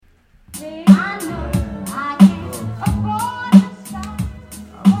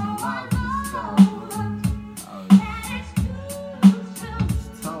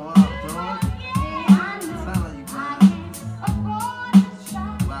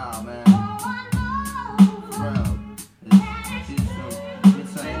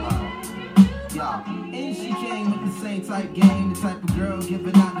Type game, the type of girl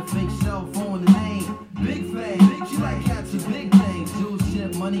giving out the fake cell phone the name. Big fame, she like catching big things. Jewel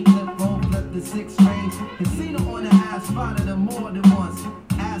ship, money clip, phone flip the 6 range. And seen her on the ass, spotted her more than once.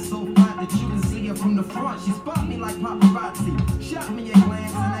 Ass so flat that you can see her from the front. She spot me like paparazzi. Shot me a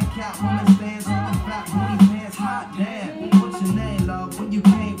glance and that cat woman stands with the fat booty pants. Hot damn, what's your name, love? Where you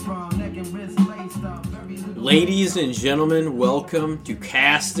came from? Neck and wrist laced up. Ladies and gentlemen, welcome to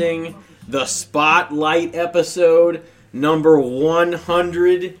Casting the Spotlight episode number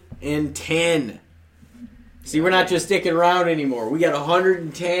 110. See, we're not just sticking around anymore. We got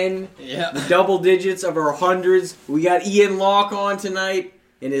 110, the double digits of our hundreds. We got Ian Lalk on tonight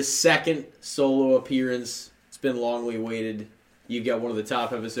in his second solo appearance. It's been longly awaited. You've got one of the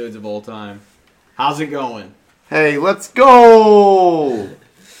top episodes of all time. How's it going? Hey, let's go!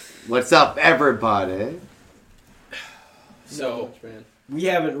 What's up, everybody? So, we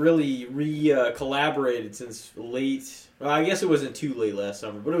haven't really collaborated since late. Well, I guess it wasn't too late last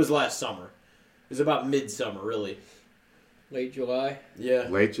summer, but it was last summer. It was about midsummer, really. Late July? Yeah.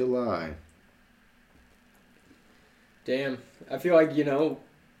 Late July. Damn. I feel like,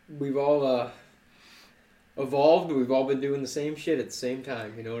 we've all evolved. We've all been doing the same shit at the same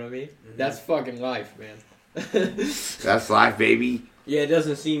time. You know what I mean? Mm-hmm. That's fucking life, man. That's life, baby. Yeah, it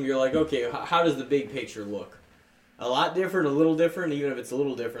doesn't seem, you're like, okay, how does the big picture look? A lot different, a little different. Even if it's a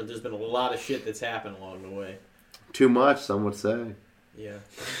little different, there's been a lot of shit that's happened along the way. Too much, some would say. Yeah.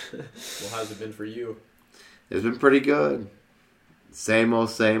 Well, how's it been for you? It's been pretty good. Same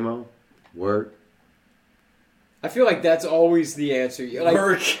old, work. I feel like that's always the answer. Like,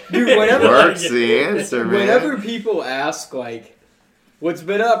 work. Dude, whenever, Work's the answer, man. Whenever people ask, like, what's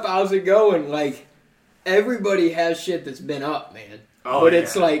been up, how's it going? Like, everybody has shit that's been up, man. Oh, but yeah.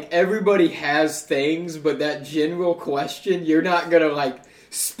 It's like, everybody has things, but that general question, you're not going to, like,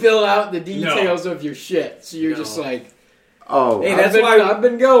 spill out the details of your shit. So you're just like, oh, hey, I've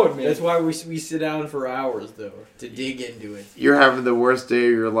been going, man. That's why we sit down for hours, though, to dig into it. You're having the worst day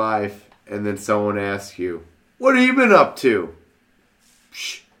of your life, and then someone asks you, what have you been up to?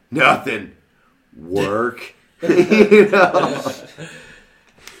 Psh, nothing. Work.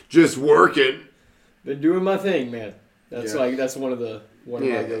 Just working. Been doing my thing, man. That's Yeah. that's one of my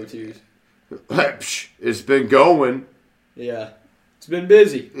go-tos. Psh, it's been going. Yeah. It's been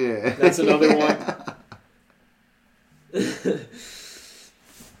busy. Yeah. That's another one.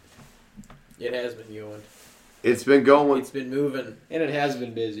 It has been going. It's been going. It's been moving. And it has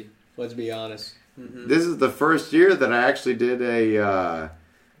been busy. Let's be honest. Mm-hmm. This is the first year that I actually did a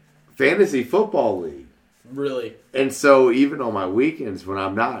fantasy football league. Really? And so even on my weekends when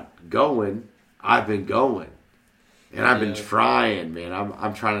I'm not going, I've been going. And I've been trying, man.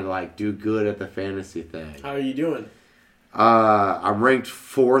 I'm trying to like do good at the fantasy thing. How are you doing? I'm ranked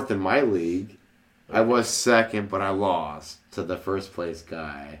 4th in my league. Okay. I was 2nd, but I lost to the first place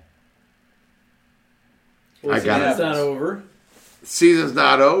guy. Well, season's not over. Season's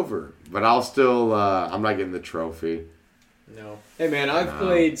not over, but I'll still. I'm not getting the trophy. No. Hey, man, I've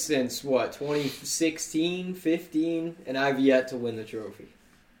played since, 2016, 15, and I've yet to win the trophy.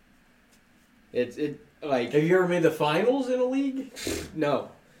 Have you ever made the finals in a league? No.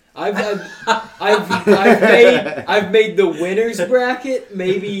 I've made the winners bracket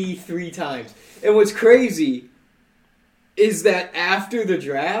maybe 3 times. And what's crazy is that after the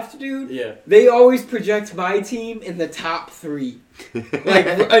draft, dude, they always project my team in the top 3. Like,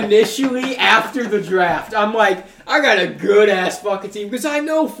 initially, after the draft, I'm like, I got a good-ass fucking team, because I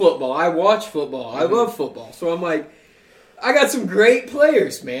know football. I watch football. I love football. So I'm like, I got some great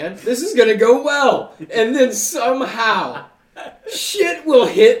players, man. This is going to go well. And then somehow, shit will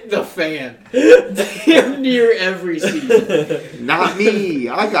hit the fan damn near every season. Not me.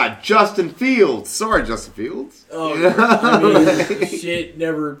 I got Justin Fields. Sorry, Justin Fields. Oh, I mean, shit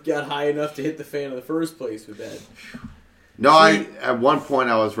never got high enough to hit the fan in the first place with that. No, at one point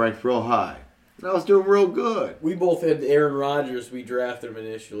I was ranked real high. And I was doing real good. We both had Aaron Rodgers. We drafted him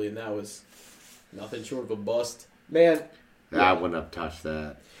initially, and that was nothing short of a bust. Man. I wouldn't have touched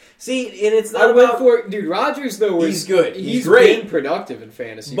that. See, and it's not I went for dude. Rodgers though he's good. He's great. Been productive in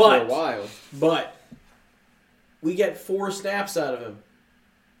fantasy for a while. But we get 4 snaps out of him.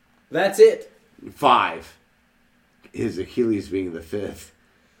 That's it. 5. His Achilles being the 5th.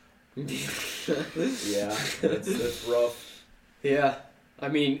 Yeah, that's rough. Yeah, I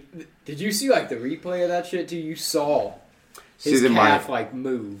mean, did you see like the replay of that shit too? You saw his calf like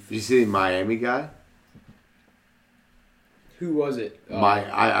move. Did you see the Miami guy? Who was it?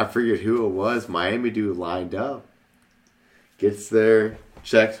 I forget who it was. Miami dude lined up. Gets there,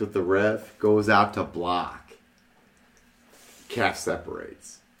 checks with the ref, goes out to block. Calf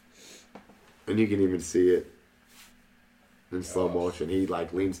separates. And you can even see it in slow motion. He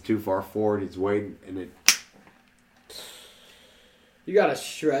like leans too far forward, he's waiting, and it... You gotta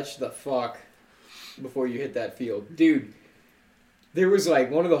stretch the fuck before you hit that field. Dude, there was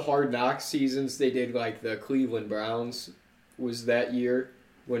like one of the Hard Knocks seasons they did, like the Cleveland Browns was that year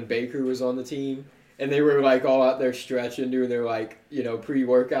when Baker was on the team, and they were like all out there stretching, doing their like, you know,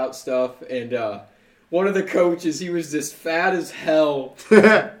 pre-workout stuff, and one of the coaches, he was this fat as hell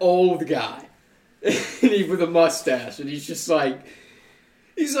old guy with a mustache, and he's like,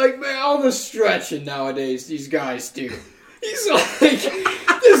 man, all the stretching nowadays these guys do. He's like,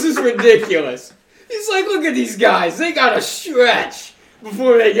 this is ridiculous. He's like, look at these guys, they gotta stretch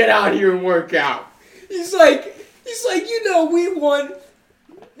before they get out here and work out. He's like, you know, we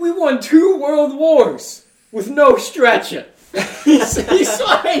won 2 world wars with no stretching. he's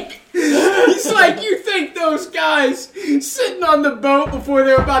like, you think those guys sitting on the boat before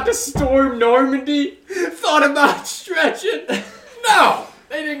they're about to storm Normandy thought about stretching? No,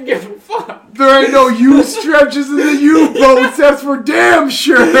 they didn't give a fuck. There ain't no U-stretches in the U-boats, that's for damn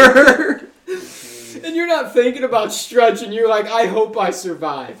sure. And you're not thinking about stretching, you're like, I hope I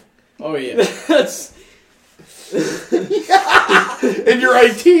survive. Oh yeah. That's... And you're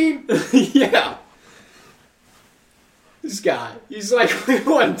 18? Yeah. This guy, he's like, we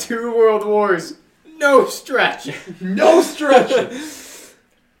won 2 world wars. No stretching. No stretching.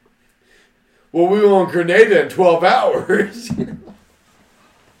 Well, we won Grenada in 12 hours.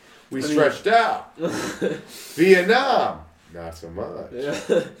 We stretched out. Vietnam, not so much.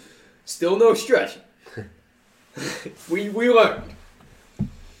 Yeah. Still no stretching. We learned.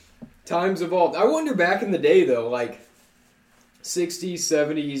 Times evolved. I wonder back in the day, though, like 60s,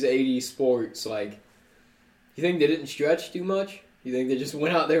 70s, 80s sports, like, you think they didn't stretch too much? You think they just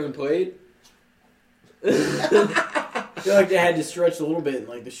went out there and played? I feel like they had to stretch a little bit,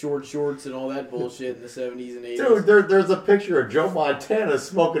 like the short shorts and all that bullshit in the 70s and 80s. Dude, there's a picture of Joe Montana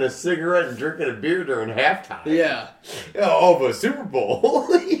smoking a cigarette and drinking a beer during halftime. Yeah. Of a Super Bowl.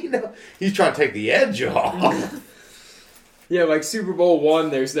 You know, he's trying to take the edge off. Yeah, like Super Bowl I,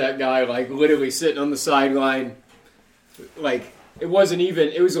 there's that guy, like, literally sitting on the sideline. Like, it was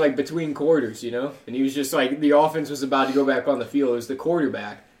like between quarters, you know? And he was just like, the offense was about to go back on the field. It was the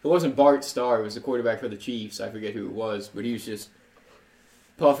quarterback. It wasn't Bart Starr. It was the quarterback for the Chiefs. I forget who it was. But he was just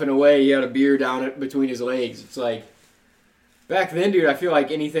puffing away. He had a beer down between his legs. It's like, back then, dude, I feel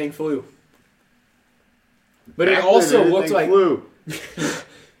like anything flew. But it also looked like... flew.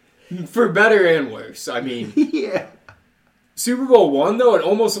 For better and worse. I mean... Yeah. Super Bowl I, though, it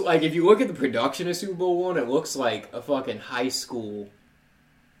almost, like, if you look at the production of Super Bowl I, it looks like a fucking high school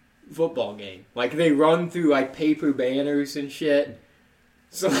football game. Like, they run through, like, paper banners and shit.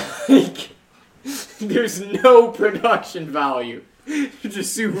 So, like, there's no production value to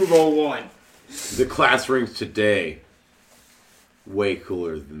Super Bowl I. The class rings today, way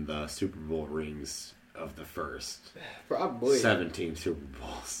cooler than the Super Bowl rings of the first. Probably. 17 Super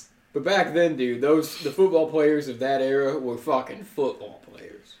Bowls. But back then, dude, the football players of that era were fucking football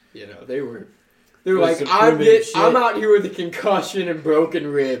players. You know, they were like, I'm out here with a concussion and broken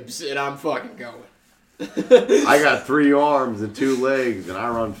ribs, and I'm fucking going. I got 3 arms and 2 legs, and I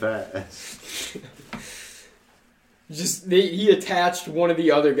run fast. He attached one of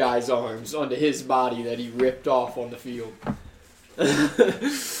the other guy's arms onto his body that he ripped off on the field.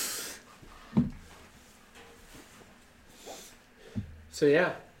 So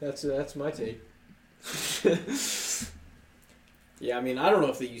yeah, that's my take. Yeah, I mean, I don't know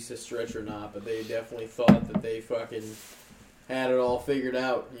if they used to stretch or not, but they definitely thought that they fucking had it all figured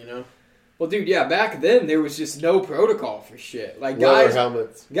out, you know? Well, dude, yeah, back then there was just no protocol for shit. Like leather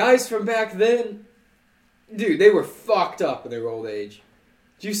helmets. Guys from back then, dude, they were fucked up in their old age.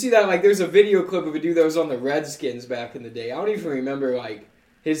 Do you see that? Like, there's a video clip of a dude that was on the Redskins back in the day. I don't even remember, like,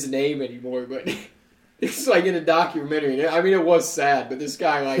 his name anymore, but it's like in a documentary. I mean, it was sad, but this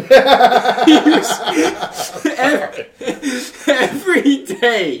guy, like, he was every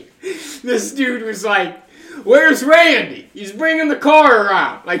day, this dude was like, where's Randy? He's bringing the car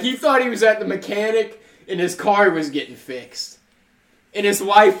around. Like, he thought he was at the mechanic and his car was getting fixed. And his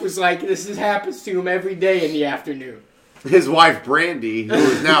wife was like, this happens to him every day in the afternoon. His wife, Brandy, who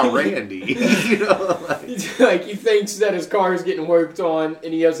is now Randy. You know, like, he thinks that his car is getting worked on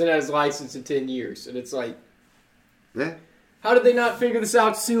and he hasn't had his license in 10 years. And it's like, yeah. How did they not figure this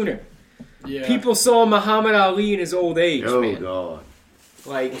out sooner? Yeah. People saw Muhammad Ali in his old age, Oh, man. God.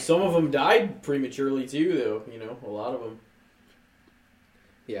 Like, Some of them died prematurely too, though. You know, a lot of them.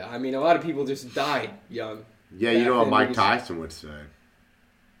 yeah, I mean, a lot of people just died young. Yeah, you know what Mike Tyson would say?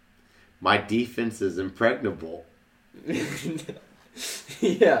 My defense is impregnable.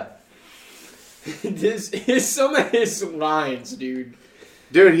 Yeah. Some of his lines, dude.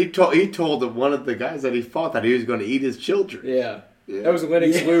 Dude, he told one of the guys that he fought that he was going to eat his children. Yeah. Yeah. That was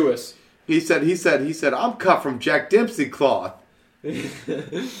Lennox Lewis. He said, I'm cut from Jack Dempsey cloth. He's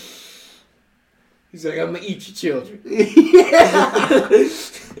like, I'm going to eat your children. Yeah.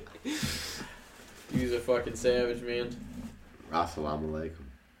 He's a fucking savage, man. Assalamu alaikum.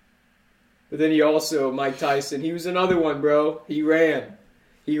 But then he also, Mike Tyson, he was another one, bro. He ran.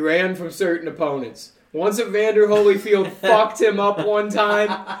 He ran from certain opponents. Once Evander Holyfield fucked him up one time,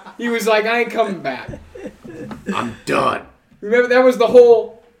 he was like, I ain't coming back. I'm done. Remember, that was the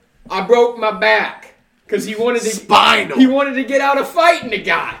whole, I broke my back. Because he wanted to... Spinal. He wanted to get out of fighting the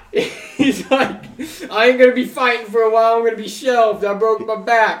guy. He's like, I ain't going to be fighting for a while. I'm going to be shelved. I broke my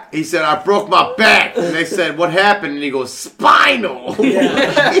back. He said, I broke my back. And they said, what happened? And he goes, spinal.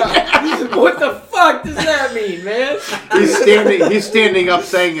 Yeah. What the fuck does that mean, man? He's standing up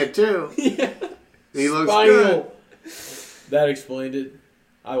saying it too. Yeah. He looks Spinal. good. That explained it.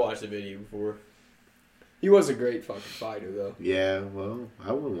 I watched the video before. He was a great fucking fighter, though. Yeah, well,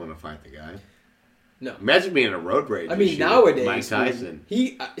 I wouldn't want to fight the guy. No. Imagine being a road rage. I mean, nowadays, Mike Tyson.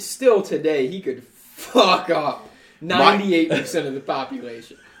 he still today, he could fuck up 98% of the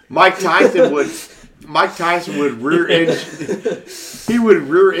population. Mike Tyson would rear end. He would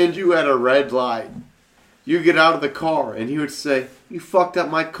rear end you at a red light. You get out of the car, and he would say, "You fucked up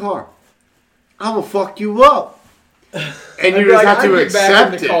my car. I'm gonna fuck you up." And you just have to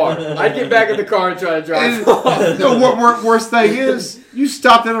accept it. I'd get back in the car and try to drive off. The worst thing is, you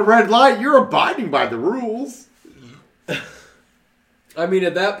stopped at a red light. You're abiding by the rules. I mean,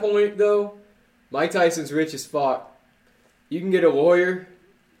 at that point, though, Mike Tyson's rich as fuck. You can get a lawyer.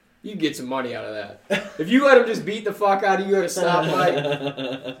 You can get some money out of that. If you let him just beat the fuck out of you at a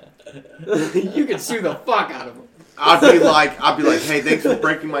stoplight, you can sue the fuck out of him. I'd be like, hey, thanks for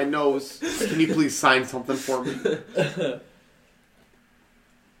breaking my nose. Can you please sign something for me?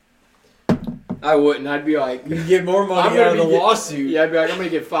 I wouldn't. I'd be like, you get more money out of the lawsuit. Yeah, I'd be like, I'm gonna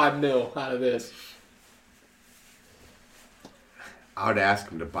get $5 million out of this. I would ask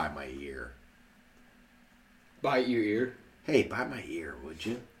him to buy my ear. Bite your ear. Hey, buy my ear, would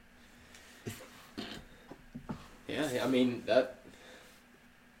you? Yeah, I mean that.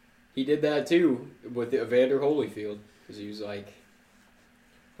 He did that too with Evander Holyfield because he was like,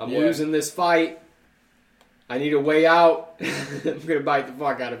 "I'm losing this fight. I need a way out. I'm gonna bite the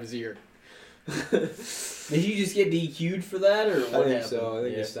fuck out of his ear." Did you just get DQ'd for that, or what happened? So. I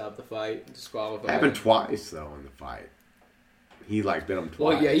think he stopped the fight, disqualified. Happened twice though in the fight. He bit him twice.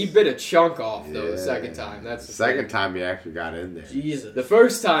 Well, yeah, he bit a chunk off though. The second time, that's the second thing. time he actually got in there. Jesus. The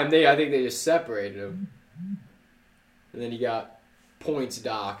first time I think they just separated him, and then he got points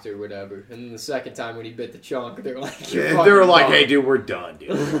docked or whatever. And then the second time when he bit the chunk, they were like, they were like, "Hey, dude, we're done,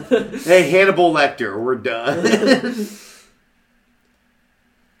 dude. Hey, Hannibal Lecter, we're done."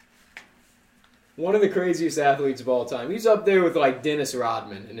 One of the craziest athletes of all time. He's up there with like Dennis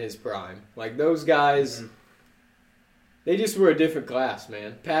Rodman in his prime. Like those guys, they just were a different class,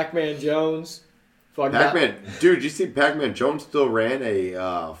 man. Pac-Man Jones. Pac-Man, dude, you see Pac-Man Jones still ran a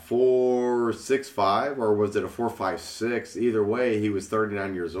 4.65 or was it a 4.56? Either way, he was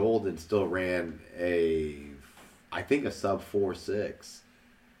 39 years old and still ran I think a sub 4.6.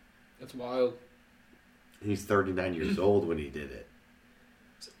 That's wild. He's 39 years old when he did it.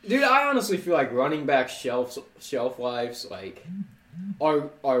 Dude, I honestly feel like running back shelf lives like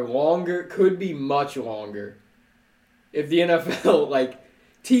are longer, could be much longer if the NFL like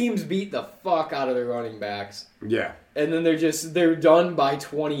teams beat the fuck out of their running backs. Yeah. And then they're done by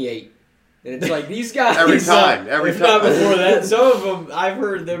 28. And it's like these guys every time. Not before that. Some of them I've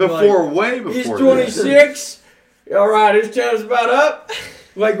heard them way before. He's 26. All right, his time's about up.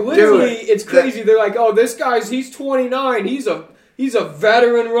 Like literally, it's crazy. They're like, "Oh, this he's 29. He's a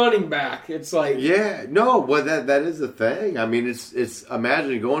veteran running back." It's like, yeah, no, well that is the thing. I mean, it's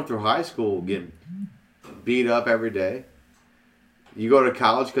imagine going through high school getting beat up every day. You go to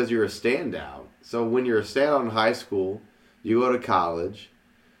college because you're a standout. So when you're a standout in high school, you go to college.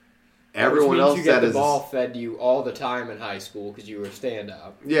 Everyone else you get the ball fed to you all the time in high school because you were a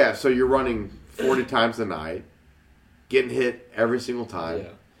standout. Yeah, so you're running 40 times a night, getting hit every single time. Yeah.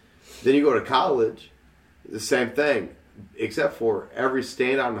 Then you go to college, the same thing, except for every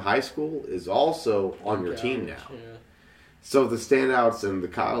standout in high school is also on your team now. Yeah. So the standouts in the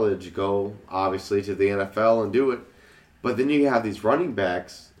college go, obviously, to the NFL and do it. But then you have these running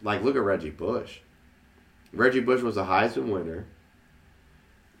backs, like look at Reggie Bush. Reggie Bush was a Heisman winner,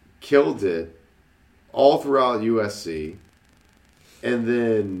 killed it all throughout USC, and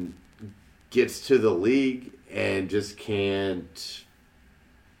then gets to the league and just can't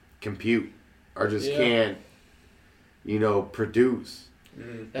compute or just can't, produce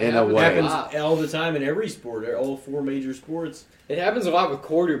in a way. It happens all the time in every sport, all 4 major sports. It happens a lot with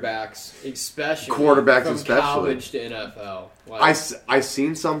quarterbacks, especially from college to NFL. I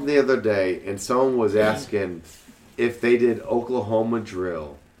seen something the other day, and someone was asking if they did Oklahoma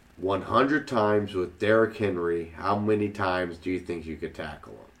drill 100 times with Derrick Henry, how many times do you think you could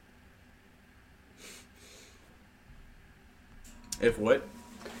tackle him? If what?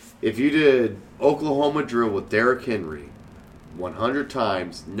 If you did Oklahoma drill with Derrick Henry 100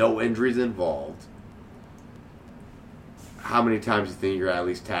 times, no injuries involved, how many times do you think you're at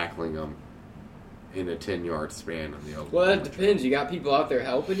least tackling him in a 10-yard span on the Oklahoma Well, that depends. You got people out there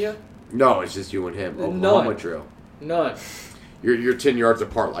helping you? No, it's just you and him. Oklahoma drill. None. You're 10 yards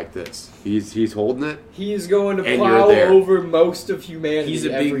apart like this. He's holding it. He's going to plow over most of humanity. He's a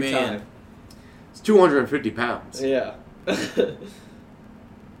big every man. time. It's 250 pounds. Yeah.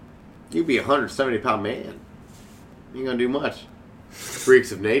 You'd be a 170-pound man. You ain't gonna do much.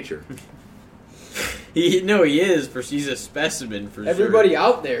 Freaks of nature. He is. He's a specimen for Everybody sure.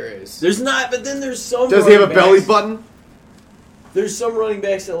 out there is. There's not, but then there's some. Does he have a belly button? There's some running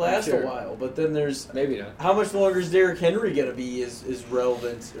backs that last a while, but then there's maybe not. How much longer is Derrick Henry gonna be as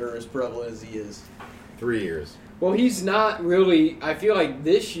relevant or as prevalent as he is? 3 years. Well, he's not really. I feel like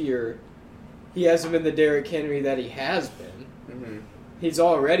this year he hasn't been the Derrick Henry that he has been. Mm-hmm. He's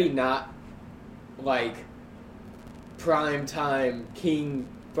already not like prime time king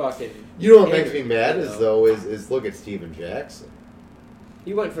fucking. You know what makes me mad is look at Steven Jackson.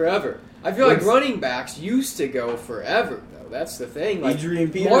 He went forever. I feel like running backs used to go forever though. That's the thing. Like Adrian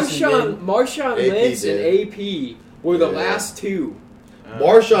Peterson, Marshawn Lynch and AP were the last two.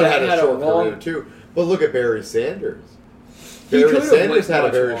 Marshawn had a short career too, but look at Barry Sanders. Barry Sanders had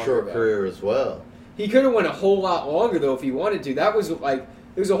a very short career as well. He could have went a whole lot longer though if he wanted to. That was like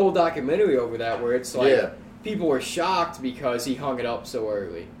there's a whole documentary over that where it's like people were shocked because he hung it up so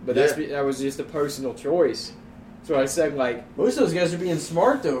early. But that was just a personal choice. So I said, like, most of those guys are being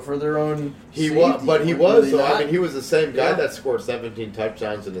smart though for their own. He was though. I mean, he was the same guy that scored 17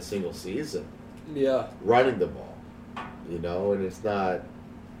 touchdowns in a single season. Yeah, running the ball, and it's not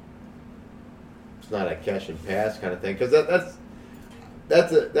a catch and pass kind of thing because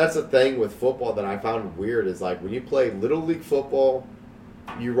that's a thing with football that I found weird is like when you play little league football,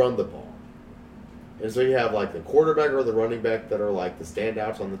 you run the ball, and so you have like the quarterback or the running back that are like the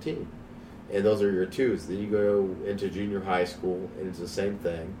standouts on the team. And those are your twos. Then you go into junior high school, and it's the same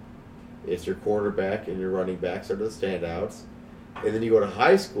thing. It's your quarterback and your running backs are the standouts. And then you go to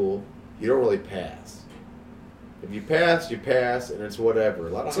high school, you don't really pass. If you pass, you pass, and it's whatever. A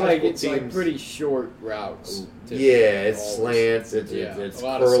lot of high school teams, like pretty short routes. It's slants, it's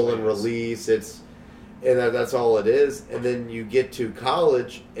curl and release, and that's all it is. And then you get to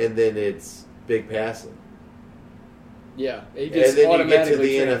college, and then it's big passing. Yeah, and then you get to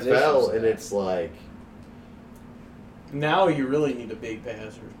the NFL, and it's like now you really need a big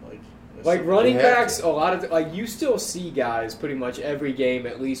passer, like running backs. A lot of you still see guys pretty much every game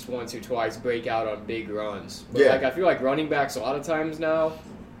at least once or twice break out on big runs. But I feel like running backs a lot of times now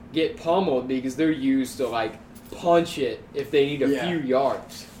get pummeled because they're used to like punch it if they need a few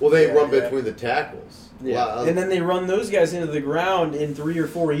yards. Well, they run between the tackles. Yeah, and then they run those guys into the ground in 3 or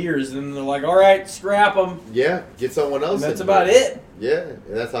 4 years, and then they're like, all right, scrap them. Yeah, get someone else. And that's about it. Yeah,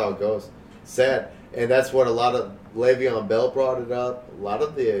 and that's how it goes. Sad. And that's what a lot of Le'Veon Bell brought it up. A lot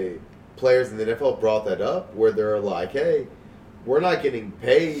of the players in the NFL brought that up, where they're like, hey, we're not getting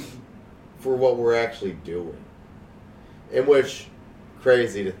paid for what we're actually doing. In which,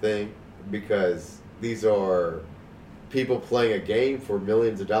 crazy to think, because these are people playing a game for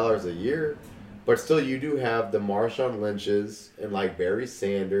millions of dollars a year. But still, you do have the Marshawn Lynch's and like Barry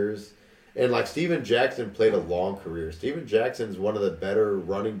Sanders and like Steven Jackson played a long career. Steven Jackson's one of the better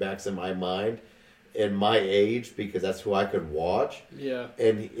running backs in my mind in my age because that's who I could watch. Yeah.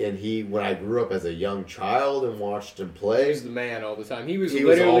 And he when I grew up as a young child and watched him play, he was the man all the time. He was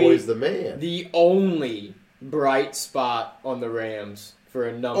always the man. The only bright spot on the Rams. For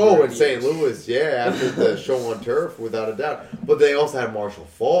a number of years. St. Louis, after the show on turf, without a doubt. But they also had Marshall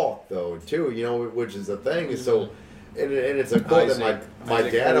Faulk, though, too, which is the thing. Mm-hmm. So, and it's a quote that my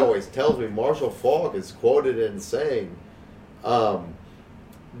dad always tells me. Marshall Faulk is quoted in saying, the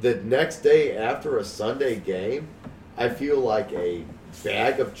next day after a Sunday game, I feel like a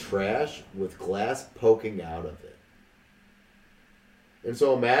bag of trash with glass poking out of it. And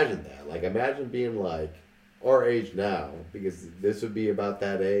so imagine that. Like, imagine being like our age now, because this would be about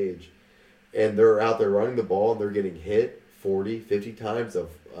that age, and they're out there running the ball and they're getting hit 40, 50 times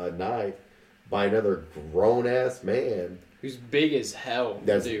a night by another grown-ass man. Who's big as hell,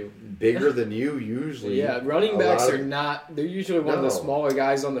 That's dude. bigger than you usually. Yeah, running backs are not... They're usually one of the smaller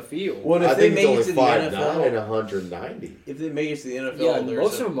guys on the field. Well, if they make it to the 5'9" NFL... and 190. If they make it to the NFL, yeah,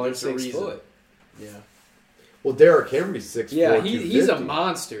 most of them are 6 foot. Yeah. Well, Derrick Henry's 6'4", yeah, he's a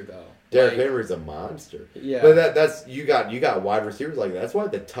monster, though. Derrick Henry's a monster. Yeah. But that's you got wide receivers like that. That's why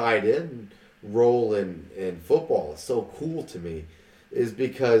the tight end role in football is so cool to me, is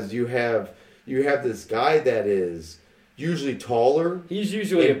because you have this guy that is usually taller. He's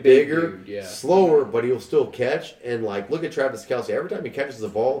usually a bigger, dude, yeah. slower, but he'll still catch. And like, look at Travis Kelce. Every time he catches the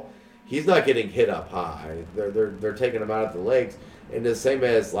ball, he's not getting hit up high. They're taking him out of the legs. And the same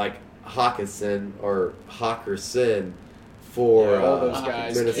as like Hawkinson for all those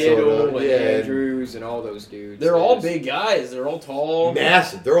guys, Minnesota, Kittle and Andrews and all those dudes. They're all big guys. They're all tall,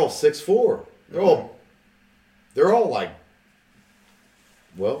 massive. They're all 6'4". They're all like,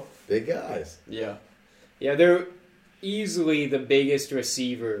 well, big guys. Yeah, they're easily the biggest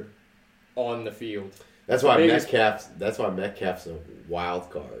receiver on the field. That's why Metcalf's a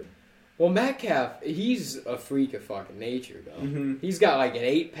wild card. Well, Metcalf, he's a freak of fucking nature, though. Mm-hmm. He's got like an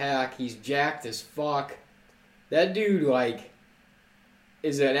 8-pack. He's jacked as fuck. That dude, like,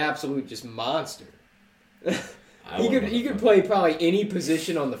 is an absolute just monster. He could play probably any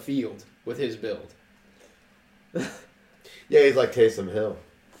position on the field with his build. Yeah, he's like Taysom Hill.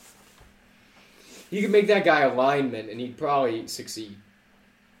 You could make that guy a lineman, and he'd probably succeed.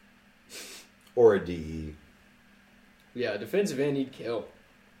 Or a DE. Yeah, defensive end, he'd kill.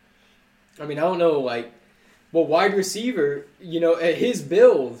 I mean, I don't know, like, well, wide receiver, at his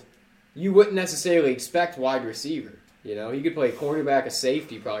build, you wouldn't necessarily expect wide receiver. He could play cornerback, a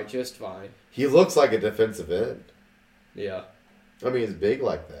safety, probably just fine. He looks like a defensive end. Yeah. I mean, he's big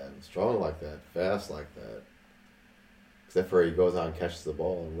like that, strong like that, fast like that. Except for he goes out and catches the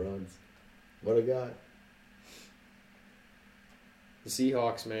ball and runs. What a guy. The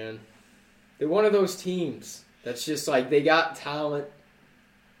Seahawks, man. They're one of those teams that's just like, they got talent,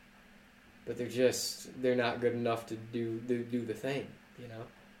 but they're not good enough to do the thing,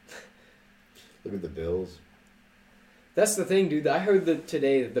 Look at the Bills. That's the thing, dude. I heard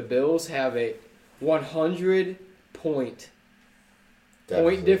today that the Bills have a 100-point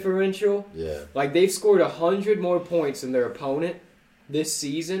differential. Yeah. Like, they've scored 100 more points than their opponent this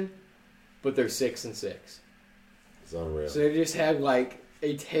season, but they're 6-6. It's unreal. So they've just had, like,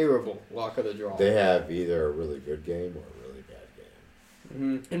 a terrible luck of the draw. They have either a really good game or a really bad game.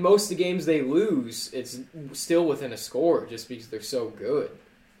 Mm-hmm. And most of the games they lose, it's still within a score just because they're so good.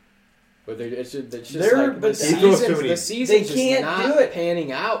 But it's just like the season's just not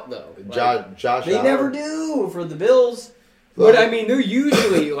panning out, though. Like, Josh they Allen. never do for the Bills. But, I mean, they're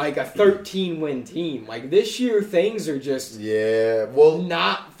usually like a 13-win team. Like, this year, things are just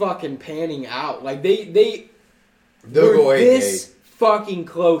not fucking panning out. Like, they'll go 8-8. This fucking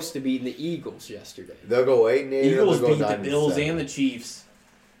close to beating the Eagles yesterday. They'll go 8-8. Eagles beat the Bills and the Chiefs.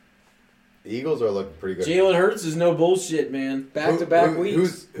 The Eagles are looking pretty good. Jalen Hurts is no bullshit, man. Back-to-back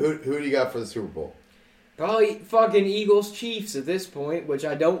weeks. Who do you got for the Super Bowl? Probably fucking Eagles Chiefs at this point, which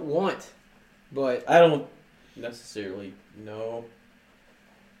I don't want. But I don't necessarily know.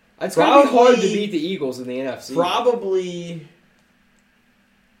 It's going to be hard to beat the Eagles in the NFC. Probably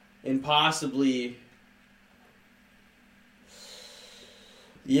and possibly.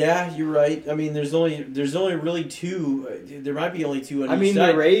 Yeah, you're right. I mean, there's only really two. There might be only two on each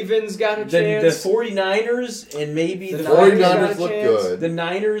side. The Ravens got a chance. The 49ers and maybe the 49ers look good. The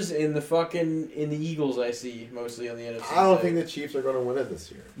Niners and the Eagles I see mostly on the NFC. I don't think the Chiefs are going to win it this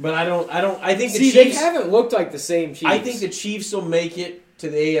year. But I think the Chiefs. They haven't looked like the same Chiefs. I think the Chiefs will make it to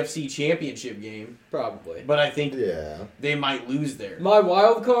the AFC Championship game. Probably. But I think they might lose there. My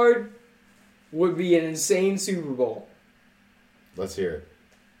wild card would be an insane Super Bowl. Let's hear it.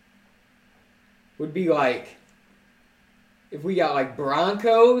 Would be like, if we got like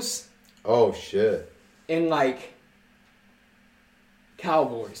Broncos. Oh, shit. And like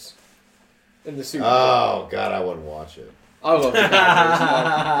Cowboys in the Super Bowl. Oh, God, I wouldn't watch it. I love the Cowboys.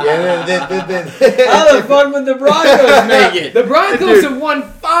 How the fuck would the Broncos make it? The Broncos have won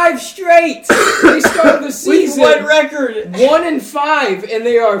 5 straight. They started the season. With what record? 1-5, and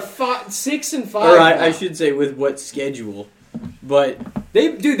they are 6-5. All right, I should say with what schedule, but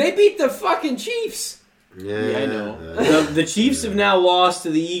they beat the fucking Chiefs. Yeah, I know. The Chiefs have now lost to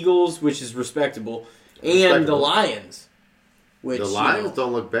the Eagles, which is respectable. And the Lions. Which, the Lions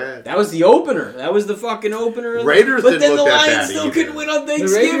don't look bad. That was the opener. That was the fucking opener. Raiders but didn't then look the that Lions bad still either. couldn't win on The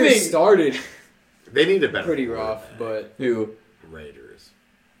Thanksgiving. Raiders started They need a better pretty rough, but Who? Raiders.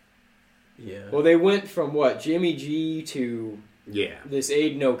 Yeah. well, they went from Jimmy G to Yeah. this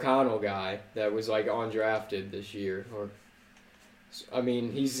Aiden O'Connell guy that was like undrafted this year. Or, I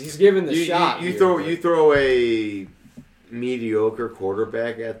mean, he's given the shot. You throw a mediocre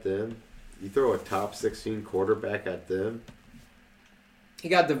quarterback at them. You throw a top 16 quarterback at them. He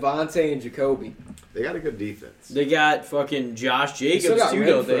got Devontae and Jacoby. They got a good defense. They got fucking Josh They Jacobs still got too, Renfro,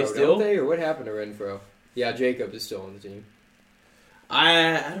 don't they? Still? don't they? Or what happened to Renfro? Yeah, Jacobs is still on the team.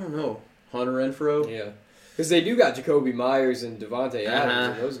 I don't know. Hunter Renfro. Yeah, because they do got Jacoby Myers and Devontae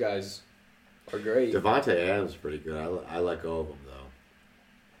Adams, and those guys are great. Devontae Adams is pretty good. I let go of him though.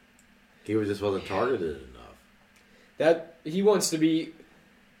 He just wasn't targeted enough. That he wants to be.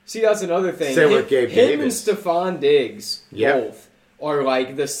 See, that's another thing. Same with Gabe him Davis. and Stephon Diggs Yep. both are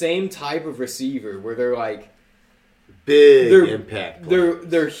like the same type of receiver, where they're like Big impact players.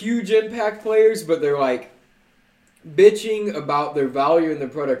 they're huge impact players, but they're like bitching about their value and their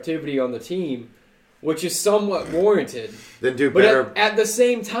productivity on the team, which is somewhat warranted. Then do But better. at the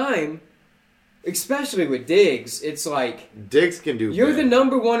same time, especially with Diggs, it's like Diggs can do you're better. the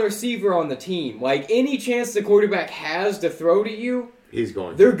number one receiver on the team. Like any chance the quarterback has to throw to you, He's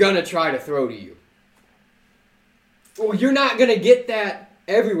going they're to. gonna try to throw to you. Well, you're not gonna get that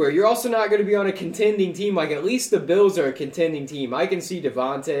everywhere. You're also not gonna be on a contending team. Like at least the Bills are a contending team. I can see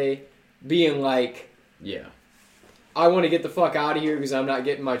Devontae being like, Yeah. I want to get the fuck out of here because I'm not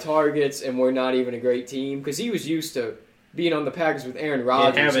getting my targets and we're not even a great team. Because he was used to being on the Packers with Aaron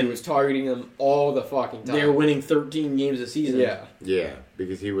Rodgers, who was targeting them all the fucking time. They were winning 13 games a season. Yeah. Yeah,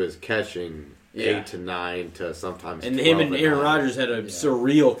 because he was catching 8 to 9 to sometimes And 12 him and Aaron 9. Rodgers had a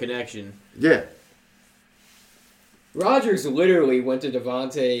surreal connection. Yeah. Rodgers literally went to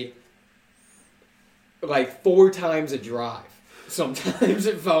Devontae like 4 times a drive. Sometimes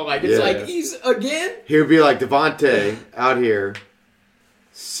it felt like it's like he's again. He would be like Devontae out here,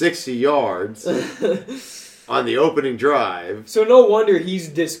 60 yards on the opening drive. So no wonder he's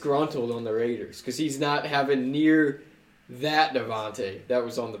disgruntled on the Raiders because he's not having near that Devontae that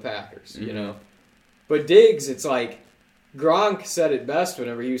was on the Packers, you know. But Diggs, it's like Gronk said it best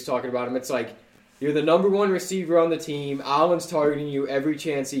whenever he was talking about him. It's like you're the number one receiver on the team. Allen's targeting you every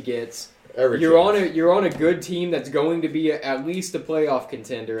chance he gets. You're on a good team that's going to be at least a playoff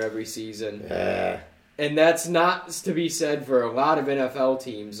contender every season. And that's not to be said for a lot of NFL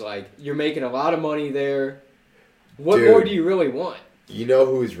teams. Like, you're making a lot of money there. What more do you really want? You know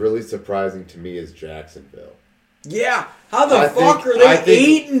who's really surprising to me is Jacksonville. Yeah. How the fuck are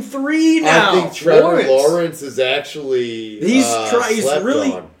they 8-3 now? I think Trevor Lawrence is actually he's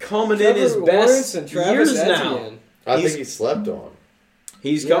really coming in his best years now. I think he's slept on.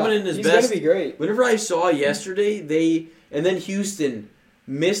 He's coming in his best. He's going to be great. Whenever I saw yesterday, and then Houston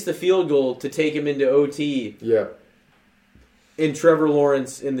missed the field goal to take him into OT. Yeah. And Trevor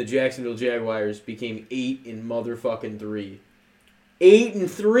Lawrence and the Jacksonville Jaguars became 8-3.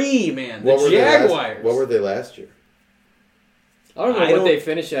 8-3, man. The Jaguars. What were they last year? I don't know what they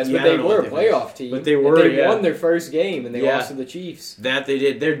finished as, but they were a playoff team. But they were, They won their first game, and they lost to the Chiefs. That they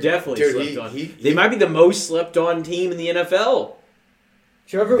did. They're definitely slept on. They might be the most slept on team in the NFL.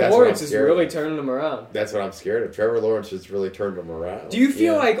 Trevor Lawrence is really turning them around. That's what I'm scared of. Trevor Lawrence has really turned them around. Do you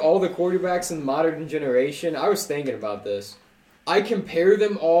feel like all the quarterbacks in the modern generation, I was thinking about this, I compare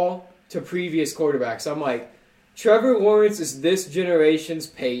them all to previous quarterbacks. I'm like, Trevor Lawrence is this generation's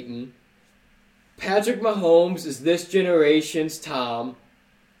Peyton. Patrick Mahomes is this generation's Tom.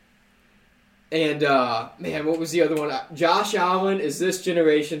 And, what was the other one? Josh Allen is this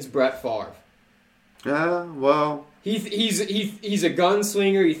generation's Brett Favre. Well... He's a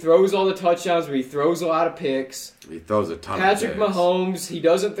gunslinger. He throws all the touchdowns, but he throws a lot of picks. He throws a ton Patrick of picks. Mahomes, he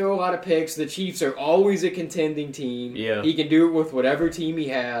doesn't throw a lot of picks. The Chiefs are always a contending team. Yeah. He can do it with whatever team he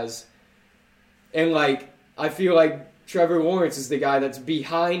has. And, I feel like Trevor Lawrence is the guy that's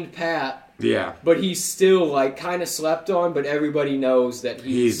behind Pat. Yeah. But he's still, kind of slept on, but everybody knows that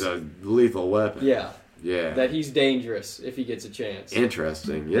he's a lethal weapon. Yeah. Yeah. That he's dangerous if he gets a chance.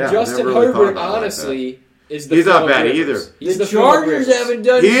 Interesting. Yeah. Justin Herbert, honestly... He's not bad either. The Chargers haven't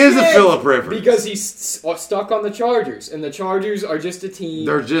done shit. He is a Phillip Rivers. Because he's stuck on the Chargers, and the Chargers are just a team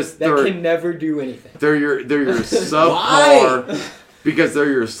that can never do anything. They're your subpar because they're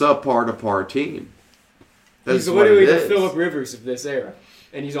your subpar to par team. He's literally the Phillip Rivers of this era,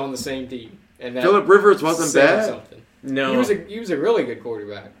 and he's on the same team. And Phillip Rivers wasn't bad. Something. No, he was a really good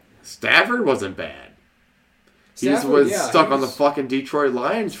quarterback. Stafford wasn't bad. He was stuck on the fucking Detroit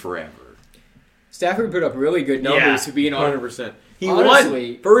Lions forever. Stafford put up really good numbers to being on. 100%. He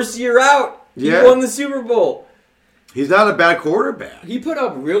Honestly, won. First year out. He won the Super Bowl. He's not a bad quarterback. He put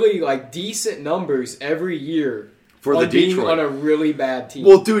up really decent numbers every year for the being Detroit on a really bad team.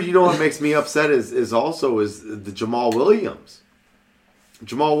 Well, dude, you know what makes me upset is the Jamal Williams.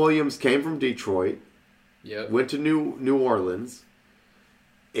 Jamal Williams came from Detroit, went to New Orleans,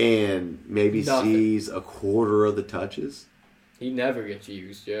 and maybe sees a quarter of the touches. He never gets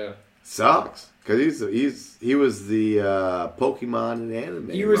used. Yeah, sucks because he was the Pokemon in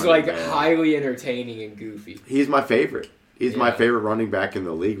anime. He was highly entertaining and goofy. He's my favorite. He's my favorite running back in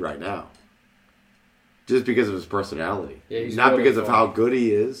the league right now. Just because of his personality. Yeah, he's not really because of funny. how good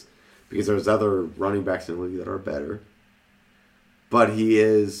he is, because there's other running backs in the league that are better. But he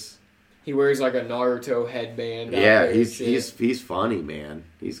is... He wears a Naruto headband. Yeah, he's funny, man.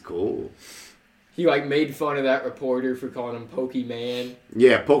 He's cool. He made fun of that reporter for calling him Pokemon.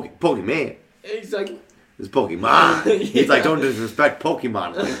 Yeah, Pokemon. He's like... It's Pokemon. He's like, don't disrespect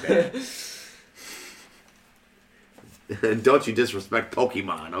Pokemon like that. Don't you disrespect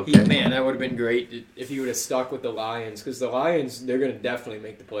Pokemon, okay? Man, that would have been great if he would have stuck with the Lions. Because the Lions, they're going to definitely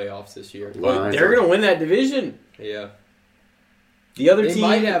make the playoffs this year. They're going to win that division. Yeah. The other they team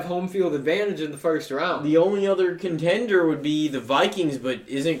might have home field advantage in the first round. The only other contender would be the Vikings, but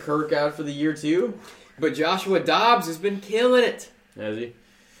isn't Kirk out for the year too? But Joshua Dobbs has been killing it. Has he?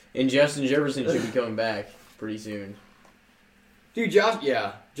 And Justin Jefferson should be coming back pretty soon. Dude,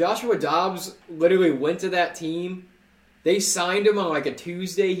 Joshua Dobbs literally went to that team. They signed him on a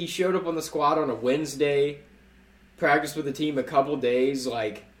Tuesday. He showed up on the squad on a Wednesday. Practiced with the team a couple days.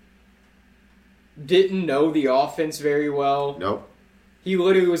 Didn't know the offense very well. Nope. He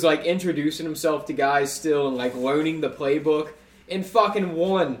literally was introducing himself to guys still and learning the playbook and fucking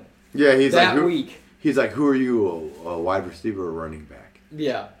won. Yeah, he's that week. He's like, who are you, a wide receiver or running back?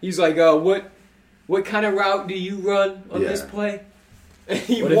 Yeah, he's like, what kind of route do you run on this play?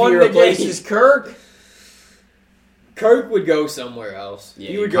 He what won if he replaces Kirk? Kirk would go somewhere else.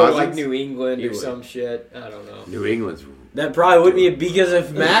 Yeah, he would go New England or some shit. I don't know. New England's... That probably would be because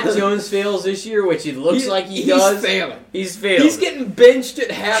if Mac Jones fails this year, which it looks like he does. He's failing. He's failing. He's getting benched at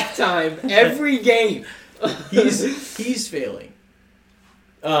halftime every game. He's failing.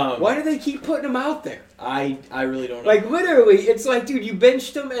 Why do they keep putting him out there? I really don't know. Literally, it's dude, you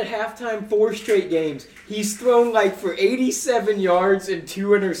benched him at halftime 4 straight games. He's thrown for 87 yards and 2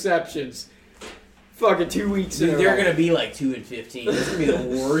 interceptions. Fucking 2 weeks in a row. They're going to be 2-15. This is going to be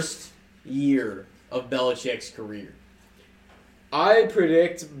the worst year of Belichick's career. I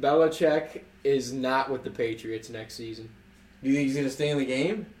predict Belichick is not with the Patriots next season. Do you think he's going to stay in the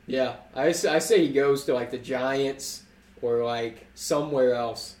game? Yeah. I say he goes to the Giants or somewhere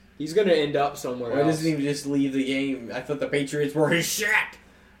else. He's going to end up somewhere else. Why doesn't he just leave the game? I thought the Patriots were his shit.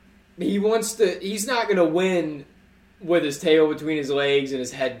 He's not going to win with his tail between his legs and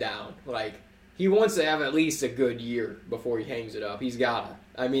his head down. He wants to have at least a good year before he hangs it up. He's got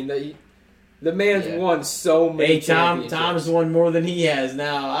to. I mean, the man's won so many championships. Tom's won more than he has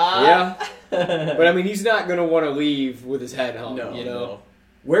now. Yeah. But, I mean, he's not going to want to leave with his head hung, no, you know? No.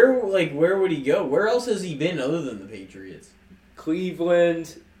 Where would he go? Where else has he been other than the Patriots?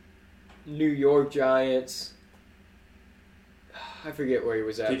 Cleveland, New York Giants. I forget where he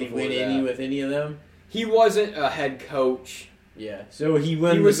was at. Did he win with any of them? He wasn't a head coach. Yeah, so he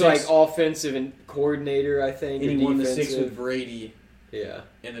won. He was offensive and coordinator, I think. And he won the 6 with Brady. Yeah,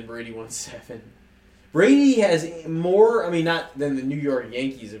 and then Brady won 7. Brady has more. I mean, not than the New York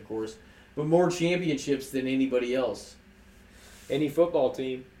Yankees, of course, but more championships than anybody else. Any football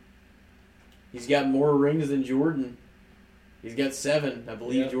team. He's got more rings than Jordan. He's got 7. I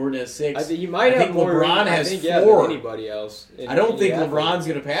believe Jordan has 6. I think more LeBron has 4 than anybody else. I don't think LeBron's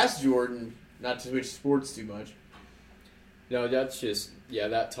going to pass Jordan. Not to switch sports too much. No, that's just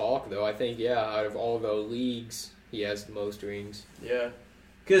that talk though. I think out of all the leagues, he has the most rings. Yeah,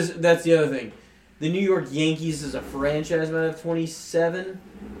 because that's the other thing. The New York Yankees is a franchise might have 27,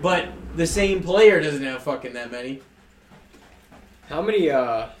 but the same player doesn't have fucking that many. How many? You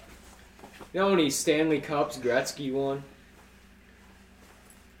know how many Stanley Cups Gretzky won?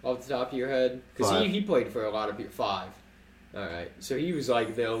 Off the top of your head, because he played for a lot of people. 5. All right, so he was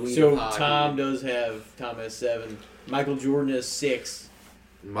the elite. So of hockey. Tom has 7. Michael Jordan has 6.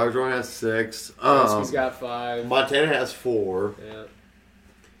 Michael Jordan has 6. Gretzky's got 5. Montana has 4. Yeah.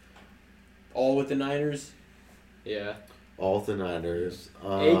 All with the Niners? Yeah. All with the Niners.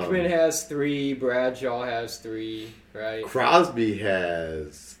 Aikman has 3. Bradshaw has 3. Right. Crosby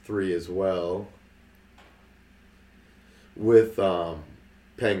has 3 as well. With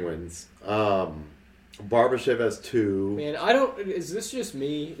Penguins. Barbashev has 2. Man, is this just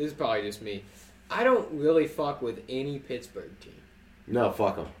me? This is probably just me. I don't really fuck with any Pittsburgh team. No,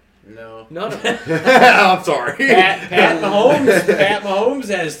 fuck them. No. None of them. I'm sorry. Pat Mahomes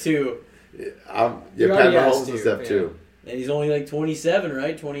has 2. Pat Mahomes has stuff too. And he's only like 27,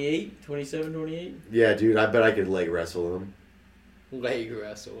 right? 28? 27, 28? Yeah, dude, I bet I could leg wrestle him. Leg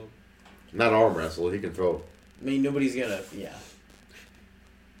wrestle him. Not arm wrestle, he can throw. I mean, nobody's gonna,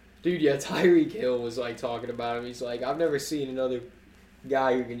 Dude, yeah, Tyreek Hill was like talking about him. He's like, I've never seen another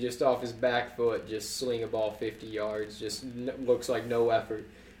guy who can just off his back foot just sling a ball 50 yards. Just looks like no effort.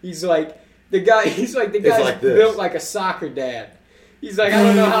 He's like, the guy's like built like a soccer dad. He's like, I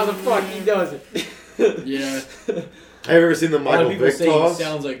don't know how the fuck he does it. Yeah. Have you ever seen the Michael Vick toss? He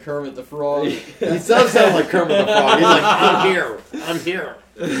sounds like Kermit the Frog. He does sound like Kermit the Frog. He's like, I'm here.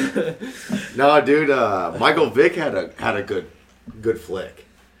 No, dude, Michael Vick had a good flick.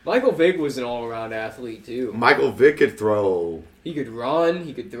 Michael Vick was an all-around athlete, too. Michael Vick could throw. He could run.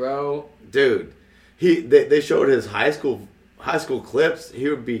 He could throw. Dude, they showed his high school clips. He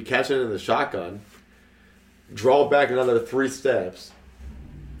would be catching in the shotgun, draw back another 3 steps,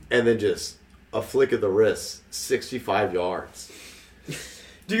 and then just a flick of the wrist, 65 yards.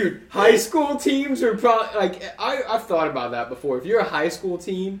 Dude, high school teams are probably like I've thought about that before. If you're a high school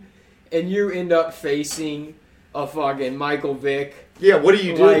team and you end up facing a fucking Michael Vick, yeah, what do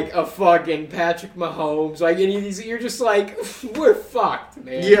you do? Like a fucking Patrick Mahomes, like any of these, you're just like, we're fucked,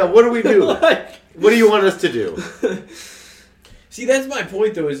 man. Yeah, what do we do? Like, what do you want us to do? See, that's my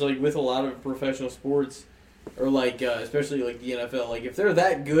point though. Is like with a lot of professional sports. Or like, especially like the NFL, like if they're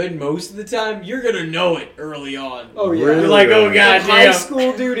that good most of the time, you're gonna know it early on. Oh yeah, really you're like, oh god, high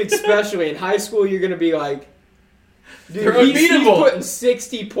school, dude, especially in high school, you're gonna be like, dude, they're unbeatable. He's putting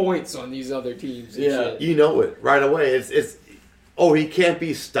 60 points on these other teams. And shit. You know it right away. It's he can't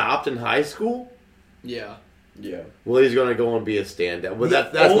be stopped in high school. Yeah. Well, he's gonna go and be a standout. Well,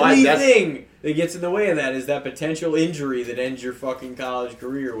 that's the only thing that gets in the way of that is that potential injury that ends your fucking college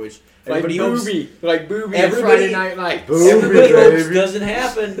career, which everybody hopes, like Booby and Friday Night Lights. Everybody hopes doesn't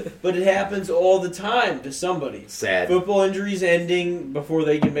happen, but it happens all the time to somebody. Sad. Football injuries ending before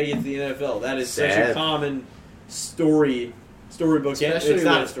they can make it to the NFL. That is such a common storybook. Especially it's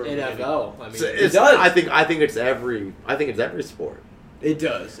not a with storybook. NFL. I mean, it does. I think it's every sport. It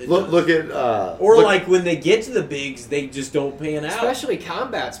does. Look at like when they get to the bigs, they just don't pan out. Especially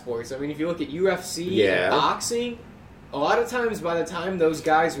combat sports. I mean, if you look at UFC and boxing, a lot of times by the time those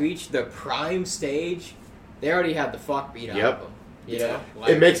guys reach the prime stage, they already had the fuck beat out of them. You know? Like,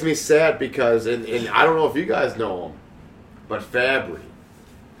 it makes me sad because, and I don't know if you guys know him, but Fabry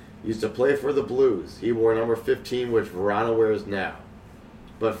used to play for the Blues. He wore number 15, which Verano wears now.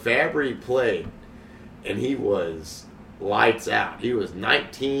 But Fabry played, and he was lights out. He was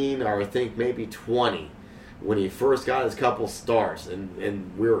 19 or I think maybe 20 when he first got his couple starts,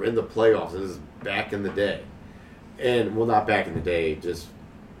 and we were in the playoffs. This is back in the day. And, well, not back in the day, just,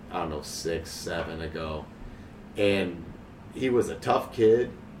 I don't know, 6, 7 ago. And he was a tough kid,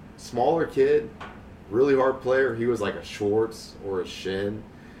 smaller kid, really hard player. He was like a Schwartz or a Shin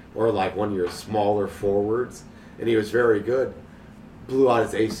or like one of your smaller forwards. And he was very good. Blew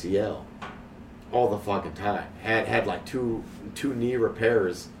out his ACL all the fucking time. Had like two knee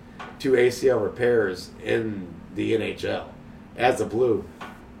repairs, 2 ACL repairs in the NHL as a Blue.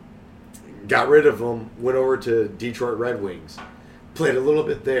 Got rid of him, went over to Detroit Red Wings, played a little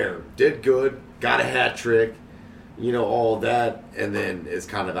bit there, did good, got a hat trick, all that, and then is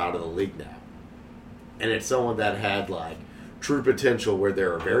kind of out of the league now. And it's someone that had like true potential where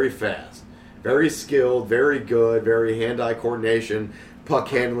they're very fast, very skilled, very good, very hand-eye coordination, puck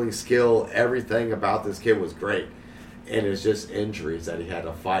handling skill, everything about this kid was great. And it's just injuries that he had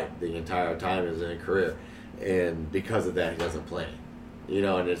to fight the entire time in his career. And because of that, he doesn't play.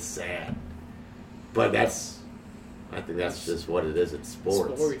 And it's sad. But I think that's just what it is in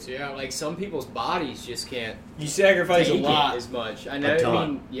sports. Sports, yeah. Like some people's bodies just can't. You sacrifice a lot as much. I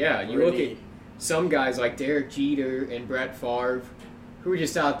mean, yeah. You look at some guys like Derek Jeter and Brett Favre, who are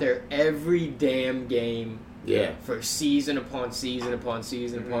just out there every damn game. Yeah. For season upon season upon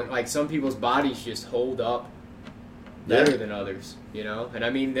season upon, like some people's bodies just hold up better than others, And I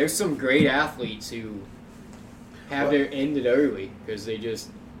mean, there's some great athletes who have their ended early because they just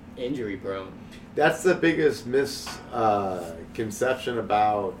injury prone. That's the biggest misconception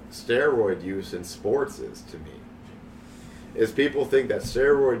about steroid use in sports is to me. Is people think that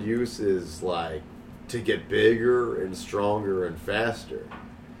steroid use is like to get bigger and stronger and faster.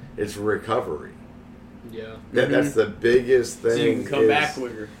 It's recovery. Yeah. That's the biggest thing. So you can come back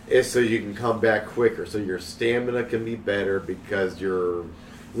quicker. So you can come back quicker. So your stamina can be better because your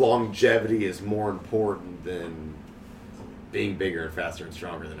longevity is more important than being bigger and faster and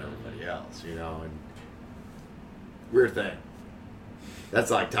stronger than everybody else, you know. And weird thing. That's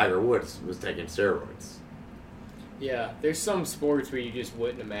like Tiger Woods was taking steroids. Yeah, there's some sports where you just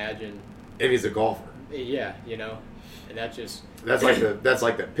wouldn't imagine. And he's a golfer. Yeah, you know, and that's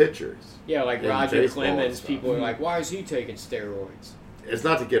like the pitchers. Yeah, like in Roger baseball Clemens. and People are like, why is he taking steroids? It's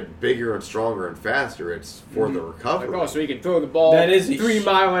not to get bigger and stronger and faster. It's for the recovery. Like, oh, so he can throw the ball That is 3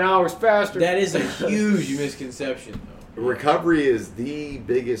 mile an hour faster. That is a huge misconception, though. Recovery is the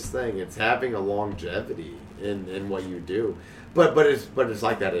biggest thing. It's having a longevity in what you do. But it's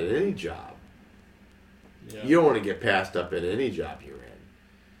like that at any job. Yeah. You don't want to get passed up at any job you're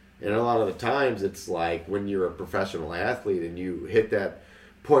in. And a lot of the times it's like when you're a professional athlete and you hit that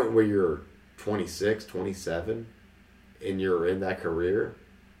point where you're 26, 27, and you're in that career,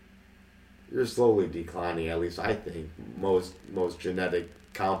 you're slowly declining. At least I think most genetic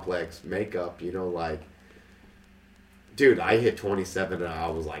complex makeup, you know, like, dude, I hit 27 and I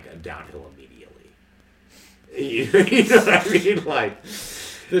was like a downhill immediately. You know what I mean? Like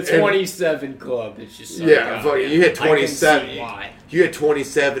the 27 club. It's just like, you hit 27. I can see why. You hit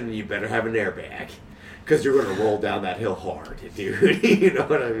 27 and you better have an airbag because you're going to roll down that hill hard, dude. You know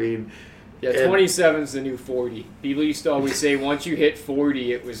what I mean? Yeah, 27's the new 40. People used to always say once you hit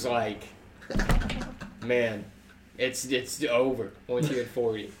 40, it was like, man, it's over once you hit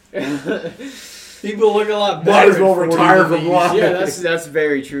 40. People look a lot better. Might as well retire from life. Yeah, that's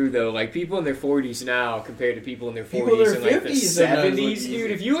very true though. Like people in their 40s now compared to people in their 40s in like the 70s,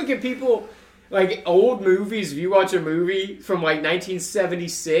 dude. If you look at people like old movies, if you watch a movie from like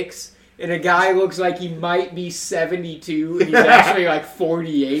 1976 and a guy looks like he might be 72 and he's actually like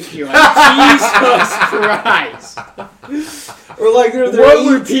 48, you're like, Jesus Christ. Or like they're what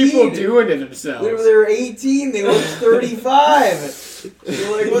were people doing to themselves? They're 18, they look 35.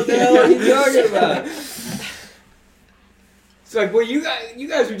 You're like, what the hell are you talking about? It's like, well, you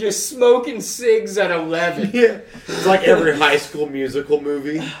guys were just smoking cigs at 11. Yeah. It's like every high school musical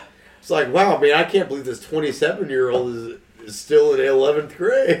movie. It's like, wow, man, I can't believe this 27-year-old is still in 11th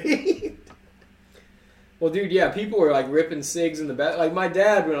grade. Well, dude, yeah, people were like ripping cigs in the back. Like my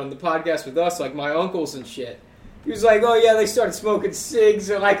dad went on the podcast with us, like my uncles and shit. He was like, oh yeah, they started smoking cigs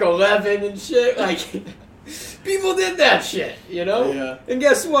at like 11 and shit. Like, people did that shit, you know? Yeah. And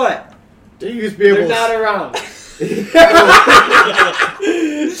guess what? They used to be able They're not around.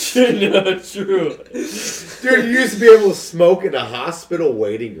 No, true. Dude, you used to be able to smoke in a hospital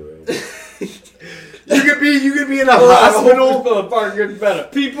waiting room. You could be in a hospital.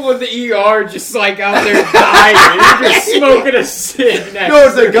 People in the ER just like out there dying. You're just smoking a cig next No,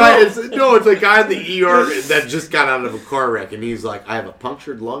 it's a guy in the ER that just got out of a car wreck, and he's like, I have a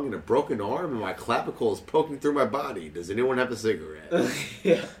punctured lung and a broken arm, and my clavicle is poking through my body. Does anyone have a cigarette?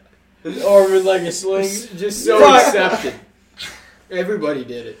 Yeah. Or with like a sling. Just so accepted. Everybody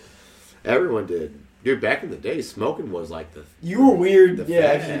did it. Everyone did. Dude, back in the day, smoking was like the... You were weird. the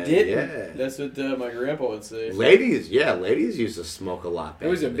Yeah, fad, if you didn't. yeah. That's what my grandpa would say. Ladies used to smoke a lot back It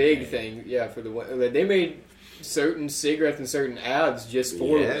was a in the big day. thing, yeah, for the... They made certain cigarettes and certain ads just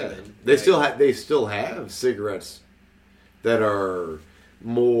for women. They still have cigarettes that are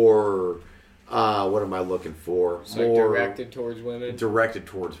more... what am I looking for? It's more like directed towards women. Directed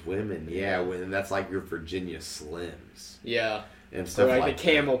towards women, yeah. And that's like your Virginia Slims. Yeah. And Or stuff like the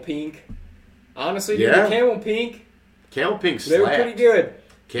Camel Pink. Honestly, dude, Yeah. the Camel Pink, Camel Pink they were slapped. pretty good.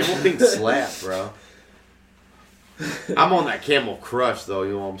 Camel Pink slapped, bro. I'm on that Camel Crush, though,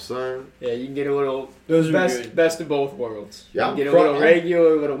 you know what I'm saying? Yeah, you can get a little Those are good. best of both worlds. Yeah, you can get a little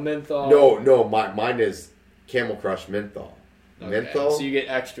regular, a little menthol. No, mine is Camel Crush menthol. Okay, Menthol, so you get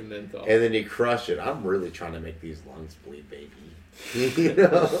extra menthol. and then you crush it. I'm really trying to make these lungs bleed, baby. You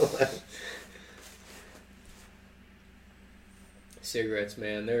know? Cigarettes,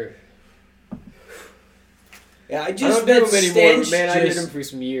 man, they're... Yeah, I I just don't do that them anymore, stench. man. I did just- them for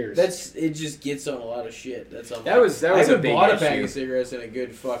some years. It just gets on a lot of shit. That's all. That was I a haven't big bought a pack issue. of cigarettes in a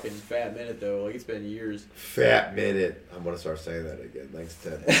good fucking fat minute though. Like it's been years. Fat minute. I'm gonna start saying that again. Thanks,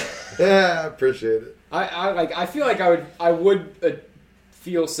 Ted. Yeah, I appreciate it. I feel like I would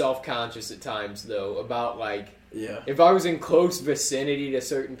feel self-conscious at times though about like Yeah. if I was in close vicinity to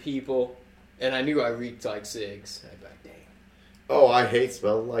certain people and I knew I reeked like cigs. I'd be like, dang. Oh, I hate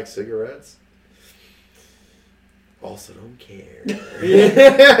smelling like cigarettes. Also, don't care.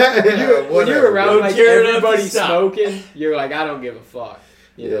 When you're around Don't like care enough everybody to stop. smoking, you're like, I don't give a fuck.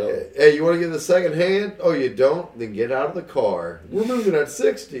 You know? Yeah. Hey, you want to give the second hand? Oh, you don't? Then get out of the car. We're moving at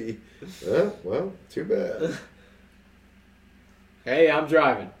 60. Well, too bad. Hey, I'm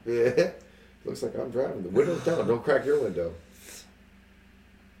driving. Yeah. Looks like I'm driving. The window's down. Don't crack your window.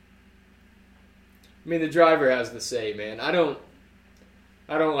 I mean, the driver has the say, man. I don't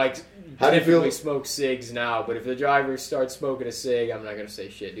like How do you typically feel? smoke cigs now, but if the driver starts smoking a cig, I'm not gonna say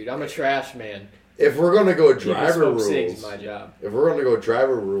shit, dude. I'm a trash man. If we're gonna go People driver smoke rules, cigs is my job. if we're gonna go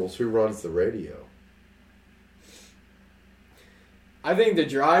driver rules, who runs the radio? I think the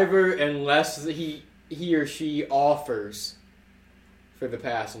driver, unless he or she offers for the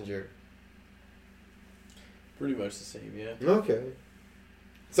passenger. Pretty much the same, yeah. Okay,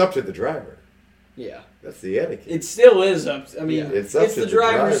 it's up to the driver. Yeah. That's the etiquette. It still is up. I mean, Yeah. It's up to the the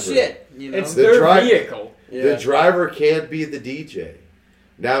driver's driver. shit. You know? It's The their vehicle. Yeah. The driver can't be the DJ.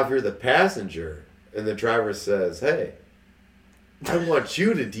 Now, if you're the passenger and the driver says, "Hey, I want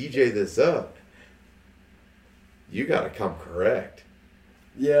you to DJ this up," you got to come correct.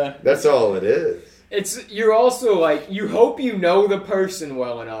 Yeah. That's all it is. You're also like, you hope you know the person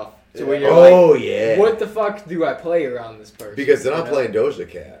well enough to where you're Oh like, yeah. what the fuck do I play around this person? Because then I'm You know? playing Doja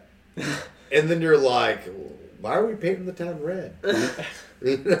Cat, and then you're like, "Why are we painting the town red?"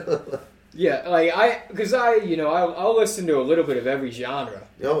 You know? Yeah, like I'll listen to a little bit of every genre.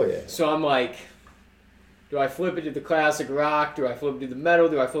 Oh yeah. So I'm like, do I flip it to the classic rock? Do I flip it to the metal?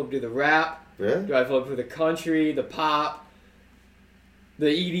 Do I flip it to the rap? Yeah. Do I flip it to the country, the pop, the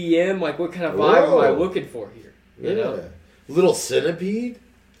EDM? Like, what kind of vibe am I Whoa. looking for here? You Yeah. know? Little centipede,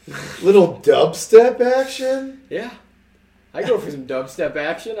 little dubstep action. Yeah. I go for some dubstep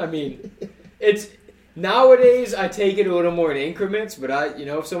action. I mean, it's nowadays I take it a little more in increments, but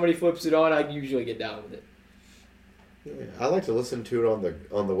if somebody flips it on, I usually get down with it. Yeah, I like to listen to it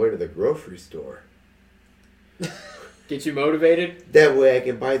on the way to the grocery store. Get you motivated? That way I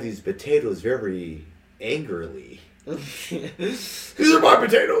can buy these potatoes very angrily. These are my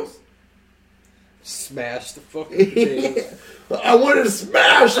potatoes. Smash the fucking potatoes. I wanted to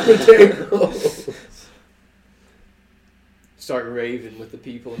smash potatoes. Start raving with the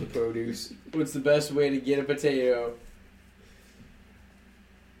people in the produce. What's the best way to get a potato?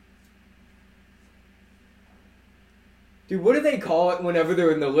 Dude, what do they call it whenever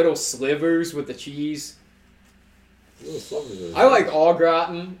they're in the little slivers with the cheese? I like au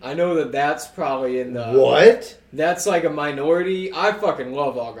gratin. I know that's probably in the... What? That's like a minority. I fucking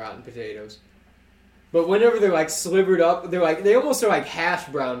love au gratin potatoes. But whenever they're like slivered up, they almost are like hash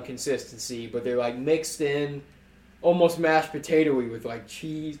brown consistency, but they're like mixed in, almost mashed potato-y with like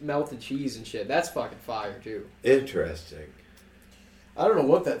cheese, melted cheese and shit. That's fucking fire too. Interesting. I don't know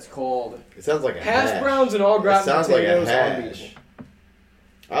what that's called. It sounds like a Hash browns and au It gratin sounds like a potatoes are hash. unbeatable.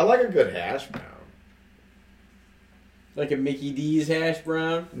 I like a good hash brown. Like a Mickey D's hash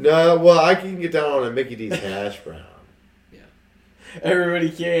brown? No, well, I can get down on a Mickey D's hash brown. Everybody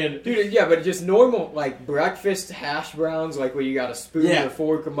can. Dude, yeah, but just normal, like, breakfast hash browns, like where you got a spoon Yeah. or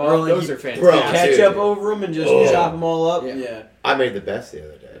fork them Or up, like those you- are fantastic. Bro, Ketchup dude. over them and just Oh. chop them all up? Yeah. Yeah. I made the best the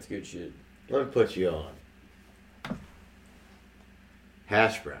other day. That's good shit. Let me put you on.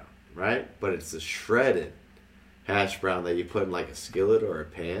 Hash brown, right? But it's a shredded hash brown that you put in like a skillet or a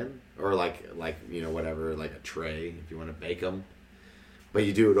pan or like whatever, like a tray if you want to bake them. But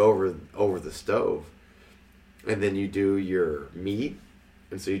you do it over the stove, and then you do your meat,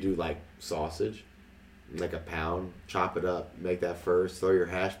 and so you do like sausage, like a pound, chop it up, make that first, throw your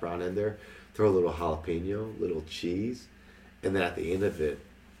hash brown in there, throw a little jalapeno, little cheese, and then at the end of it,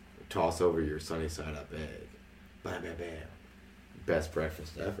 toss over your sunny side up egg. Bam, bam, bam. Best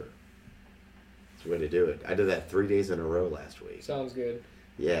breakfast ever. That's the way to do it. I did that 3 days in a row last week. Sounds good.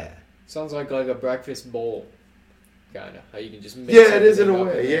 Yeah. Sounds like a breakfast bowl, kind of. How you can just mix Yeah, it is in a everything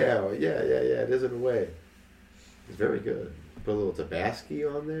up way. in there. Yeah. It is in a way. It's very good. Put a little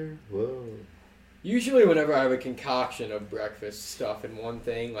Tabasco on there. Whoa. Usually whenever I have a concoction of breakfast stuff in one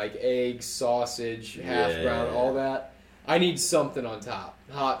thing, like eggs, sausage, hash Yeah. brown, all that, I need something on top.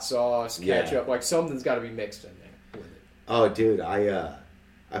 Hot sauce, Yeah. ketchup, like something's got to be mixed in there with it. Oh, dude, I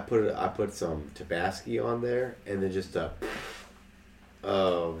put some Tabasco on there, and then just a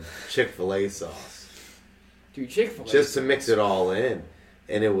Chick-fil-A sauce, Dude, Chick-fil-A. just to mix it all in,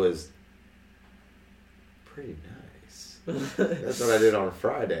 and it was pretty nice. That's what I did on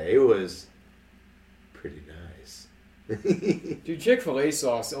Friday. It was pretty nice. Dude, Chick-fil-A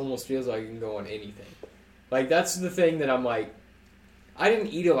sauce almost feels like it can go on anything. Like, that's the thing that I'm like, I didn't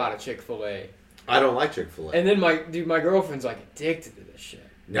eat a lot of Chick-fil-A. I don't like Chick-fil-A. And then my girlfriend's like addicted to this shit.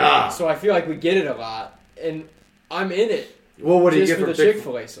 Nah. So I feel like we get it a lot, and I'm in it. Well, what do you just get for from the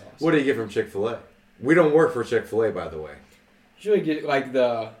Chick-fil-A sauce. What do you get from Chick-fil-A? We don't work for Chick-fil-A, by the way. Usually get like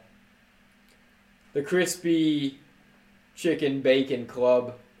the crispy chicken bacon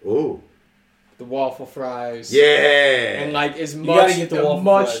club, Ooh. the waffle fries, Yeah. and like as gotta much get the waffle as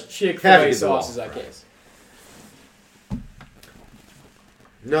much fries. Have to Chick-fil-A get the sauce as I waffle can. fries.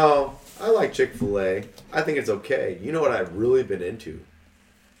 No, I like Chick-fil-A. I think it's okay. You know what I've really been into?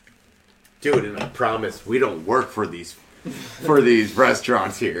 Dude, and I promise we don't work for these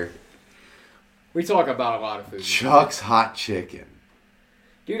restaurants here. We talk about a lot of food. Chuck's Hot Chicken.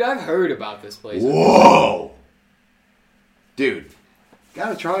 Dude, I've heard about this place. Whoa! Dude,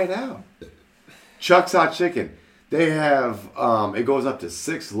 gotta try it out. Chuck's Hot Chicken. They have, it goes up to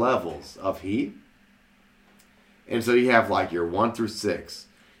 6 levels of heat. And so you have like your 1 through 6.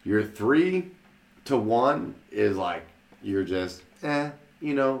 Your 3 to 1 is like, you're just,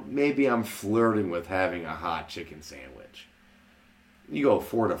 maybe I'm flirting with having a hot chicken sandwich. You go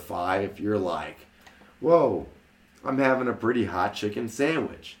 4 to 5, you're like, whoa, I'm having a pretty hot chicken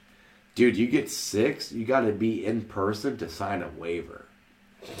sandwich. Dude, you get 6, you got to be in person to sign a waiver.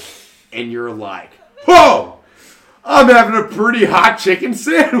 And you're like, whoa, I'm having a pretty hot chicken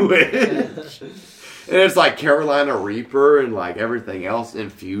sandwich. And it's like Carolina Reaper and like everything else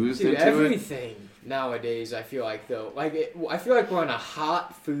infused into everything nowadays, I feel like, though. I feel like we're on a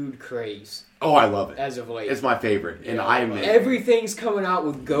hot food craze. Oh, I love it. As of late. It's my favorite. And everything's coming out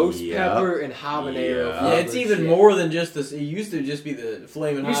with ghost pepper and habanero. Yeah, it's even more than just this. It used to just be the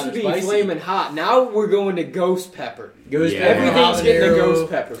flaming hot. It used to be flaming hot. Now we're going to ghost pepper. Pepper. Everything's getting a ghost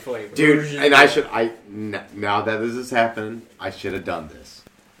pepper flavor. Dude, and now that this is happening, I should have done this.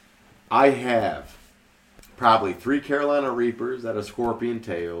 I have probably 3 Carolina Reapers that are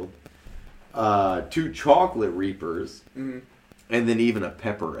scorpion-tailed, 2 chocolate Reapers, and then even a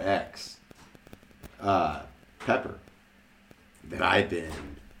Pepper X pepper that I've been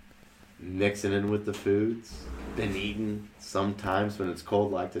mixing in with the foods. Been eating sometimes when it's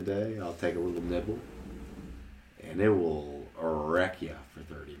cold like today. I'll take a little nibble, and it will wreck you for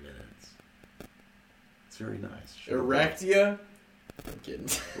 30 minutes. It's very nice. Erect you? I'm kidding.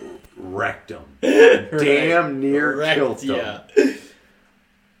 Wrecked them. Damn near killed them.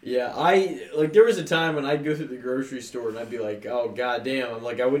 Yeah, there was a time when I'd go through the grocery store and I'd be like, oh, goddamn. I'm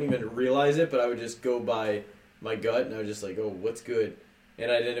like, I wouldn't even realize it, but I would just go by my gut and I was just like, oh, what's good?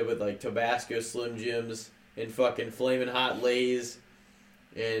 And I'd end up with like Tabasco Slim Jims and fucking Flamin' Hot Lays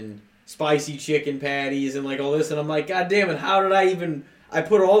and spicy chicken patties and like all this. And I'm like, God damn it, how did I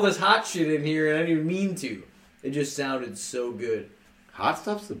put all this hot shit in here and I didn't even mean to. It just sounded so good. Hot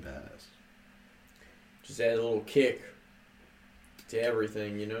stuff's the best. Just adds a little kick to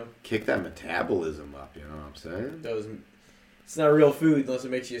everything, you know? Kick that metabolism up, you know what I'm saying? It's not real food unless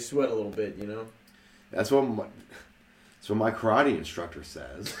it makes you sweat a little bit, you know? That's what my karate instructor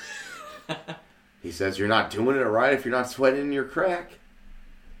says. He says you're not doing it right if you're not sweating in your crack.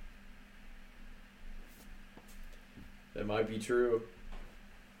 That might be true.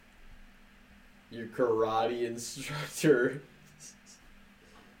 Your karate instructor.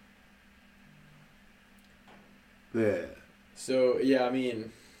 Yeah. So, yeah, I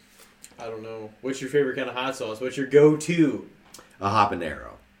mean, I don't know. What's your favorite kind of hot sauce? What's your go-to? A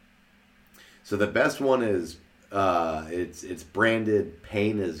habanero. So the best one is, it's branded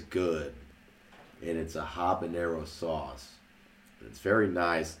Pain is Good. And it's a habanero sauce. It's very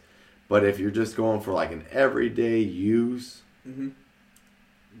nice. But if you're just going for like an everyday use,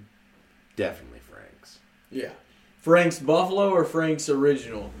 definitely Frank's. Yeah. Frank's Buffalo or Frank's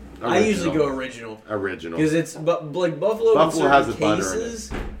Original? I usually go Original. Original. Because it's, like, Buffalo in certain has the cases,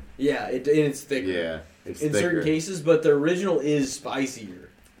 butter in it. Yeah, and it's thicker. Yeah, it's in thicker. certain cases, but the Original is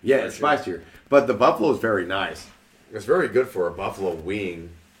spicier. Yeah, it's spicier. But the Buffalo is very nice. It's very good for a Buffalo wing.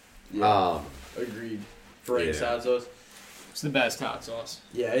 Yeah, agreed. Frank's hot sauce. It's the best hot sauce.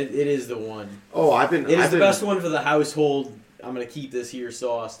 Yeah, it is the one. Oh, It is the best one for the household. I'm going to keep this here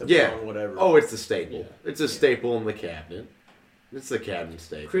sauce. To put on whatever. Oh, it's the staple. Yeah. It's a staple in the cabinet. It's the cabinet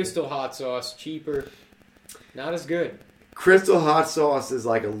staple. Crystal hot sauce, cheaper, not as good. Crystal hot sauce is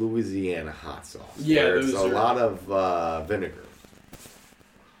like a Louisiana hot sauce. Yeah, there's a lot of vinegar.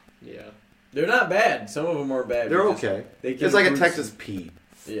 Yeah, they're not bad. Some of them aren't bad. They're okay. It's like a Texas Pete.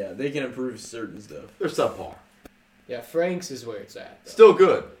 Yeah, they can improve certain stuff. They're subpar. Yeah, Frank's is where it's at, though. Still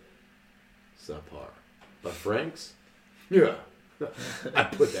good. Subpar. But Frank's? Yeah. I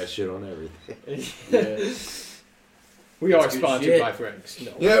put that shit on everything. Yeah. We are sponsored by Frank's.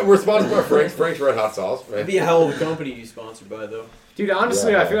 No. Yeah, we're sponsored by Frank's. Frank's Red Hot Sauce. Right? That'd be a hell of a company to be sponsored by, though. Dude,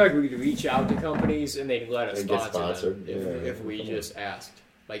 honestly, I feel like we could reach out to companies and they'd let us sponsor them if we just asked.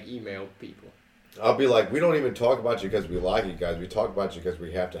 Like, email people. I'll be like, we don't even talk about you because we like you guys. We talk about you because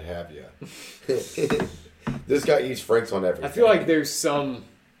we have to have you. This guy eats Frank's on everything. I feel like there's some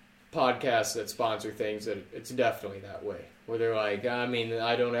podcasts that sponsor things that it's definitely that way. Where they're like, I mean,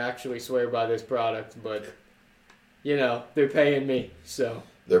 I don't actually swear by this product, but, you know, they're paying me, so.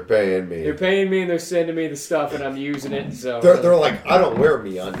 They're paying me. They're paying me and they're sending me the stuff and I'm using it, so. They're like, I don't wear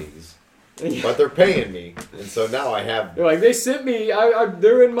MeUndies, but they're paying me, and so now I have. They're like, they sent me.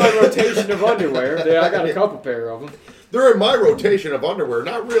 They're in my rotation of underwear. I got a couple pair of them. They're in my rotation of underwear.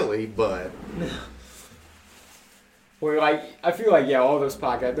 Not really, but. We're like, I feel like all those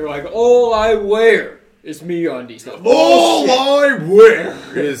podcasts. They're like, all I wear is MeUndies. All I wear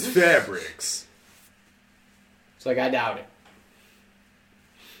is fabrics. It's like, I doubt it.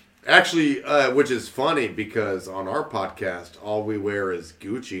 Actually, which is funny because on our podcast, all we wear is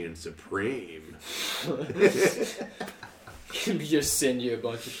Gucci and Supreme. Just send you a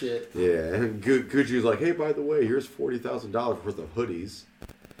bunch of shit. Yeah, and Gucci's like, hey, by the way, here's $40,000 worth of hoodies.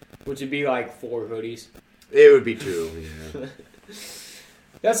 Which would be like 4 hoodies. It would be 2, yeah.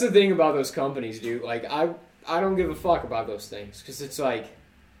 That's the thing about those companies, dude. Like, I don't give a fuck about those things. Because it's like,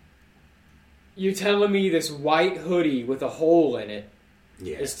 you're telling me this white hoodie with a hole in it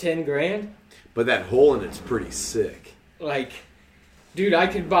is $10,000? But that hole in it's pretty sick. Like, dude, I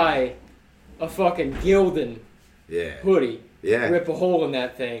could buy a fucking Gildan hoodie. Yeah. Rip a hole in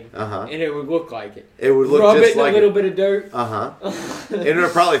that thing. Uh-huh. And it would look like it. It would look Rub just it in like a little bit of dirt. Uh-huh. And it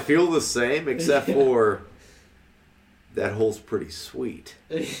would probably feel the same, except for that hole's pretty sweet.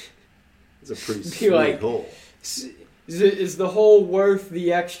 It's a pretty sweet hole. Is the hole worth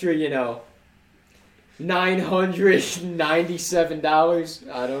the extra,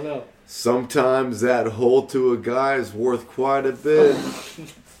 $997? I don't know. Sometimes that hole to a guy is worth quite a bit.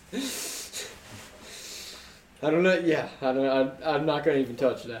 I don't know. Yeah, I don't know. I'm not going to even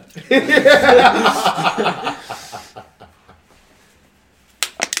touch that.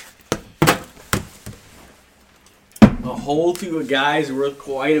 A hole to a guy is worth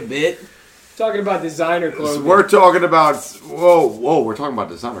quite a bit. Talking about designer clothing. So we're talking about... Whoa, we're talking about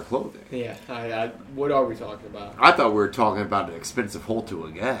designer clothing. Yeah, what are we talking about? I thought we were talking about an expensive hole to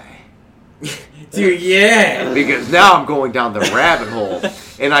a guy. Dude, yeah. Because now I'm going down the rabbit hole,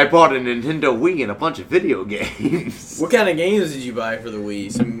 and I bought a Nintendo Wii and a bunch of video games. What kind of games did you buy for the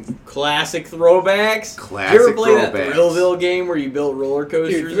Wii? Some classic throwbacks? Classic Did you ever play throwbacks. that Thrillville game where you built roller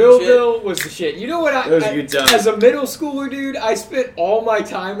coasters? Dude, Thrillville was the shit. You know what? That was a good time. As a middle schooler, dude, I spent all my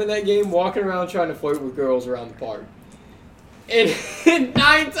time in that game walking around trying to flirt with girls around the park. And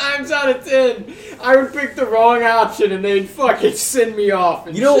 9 times out of 10, I would pick the wrong option and they'd fucking send me off.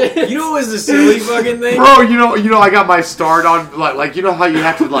 And You know what was the silly fucking thing? Bro, you know, I got my start on, like, you know how you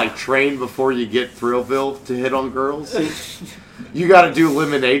have to, like, train before you get Thrillville to hit on girls? You gotta do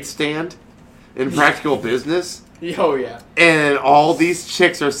lemonade stand in Practical Business. Oh, yeah. And all these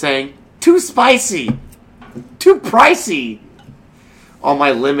chicks are saying, too spicy, too pricey on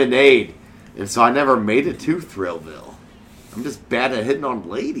my lemonade. And so I never made it to Thrillville. I'm just bad at hitting on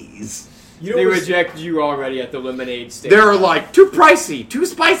ladies. They rejected you already at the lemonade stand. They're like, too pricey, too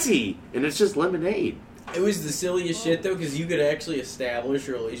spicy. And it's just lemonade. It was the silliest shit, though, because you could actually establish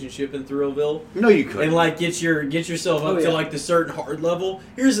a relationship in Thrillville. No, you couldn't. And, like, get yourself up to, like, the certain hard level.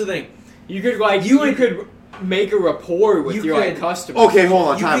 Here's the thing. You could, like, you could make a rapport with your customers. Okay, hold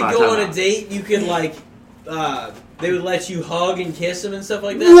on. You could go on a date. You could, like, they would let you hug and kiss them and stuff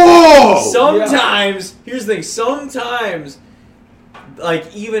like that. Whoa! Sometimes, here's the thing. Sometimes,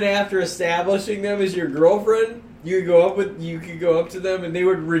 like, even after establishing them as your girlfriend, you could go up to them and they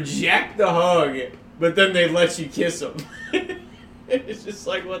would reject the hug, but then they'd let you kiss them. It's just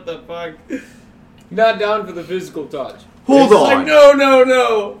like, what the fuck? Not down for the physical touch. Hold on. Like,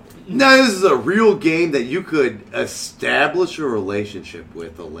 no. Now, this is a real game that you could establish a relationship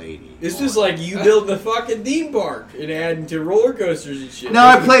with a lady. It's just like you build the fucking theme park and add to roller coasters and shit. Now,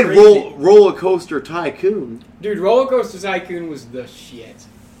 I played Roller Coaster Tycoon. Dude, Roller Coaster Tycoon was the shit,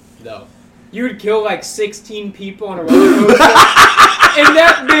 though. You would kill like 16 people on a roller coaster, and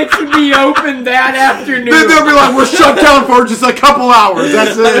that bitch would be open that afternoon. Then they'll be like, we're shut down for just a couple hours.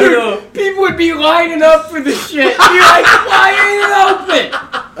 That's it. People would be lining up for the shit. Be like, why ain't it open?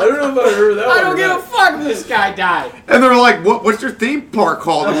 I don't know if I heard that one. I don't give a fuck if this guy died. And they're like, what's your theme park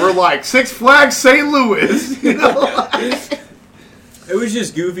called? And we're like, Six Flags St. Louis. You know? It was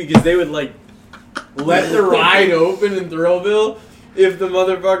just goofy because they would like let the ride open in Thrillville if the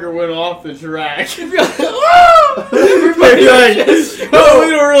motherfucker went off the track. Everybody like, oh,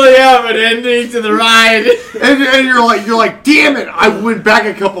 we don't really have an ending to the ride. And you're like, damn it! I went back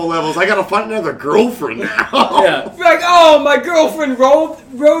a couple levels. I gotta find another girlfriend now. Yeah. Like, oh, my girlfriend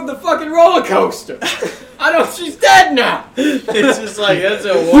rode the fucking roller coaster. She's dead now. It's just like that's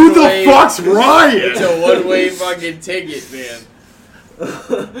a one-way. Who the fuck's Ryan? It's a one-way fucking ticket, man.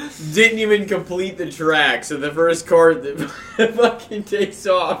 Didn't even complete the track, so the first car that fucking takes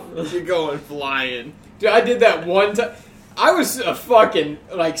off, you're going flying. Dude, I did that one time. I was a fucking,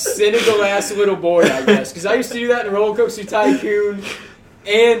 like, cynical-ass little boy, I guess, because I used to do that in Roller Coaster Tycoon,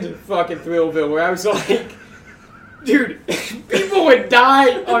 and fucking Thrillville, where I was like, dude, people would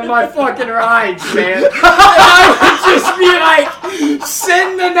die on my fucking rides, man. And I would just be like,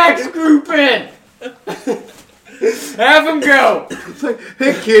 send the next group in. Have them go. It's like,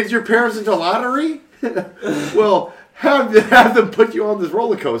 hey kids, your parents into lottery? Well, have them put you on this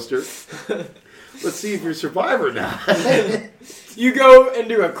roller coaster. Let's see if you're a survivor or not. You go and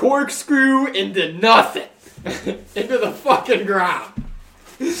do a corkscrew into nothing. Into the fucking ground.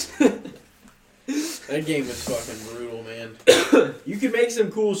 That game was fucking brutal, man. You could make some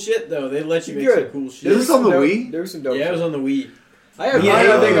cool shit, though. They let you make some cool shit. Is this on the Wii? There was some dope Yeah, it was shit. on the Wii. I have mine,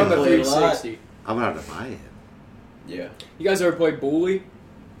 I think, on the 360. I'm going to have to buy it. Yeah. You guys ever played Bully?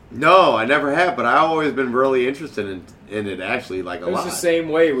 No, I never have, but I've always been really interested in it, actually, like a It was lot. the same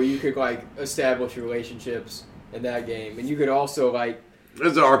way where you could, like, establish relationships in that game. And you could also, like...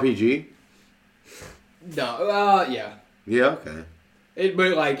 It's an RPG? No, yeah. Yeah, okay.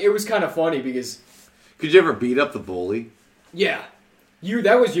 But, like, it was kind of funny because... Could you ever beat up the bully? Yeah.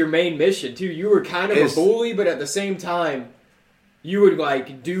 That was your main mission, too. You were kind of a bully, but at the same time, you would,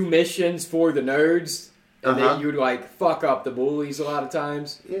 like, do missions for the nerds. And then you would, like, fuck up the bullies a lot of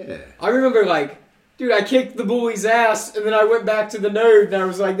times. Yeah. I remember, like, dude, I kicked the bully's ass, and then I went back to the nerd, and I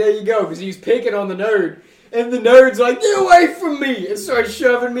was like, there you go, because he was picking on the nerd. And the nerd's like, get away from me! And started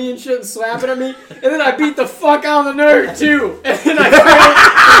shoving me and shit and slapping at me. And then I beat the fuck out of the nerd, too. And then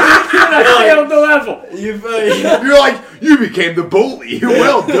I failed the level. You're like, you became the bully.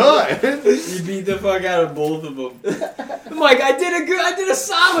 Well done. You beat the fuck out of both of them. I'm like, I did a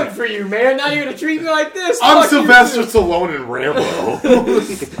solid for you, man. Now you're gonna treat me like this. I'm Fuck Sylvester Stallone in Rambo.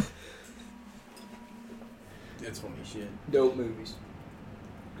 That's funny shit. Dope movies.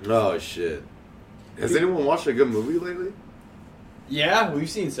 Oh, shit. Has anyone watched a good movie lately? Yeah, we've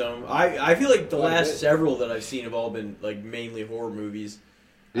seen some. I feel like the Quite a last bit. several that I've seen have all been like mainly horror movies.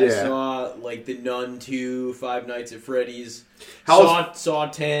 Yeah. I saw like The Nun 2, Five Nights at Freddy's. How Saw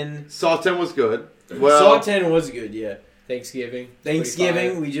 10. Saw 10 was good. Well, Saw 10 was good, yeah. Thanksgiving,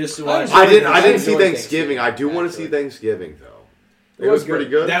 we just watched. I didn't see enjoyed Thanksgiving. I do want to see actually. Thanksgiving though. It It was was pretty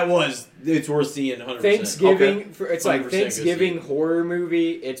good. good. It's worth seeing 100%. Thanksgiving, Okay. it's like 100% Thanksgiving go see horror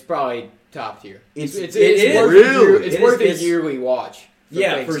movie. It's probably top tier. It It's is. worth Really? It's It worth is. a yearly watch.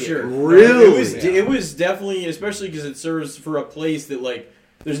 Yeah, for sure. Really? It was definitely, especially because it serves for a place that like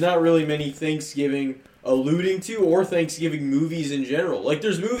there's not really many Thanksgiving alluding to or Thanksgiving movies in general. Like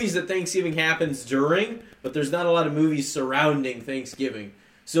there's movies that Thanksgiving happens during, but there's not a lot of movies surrounding Thanksgiving.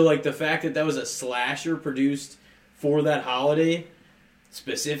 So like the fact that was a slasher produced for that holiday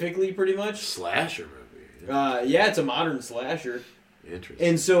specifically, pretty much. Slasher movie. Yeah, it's a modern slasher. Interesting.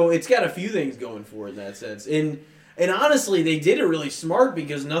 And so it's got a few things going for it in that sense. And honestly, they did it really smart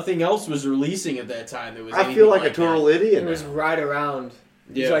because nothing else was releasing at that time. There was I feel like a total that. idiot. It was now. right around.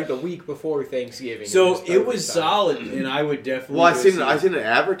 It was like the week before Thanksgiving. So it was perfect time. solid, and I would definitely. Well, I go seen see it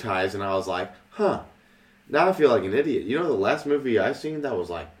advertised, and I was like, huh. Now I feel like an idiot. You know, the last movie I seen that was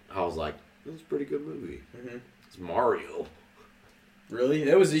like, I was like, this is a pretty good movie. Mm-hmm. It's Mario. Really?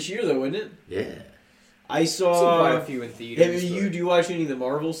 That was this year, though, wasn't it? Yeah. I Seen saw quite a few in theaters. Do you watch any of the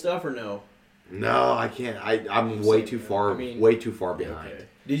Marvel stuff or no? No, I can't. I'm way too far. Way too far behind. Okay.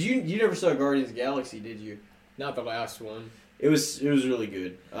 Did you never saw Guardians of the Galaxy? Did you? Not the last one. It was really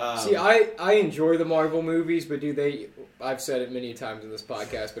good. See, I enjoy the Marvel movies, but I've said it many times in this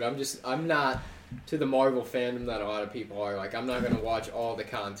podcast, but I'm not to the Marvel fandom that a lot of people are. Like, I'm not going to watch all the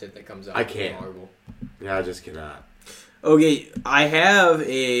content that comes out I from can't. Marvel. Yeah, I just cannot. Okay, I have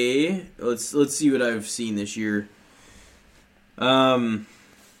a let's see what I've seen this year. Did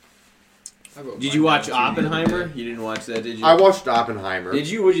you watch Oppenheimer? You didn't watch that, did you? I watched Oppenheimer. Did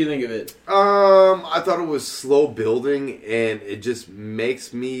you? What did you think of it? I thought it was slow building, and it just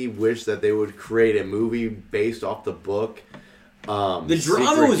makes me wish that they would create a movie based off the book. The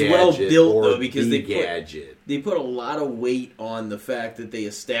drama was well built though because they put a lot of weight on the fact that they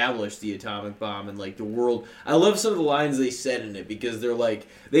established the atomic bomb and like the world. I love some of the lines they said in it because they're like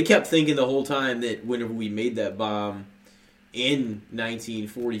they kept thinking the whole time that whenever we made that bomb in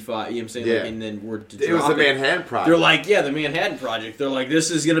 1945, you know what I'm saying? Yeah. Like, and then it was the Manhattan Project. They're like, yeah, the Manhattan Project. They're like, this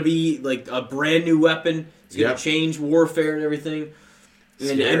is gonna be like a brand new weapon. It's gonna change warfare and everything.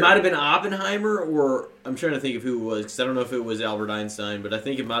 And it might have been Oppenheimer, or I'm trying to think of who it was, because I don't know if it was Albert Einstein, but I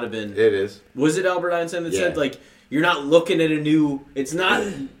think it might have been... It is. Was it Albert Einstein that said, like, You're not looking at a new. It's not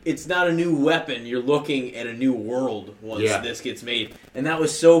a new weapon. You're looking at a new world once this gets made, and that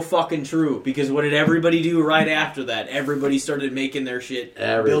was so fucking true. Because what did everybody do right after that? Everybody started making their shit,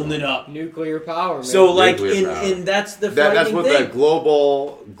 building it up. Nuclear power. Man. So and that's the that's what thing. the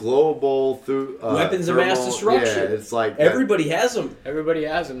global weapons of mass destruction. Yeah, it's like everybody has them. Everybody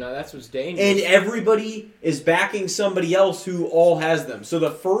has them now. That's what's dangerous. And everybody is backing somebody else who all has them. So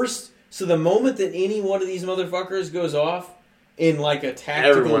the moment that any one of these motherfuckers goes off in like a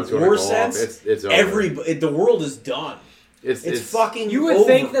tactical war sense, it's over. The world is done. It's fucking. You would over.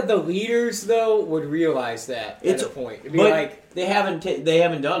 think that the leaders though would realize that at a point. It'd be like they haven't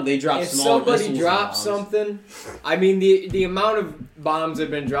done. They dropped if small missiles. Somebody dropped something. I mean, the amount of bombs that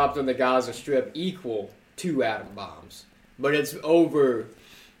have been dropped on the Gaza Strip equal 2 atom bombs, but it's over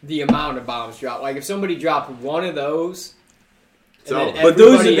the amount of bombs dropped. Like if somebody dropped one of those. But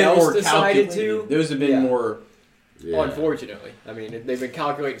those have been more decided calculated. Those have been more. Yeah. Unfortunately, I mean they've been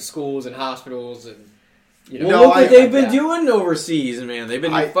calculating schools and hospitals and. Look what they've been doing overseas, man. They've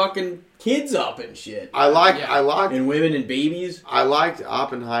been fucking kids up and shit. I liked and women and babies. I liked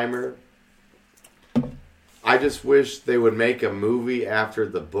Oppenheimer. I just wish they would make a movie after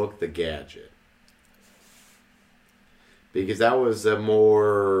the book The Gadget, because that was a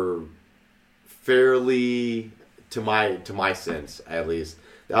more fairly. To my sense, at least,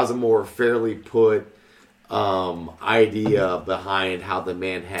 that was a more fairly put idea behind how the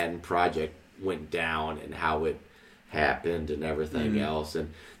Manhattan Project went down and how it happened and everything else.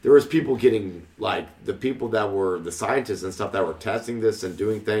 And there was people getting, like, the people that were the scientists and stuff that were testing this and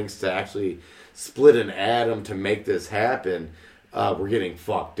doing things to actually split an atom to make this happen were getting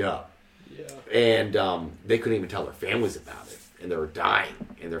fucked up. Yeah. And they couldn't even tell their families about it. And they were dying.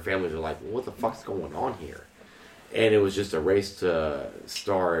 And their families were like, well, what the fuck's going on here? And it was just a race to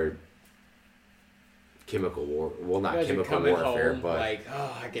start chemical war. Well, not chemical warfare, but like,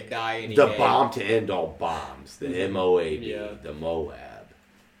 oh, I could die any the day. bomb to end all bombs. The MOAB, the Moab.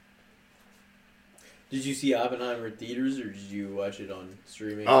 Did you see Oppenheimer in theaters, or did you watch it on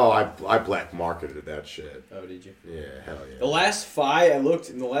streaming? Oh, I black marketed that shit. Oh, did you? Yeah, hell yeah. The last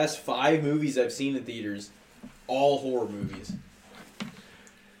 5 movies I've seen in theaters, all horror movies.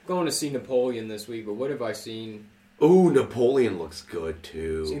 Going to see Napoleon this week, but what have I seen? Ooh, Napoleon looks good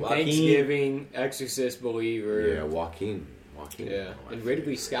too. Thanksgiving, Exorcist, Believer. Yeah, Joaquin. Yeah, and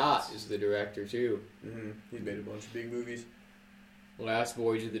Ridley Scott is the director too. Mm-hmm. He's made a bunch of big movies. Last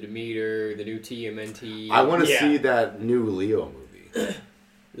Voyage of the Demeter, the new TMNT. I want to see that new Leo movie.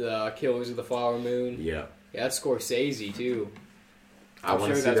 The Killers of the Flower Moon. Yeah. Yeah, that's Scorsese too. I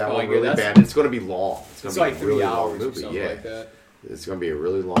want to see that one really bad. It's going to be long. It's going to be like 3 really hours long movie. or something like that. It's going to be a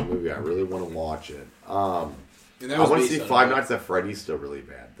really long movie. I really want to watch it. I want to see Five Nights at Freddy's still really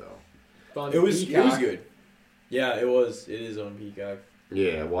bad though. It was good. Yeah, it was. It is on Peacock.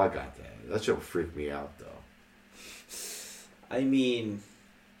 Yeah, well I got that. That shit will freak me out though. I mean,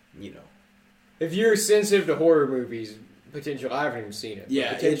 you know, if you're sensitive to horror movies, potentially I haven't even seen it.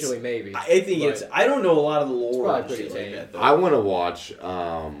 Yeah, potentially maybe. I think it's. I don't know a lot of the lore. It's probably pretty like that, though. I want to watch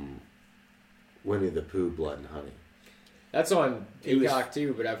Winnie the Pooh, Blood and Honey. That's on Peacock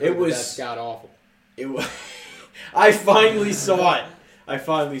too, but I've heard that's god awful. It was. I finally saw it.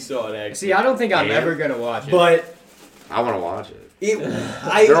 Actually. See, I don't think I'm ever gonna watch it, but I want to watch it.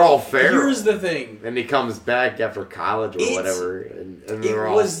 They're all fair. Here's the thing. And he comes back after college or whatever, and they're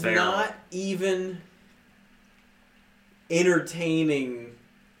all feral. It was not even entertaining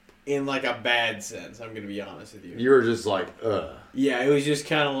in like a bad sense. I'm going to be honest with you. You were just like, ugh. Yeah, it was just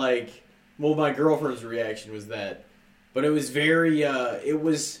kind of like, well, my girlfriend's reaction was that. But it was very,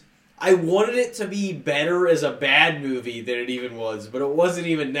 I wanted it to be better as a bad movie than it even was, but it wasn't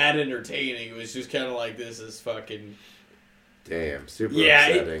even that entertaining. It was just kind of like, this is fucking... Damn, super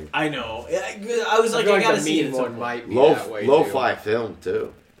upsetting. I know. I was like, I gotta see it. One might be Lo-fi film,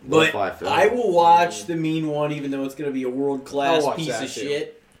 too. But I will watch the Mean One, even though it's going to be a world-class piece of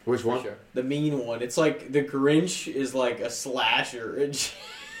shit. Which one? Sure. The Mean One. It's like, the Grinch is like a slasher.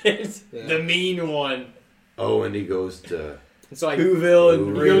 It's the Mean One. Oh, and he goes to... It's like Whoville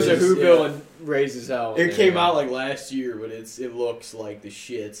and he goes to Whoville and raises hell. It came out like last year, but it looks like the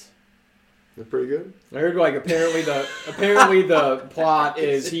shit. That's pretty good. I heard like apparently the plot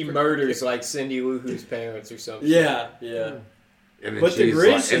is he murders like Cindy Lou Who's parents or something. Yeah. And then but she's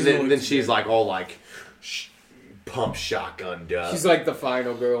the like, and then she's like all like pump shotgunned up. She's like the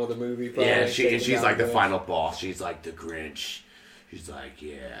final girl of the movie. Probably. Yeah, she's like the final boss. She's like the Grinch. She's like,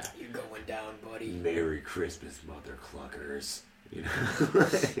 yeah, you're going down, buddy. Merry Christmas, mother cluckers. You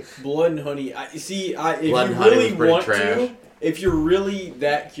know, Blood and Honey. If you really want to, if you're really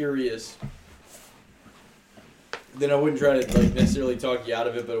that curious, then I wouldn't try to like necessarily talk you out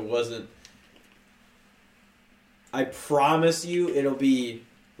of it, but it wasn't. I promise you, it'll be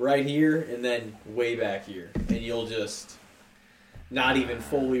right here and then way back here, and you'll just not even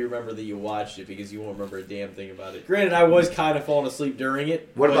fully remember that you watched it because you won't remember a damn thing about it. Granted, I was kind of falling asleep during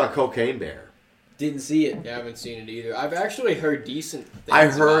it. What about Cocaine Bear? Didn't see it. Yeah, I haven't seen it either. I've actually heard decent things. I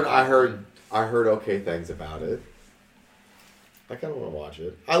heard okay things about it. I kind of want to watch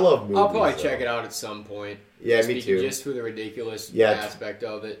it. I love movies. I'll probably check it out at some point. Yeah, me too. Just for the ridiculous aspect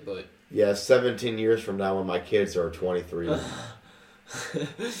of it, but yeah, 17 years from now when my kids are 23.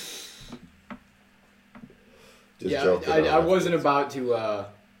 I wasn't about to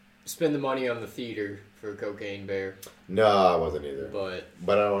spend the money on the theater for Cocaine Bear. No, I wasn't either. But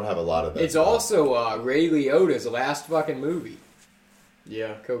I don't have a lot of that. It's also Ray Liotta's last fucking movie.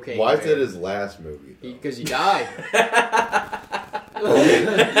 Yeah, Cocaine Why Bear. is it his last movie? Because he died.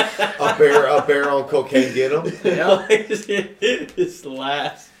 A bear on cocaine get him? Yeah, his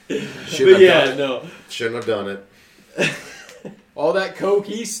last. Shouldn't have done it. All that coke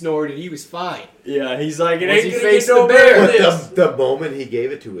he snorted, he was fine. Yeah, he's like, Once he faced the bear. But the moment he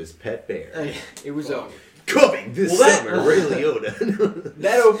gave it to his pet bear. It was over. Coming this summer, Ray Liotta.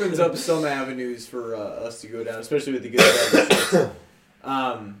 That opens up some avenues for us to go down, especially with the good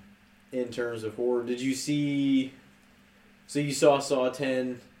bad. In terms of horror. Did you see... So you saw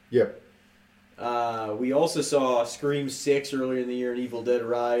 10. Yep. We also saw Scream 6 earlier in the year and Evil Dead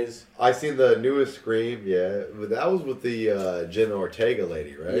Rise. I seen the newest Scream, yeah. But that was with the Jenna Ortega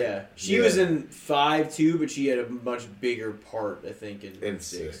lady, right? Yeah. She was in 5 too, but she had a much bigger part, I think, in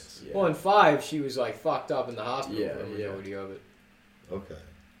 6. Yeah. Well, in 5, she was like fucked up in the hospital for the majority of it. Okay.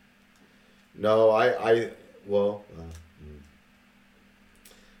 No, I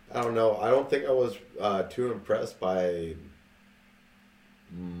don't know. I don't think I was too impressed by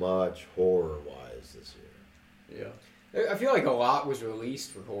much horror-wise this year. Yeah. I feel like a lot was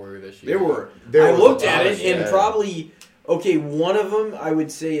released for horror this year. I looked at it, and probably, okay, one of them I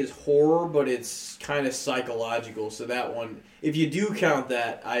would say is horror, but it's kind of psychological. So that one, if you do count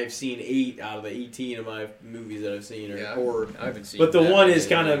that, I've seen 8 out of the 18 of my movies that I've seen are horror. I haven't seen but the one is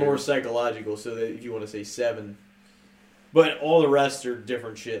kind of more psychological, so that if you want to say 7. But all the rest are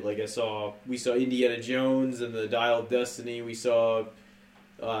different shit. Like we saw Indiana Jones and the Dial of Destiny. We saw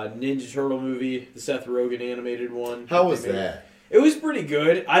Ninja Turtle movie, the Seth Rogen animated one. How was that? It was pretty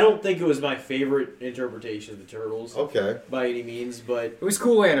good. I don't think it was my favorite interpretation of the Turtles. Okay. By any means, but... It was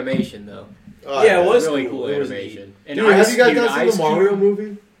cool animation, though. Yeah, it was really cool animation. And have you guys not seen the Mario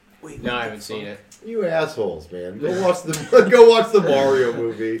movie? Wait, no, I haven't seen it. You assholes, man. Go watch the Mario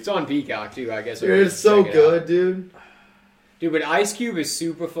movie. It's on Peacock, too, I guess. Dude, it's so good, dude. Dude, but Ice Cube is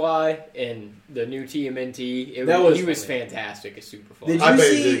Superfly in the new TMNT. He was fantastic as Superfly. I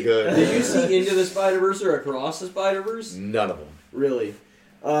bet he did good. Did you see Into the Spider-Verse or Across the Spider-Verse? None of them. Really?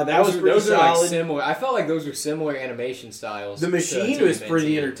 Those are like similar. I felt like those were similar animation styles. The Machine was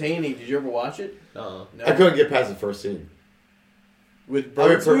pretty entertaining. Did you ever watch it? No. I couldn't get past the first scene. With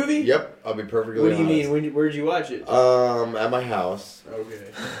Bird's movie? Yep, I'll be perfectly honest. What do you mean? Where'd you watch it? At my house.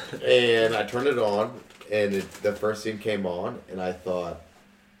 Okay. And I turned it on, and the first scene came on, and I thought,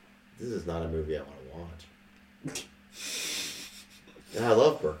 this is not a movie I want to watch. And I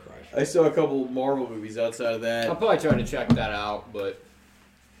love Burt Kreischer. I saw a couple Marvel movies outside of that. I'm probably trying to check that out, but...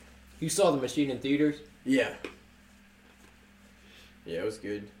 You saw The Machine in theaters? Yeah. Yeah, it was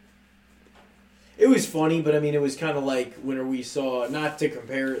good. It was funny, but I mean, it was kind of like when we saw, not to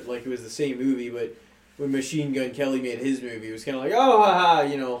compare it like it was the same movie, but when Machine Gun Kelly made his movie, it was kind of like, oh, haha,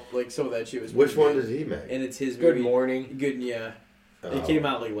 you know, like some of that shit was. Which one did he make? And it's his Good movie. Morning. Good, yeah. It came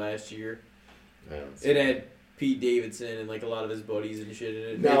out like last year. It had Pete Davidson and like a lot of his buddies and shit in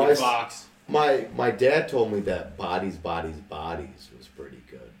it. No, Fox. My dad told me that Bodies was pretty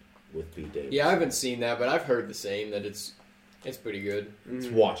good with Pete Davidson. Yeah, I haven't seen that, but I've heard the same, that it's pretty good. It's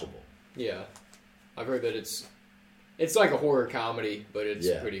watchable. Yeah. I've heard that it's like a horror comedy, but it's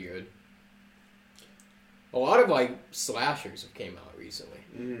pretty good. A lot of like slashers have came out recently.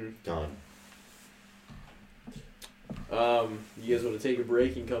 Done. You guys want to take a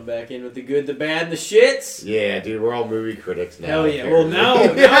break and come back in with the good, the bad, and the shits? Yeah, dude, we're all movie critics now. Hell yeah! Well, now we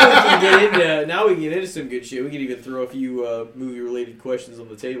can get into some good shit. We can even throw a few movie-related questions on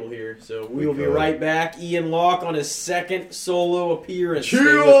the table here. So we will be right back. Ian Lalk on his second solo appearance.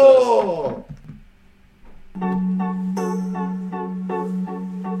 Cheerio!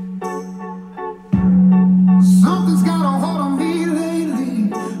 Something's got a hold on me lately,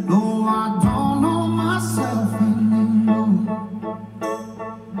 though I don't know myself anymore.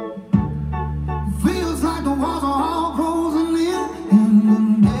 Feels like the walls are all closing in,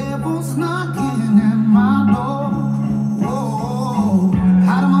 and the devil's knocking at my door.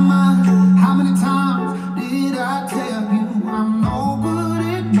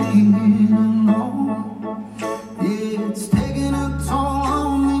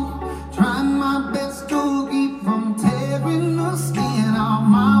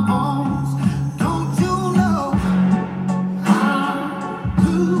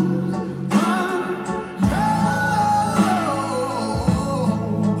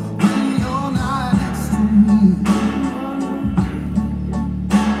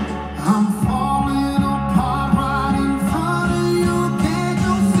 I'm falling apart right in front of you. Can't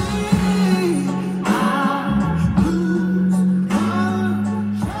you see? I lose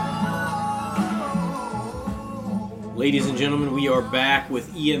control. Ladies and gentlemen, we are back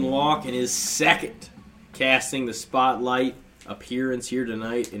with Ian Lalk in his second Casting the Spotlight appearance here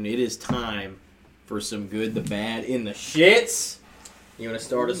tonight, and it is time for some good, the bad, and the shits. You want to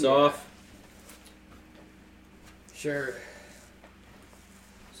start us off? Sure.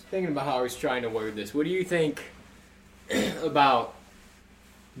 Just thinking about how I was trying to word this. What do you think about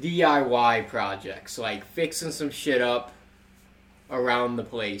DIY projects, like fixing some shit up around the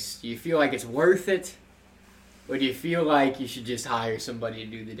place? Do you feel like it's worth it, or do you feel like you should just hire somebody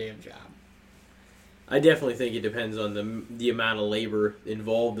to do the damn job? I definitely think it depends on the amount of labor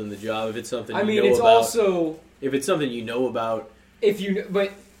involved in the job. If it's something I you mean, know it's about, also if it's something you know about,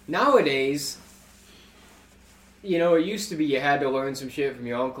 but nowadays, you know, it used to be you had to learn some shit from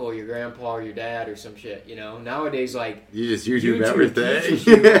your uncle or your grandpa or your dad or some shit, you know. Nowadays, like, You just YouTube everything. teaches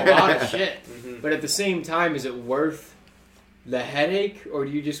you a lot of shit. But at the same time, is it worth the headache, or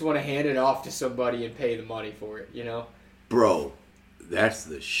do you just want to hand it off to somebody and pay the money for it, you know? Bro, that's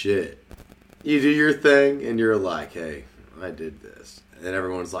the shit. You do your thing, and you're like, hey, I did this. And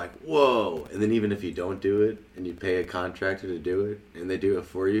everyone's like, whoa. And then even if you don't do it, and you pay a contractor to do it, and they do it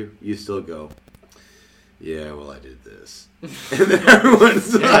for you, you still go, yeah, well, I did this. And then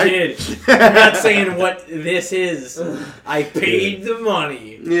everyone's I like... did. I'm not saying what this is. I paid the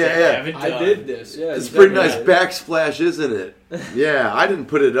money. Yeah. Have it done. I did this, yeah. It's a pretty nice backsplash, isn't it? Yeah, I didn't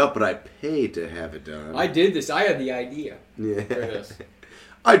put it up, but I paid to have it done. I did this. I had the idea Yeah. for this.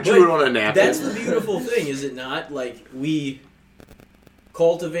 I drew But it on a napkin. That's the beautiful thing, is it not? Like, we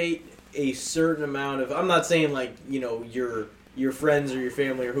cultivate a certain amount of... I'm not saying, like, you know, your friends or your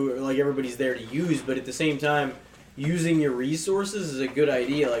family or who, like, everybody's there to use, but at the same time, using your resources is a good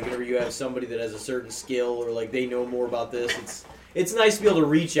idea. Like, whenever you have somebody that has a certain skill or, like, they know more about this, it's nice to be able to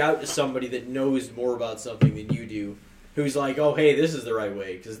reach out to somebody that knows more about something than you do, who's like, oh, hey, this is the right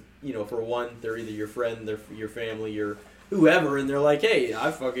way. Because, you know, for one, they're either your friend, they're your family, your whoever, and they're like, hey,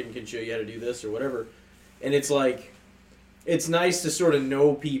 I fucking can show you how to do this or whatever. And it's like, it's nice to sort of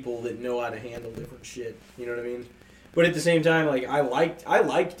know people that know how to handle different shit. You know what I mean? But at the same time, like, I like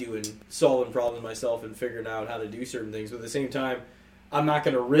solving problems myself and figuring out how to do certain things. But at the same time, I'm not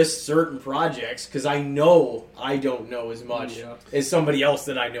going to risk certain projects because I know I don't know as much as somebody else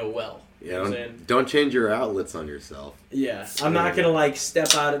that I know well. You know what I'm saying? Don't change your outlets on yourself. Yeah, I'm not going to, like,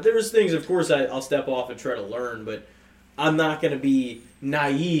 step out of... There's things, of course, I'll step off and try to learn, but I'm not going to be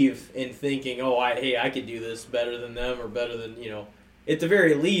naive in thinking, oh, I could do this better than them or better than, you know... At the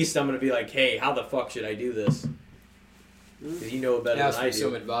very least, I'm going to be like, hey, how the fuck should I do this? Because you know better than I do. Ask for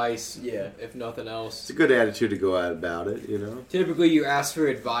some advice, yeah, if nothing else. It's a good attitude to go out about it, you know? Typically, you ask for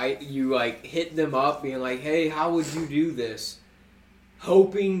advice, you, like, hit them up, being like, hey, how would you do this?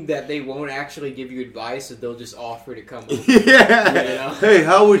 Hoping that they won't actually give you advice, that they'll just offer to come over. Yeah. You know? Hey,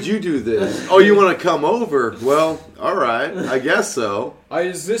 how would you do this? Oh, you want to come over? Well, all right. I guess so.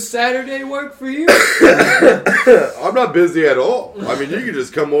 Does this Saturday work for you? I'm not busy at all. I mean, you can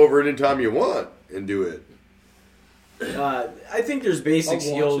just come over anytime you want and do it. I think there's basic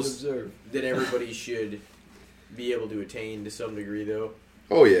skills observe. that everybody should be able to attain to some degree, though.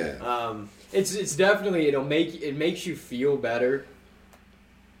 Oh, yeah. It's definitely, it makes you feel better.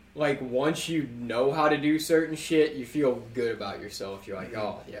 Like, once you know how to do certain shit, you feel good about yourself. You're like,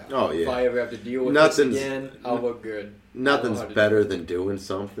 oh, yeah. If I ever have to deal with this again, I'll look good. Nothing's better than doing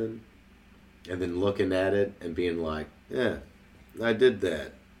something and then looking at it and being like, yeah, I did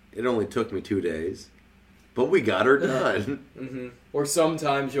that. It only took me 2 days, but we got her done. Mm-hmm. Or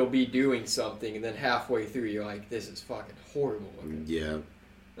sometimes you'll be doing something, and then halfway through, you're like, this is fucking horrible looking. Yeah.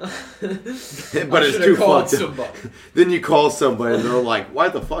 But it's too fucked up. Then you call somebody and they're like, why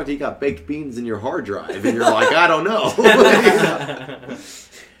the fuck do you got baked beans in your hard drive? And you're like, I don't know.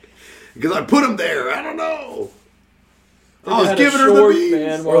 Because I put them there. I don't know. I was giving her the beans.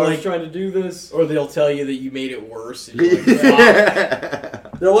 Man, while I was trying to do this. Or they'll tell you that you made it worse. And you're like, wow.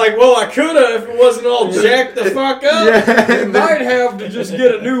 They're like, well, I could have if it wasn't all jacked the fuck up. Yeah. You might have to just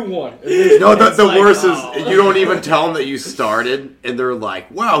get a new one. No, the worst is you don't even tell them that you started, and they're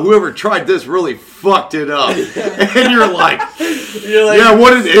like, wow, whoever tried this really fucked it up. And you're like, yeah,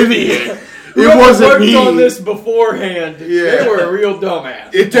 what an idiot. It wasn't me. Worked on this beforehand. They were a real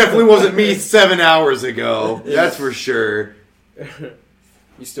dumbass. It definitely wasn't me 7 hours ago. That's for sure.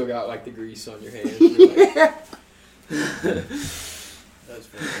 You still got, like, the grease on your hands. You're like, That's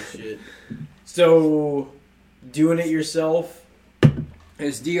fucking shit. So, doing it yourself?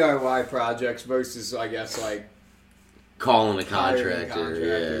 It's DIY projects versus, I guess, like, calling a hiring contractor,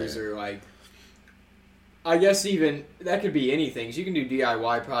 contractors, or like, I guess even that could be anything. So you can do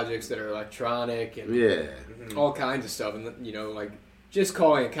DIY projects that are electronic and all kinds of stuff, and like just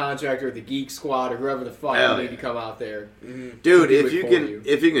calling a contractor, the Geek Squad, or whoever the fuck you need to come out there. Dude, if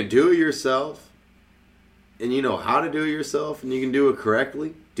you can do it yourself, and you know how to do it yourself, and you can do it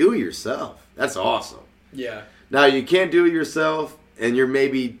correctly, do it yourself. That's awesome. Yeah. Now you can't do it yourself, and you're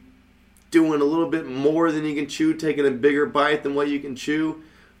maybe doing a little bit more than you can chew, taking a bigger bite than what you can chew.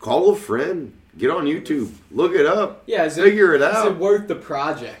 Call a friend. Get on YouTube. Look it up. Yeah, figure it out. Is it worth the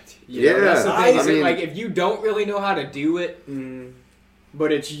project? Yeah. That's the thing. I mean, like, if you don't really know how to do it,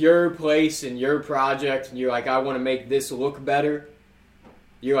 but it's your place and your project, and you're like, I want to make this look better,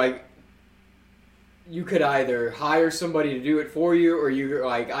 you're like, you could either hire somebody to do it for you, or you're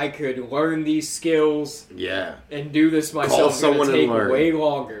like, I could learn these skills and do this myself. Call someone and learn. way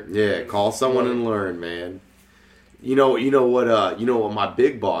longer. Yeah, call someone and learn, man. You know what my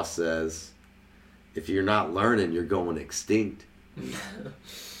big boss says? If you're not learning, you're going extinct.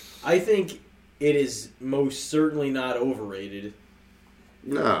 I think it is most certainly not overrated.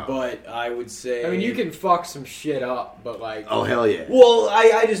 No. But I would say... I mean, you can fuck some shit up, but like... Oh, hell yeah. Well,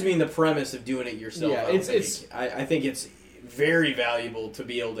 I just mean the premise of doing it yourself. Yeah, I think it's very valuable to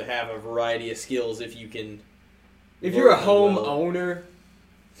be able to have a variety of skills if you can... If you're a home owner,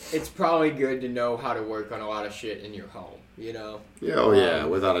 it's probably good to know how to work on a lot of shit in your home, you know? Yeah, oh yeah,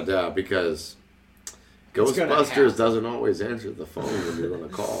 without a doubt, because... Ghostbusters doesn't always answer the phone when you're going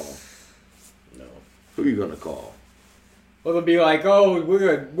to call. No. Who are you going to call? Well, they'll be like, oh,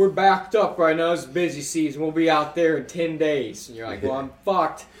 we're backed up right now. It's busy season. We'll be out there in 10 days. And you're like, well, I'm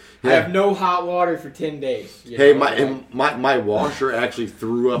fucked. I have no hot water for 10 days. Hey, my washer actually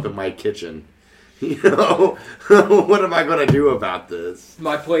threw up in my kitchen. You know? What am I going to do about this?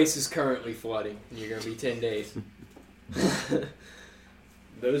 My place is currently flooding. And you're going to be 10 days.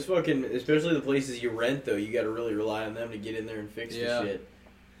 Those fucking, especially the places you rent, though, you got to really rely on them to get in there and fix the shit.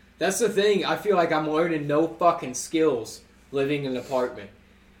 That's the thing. I feel like I'm learning no fucking skills living in an apartment.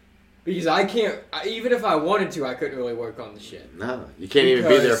 Because I can't, even if I wanted to, I couldn't really work on the shit. No, you can't even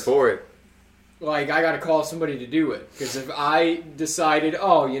be there for it. Like, I got to call somebody to do it. Because if I decided,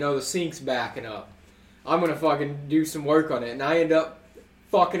 the sink's backing up, I'm going to fucking do some work on it, and I end up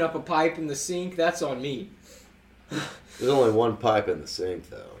fucking up a pipe in the sink, that's on me. There's only one pipe in the sink,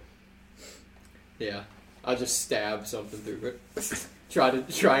 though. Yeah. I'll just stab something through it.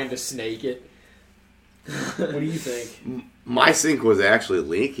 Trying to snake it. What do you think? My sink was actually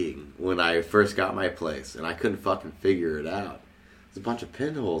leaking when I first got my place, and I couldn't fucking figure it out. There's a bunch of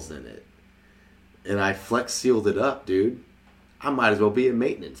pinholes in it. And I flex sealed it up, dude. I might as well be a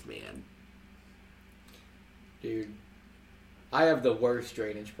maintenance man. Dude, I have the worst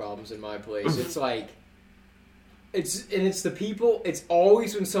drainage problems in my place. It's like... It's the people. It's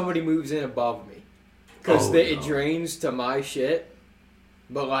always when somebody moves in above me, because it drains to my shit.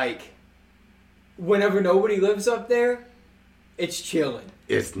 But like, whenever nobody lives up there, it's chilling.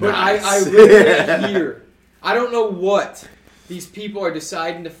 It's but nice. I really hear. I don't know what these people are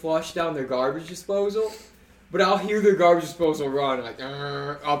deciding to flush down their garbage disposal, but I'll hear their garbage disposal run like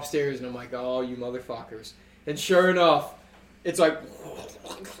upstairs, and I'm like, oh, you motherfuckers! And sure enough, it's like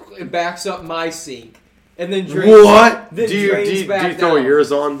it backs up my sink. And then drains. What? Then do you throw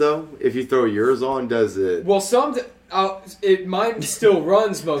yours on though? If you throw yours on, does it? Well, mine still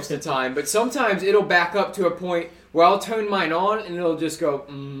runs most of the time, but sometimes it'll back up to a point where I'll turn mine on and it'll just go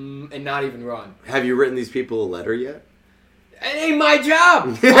and not even run. Have you written these people a letter yet? It ain't my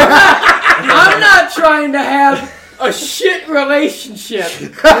job. I'm not trying to have a shit relationship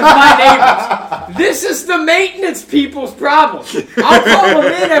with my neighbors. This is the maintenance people's problem. I'll call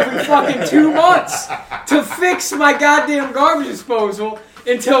them in every fucking 2 months to fix my goddamn garbage disposal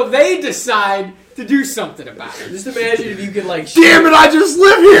until they decide to do something about it. Just imagine if you could damn it, I just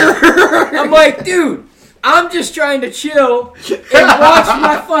live here. I'm like, dude, I'm just trying to chill and watch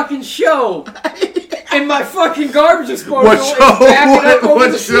my fucking show. And my fucking garbage disposal is backing up over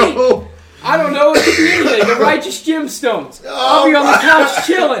the sink. I don't know. It could be anything. The Righteous Gemstones. I'll be on the couch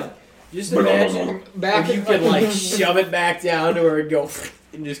chilling. Just imagine if you could shove it back down to where it'd go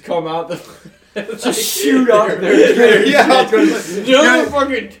and just come out the... just shoot up there.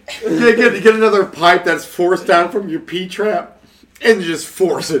 Get another pipe that's forced down from your P-trap and just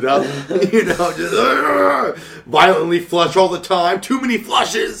force it up. Just violently flush all the time. Too many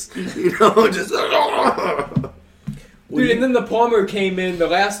flushes. Just... Dude, and then the plumber came in the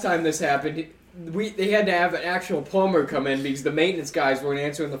last time this happened. They had to have an actual plumber come in because the maintenance guys weren't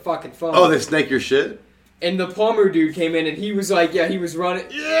answering the fucking phone. Oh, they snake your shit? And the plumber dude came in and he was like, he was running.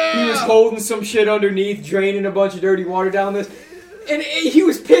 Yeah. He was holding some shit underneath, draining a bunch of dirty water down this. And he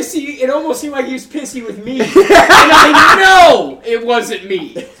was pissy. It almost seemed like he was pissy with me. And I know it wasn't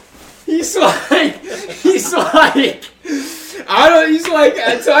me. He's like, it's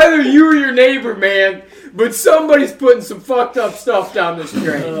either you or your neighbor, man. But somebody's putting some fucked up stuff down this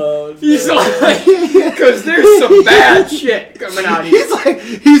drain. He's like, because there's some bad shit coming out here.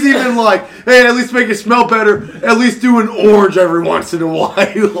 He's even like, hey, at least make it smell better. At least do an orange every once in a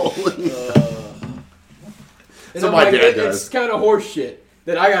while. So my dad does. It's kind of horse shit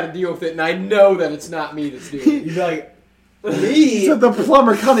that I got to deal with it, and I know that it's not me that's doing it. You'd be like, me? So the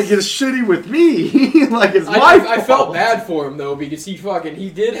plumber kind of gets shitty with me. Like, it's my fault. I felt bad for him, though, because he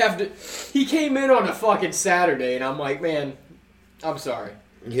did have to... He came in on a fucking Saturday, and I'm like, man, I'm sorry.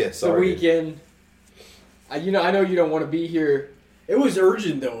 Yeah, sorry. The weekend. I know you don't want to be here. It was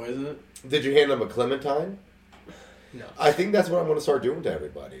urgent, though, isn't it? Did you hand him a clementine? No. I think that's what I'm going to start doing to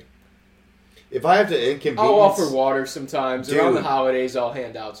everybody. If I have to inconvenience... I'll offer water sometimes. Dude, around the holidays, I'll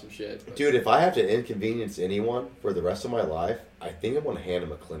hand out some shit. But. Dude, if I have to inconvenience anyone for the rest of my life, I think I'm going to hand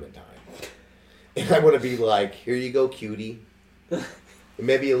them a clementine. And I'm going to be like, here you go, cutie. And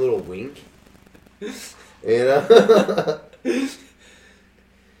maybe a little wink. You know?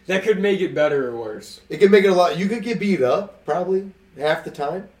 That could make it better or worse. It could make it a lot... You could get beat up, probably, half the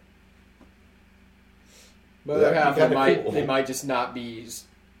time. But the other half, they might just not be...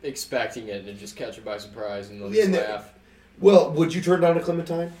 expecting it and just catch it by surprise and they'll just laugh. Well, would you turn down a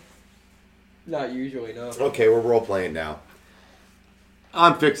clementine? Not usually, no. Okay, we're role playing now.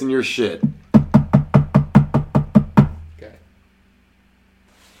 I'm fixing your shit. Okay.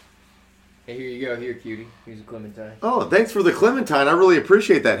 Hey, here you go. Here, cutie. Here's a clementine. Oh, thanks for the clementine. I really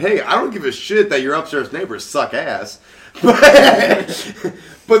appreciate that. Hey, I don't give a shit that your upstairs neighbors suck ass.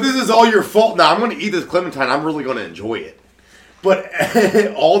 But this is all your fault. Now, I'm going to eat this clementine. I'm really going to enjoy it. But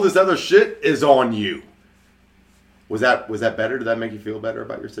all this other shit is on you. Was that better? Did that make you feel better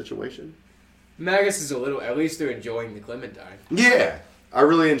about your situation? Magus is a little... At least they're enjoying the clementine. Yeah. I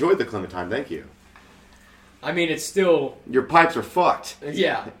really enjoyed the clementine. Thank you. I mean, it's still... Your pipes are fucked.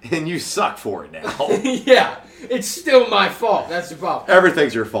 Yeah. And you suck for it now. Yeah. It's still my fault. That's the problem.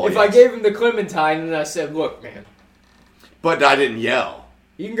 Everything's your fault. If I gave him the clementine and I said, look, man. But I didn't yell.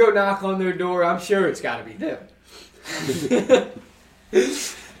 You can go knock on their door. I'm sure it's got to be them.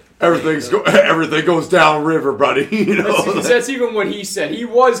 Everything goes downriver, buddy. You know? That's even what he said. He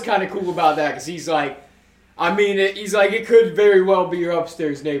was kind of cool about that because he's like, it could very well be your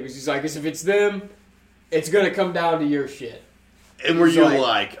upstairs neighbors. He's like, if it's them, it's gonna come down to your shit. And were you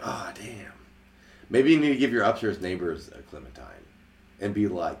like, oh damn, maybe you need to give your upstairs neighbors a clementine and be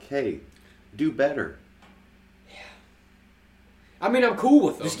like, hey, do better. I mean, I'm cool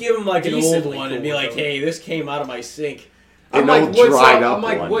with them. Just give them like an old one and be like, hey, this came out of my sink. I'm like,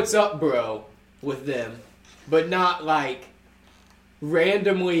 what's up, bro, with them. But not like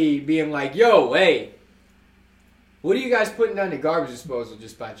randomly being like, yo, hey, what are you guys putting down the garbage disposal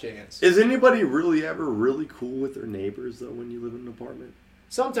just by chance? Is anybody really ever really cool with their neighbors, though, when you live in an apartment?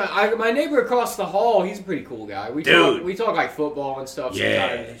 Sometimes. My neighbor across the hall, he's a pretty cool guy. We talk like football and stuff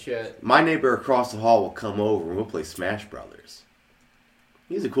sometimes and shit. My neighbor across the hall will come over and we'll play Smash Brothers.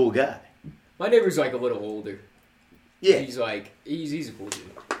 He's a cool guy. My neighbor's like a little older. Yeah. He's a cool dude.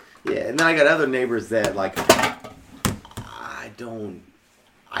 Yeah, and then I got other neighbors that like I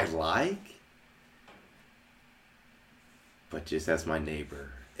like, but just that's my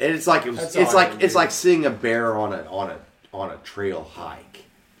neighbor. And it's like seeing a bear on a trail hike,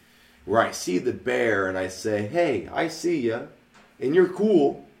 where I see the bear and I say, hey, I see ya, and you're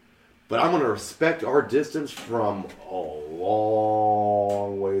cool. But I'm going to respect our distance from a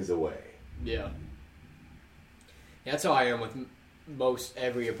long ways away. Yeah. That's how I am with most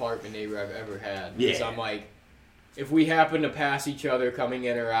every apartment neighbor I've ever had. Yeah. Because I'm like, if we happen to pass each other coming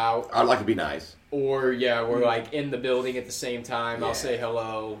in or out. I'd like to be nice. Or, we're like in the building at the same time. I'll say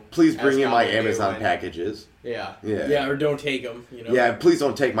hello. Please bring in my Amazon packages. Yeah. Yeah, or don't take them. You know? Yeah, please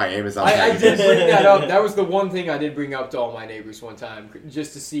don't take my Amazon packages. I did bring that up. That was the one thing I did bring up to all my neighbors one time.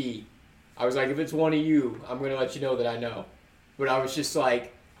 Just to see. I was like, if it's one of you, I'm going to let you know that I know. But I was just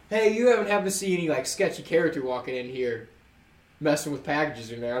like, hey, you haven't happened to see any like sketchy character walking in here messing with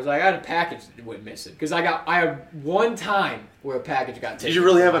packages in there. I was like, I had a package that went missing. Because I had one time where a package got taken. Did you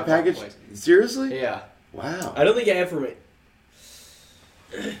really have a package? Seriously? Yeah. Wow. I don't think I had from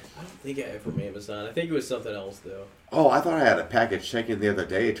Amazon. I think it was something else, though. Oh, I thought I had a package taken the other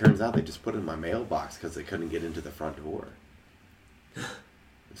day. It turns out they just put it in my mailbox because they couldn't get into the front door.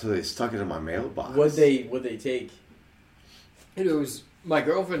 So they stuck it in my mailbox. What'd they take? It was my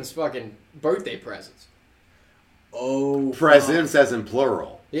girlfriend's fucking birthday presents. Oh, presents as in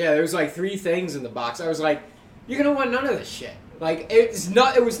plural. Yeah, there was like 3 things in the box. I was like, you're gonna want none of this shit. Like, it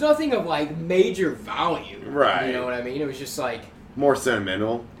was nothing of like major value. Right. You know what I mean? It was just like More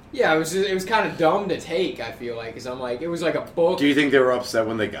sentimental. Yeah, it was kind of dumb to take, I feel like, because I'm like, it was like a book. Do you think they were upset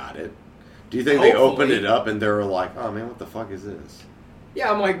when they got it? Do you think they opened it up and they were like, oh man, what the fuck is this?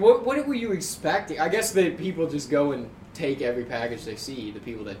 Yeah, I'm like, what were you expecting? I guess that people just go and take every package they see, the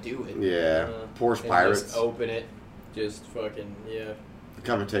people that do it. Yeah. Porsche Pirates. Just open it. Just fucking, yeah.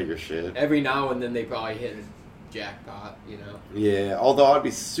 Come and take your shit. Every now and then they probably hit a jackpot, you know? Yeah, although I'd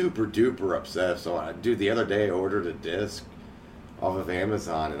be super duper upset. So, dude, the other day I ordered a disc off of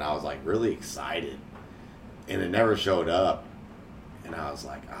Amazon, and I was like really excited, and it never showed up, and I was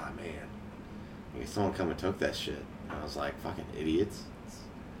like, ah, man, someone come and took that shit. And I was like, fucking idiots.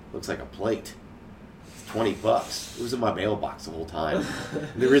 Looks like a plate. It's $20. It was in my mailbox the whole time.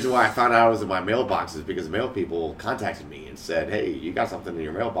 And the reason why I found out it was in my mailbox is because mail people contacted me and said, hey, you got something in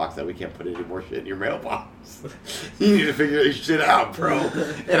your mailbox that we can't put any more shit in your mailbox. You need to figure this shit out, bro.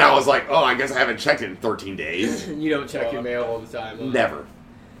 And I was like, oh, I guess I haven't checked it in 13 days. You don't check your mail all the time. Huh? Never.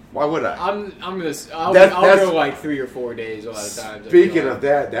 Why would I? I'll go like 3 or 4 days a lot of times. Speaking of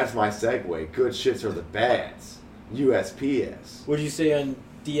that, that's my segue. Good shits are the bads. USPS. What do you say on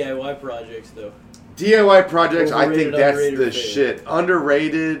DIY projects, though? DIY projects, I think Overrated, that's underrated, the or shit.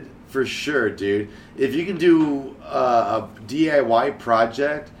 Underrated for sure, dude. If you can do a DIY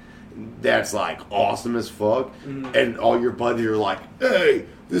project that's like awesome as fuck, and all your buddies are like, hey,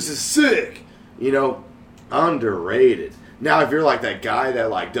 this is sick, you know, underrated. Now, if you're like that guy that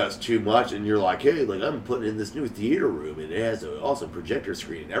like does too much, and you're like, hey, like I'm putting in this new theater room, and it has an awesome projector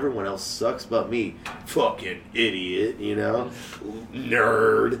screen, and everyone else sucks but me, fucking idiot, you know,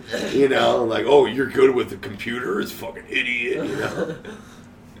 nerd, you know, like, oh, you're good with the computer, it's fucking idiot, you know.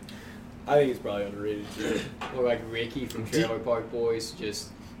 I think it's probably underrated too. Or like Ricky from Trailer Park Boys just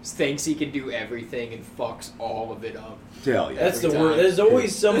thinks he can do everything and fucks all of it up. Hell yeah. That's the word. There's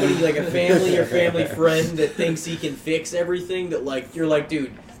always somebody like a family or family friend that thinks he can fix everything. That like you're like,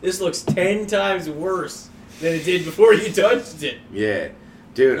 dude, this looks 10 times worse than it did before you touched it. Yeah,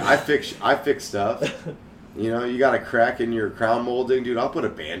 dude, I fix stuff. You know, you got a crack in your crown molding, dude. I'll put a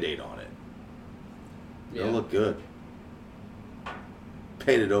Band-Aid on it. It'll look good.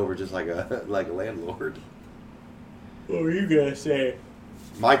 Paint it over just like a landlord. What were you gonna say?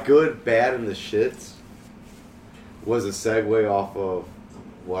 My good, bad, and the shits was a segue off of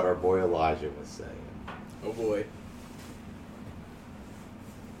what our boy Elijah was saying. Oh boy.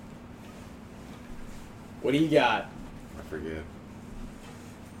 What do you got? I forget.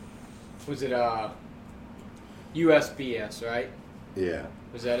 Was it USPS, right? Yeah.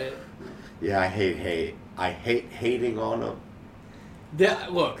 Was that it? Yeah, I hate hating on them.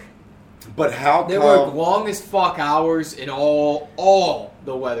 Look. But how they come... work long as fuck hours in all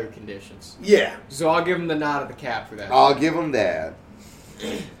the weather conditions. Yeah. So I'll give them the nod of the cap for that. I'll give them that.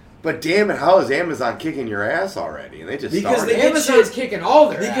 But damn it, how is Amazon kicking your ass already? And they just started. Amazon's kicking all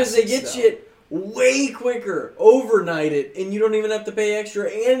their because they get shit way quicker, overnight it, and you don't even have to pay extra,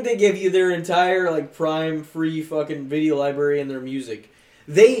 and they give you their entire like Prime free fucking video library and their music.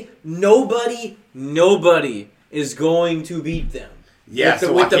 Nobody is going to beat them. Yeah,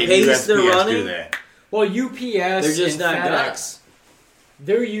 with the pace they're running. Do that? Well, UPS they're just and not FedEx,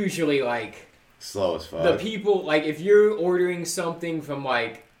 they're usually like slow as fuck. The people, like if you're ordering something from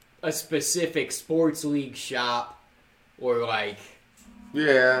like a specific sports league shop or like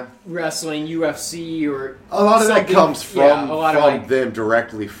wrestling, UFC, or a lot of that comes from like, them,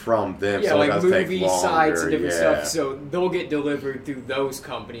 directly from them. Yeah, so like it does movie take longer, sites and different stuff. So they'll get delivered through those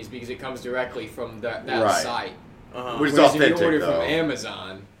companies because it comes directly from that site. Which is Whereas authentic, if you order though. from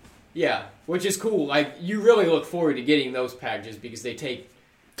Amazon, which is cool. Like you really look forward to getting those packages because they take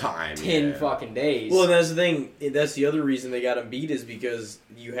time, 10 fucking days. Well, that's the thing. That's the other reason they got them beat is because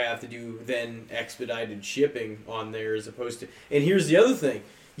you have to do then expedited shipping on there as opposed to. And here's the other thing: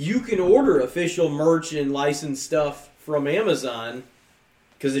 you can order official merch and licensed stuff from Amazon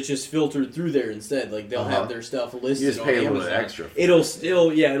because it's just filtered through there instead. Like they'll have their stuff listed. You just pay on a Amazon. little extra.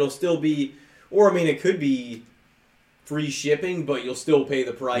 It'll still be, or I mean, it could be free shipping, but you'll still pay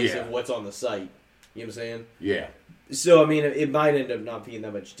the price of what's on the site. You know what I'm saying? Yeah. So I mean, it might end up not being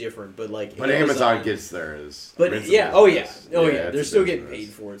that much different, but like, but Amazon gets theirs. But they're still getting paid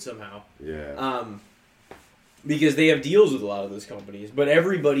for it somehow. Yeah. Because they have deals with a lot of those companies, but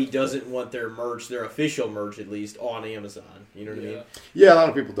everybody doesn't want their merch, their official merch at least, on Amazon. You know what I mean? Yeah, a lot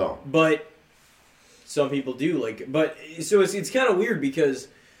of people don't. But some people do. So it's kind of weird because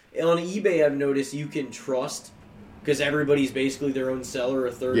on eBay I've noticed you can trust because everybody's basically their own seller,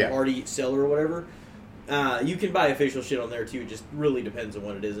 a third party seller or whatever. You can buy official shit on there too. It just really depends on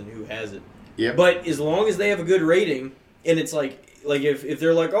what it is and who has it. Yep. But as long as they have a good rating, and it's like if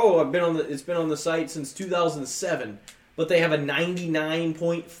they're like, oh, it's been on the site since 2007, but they have a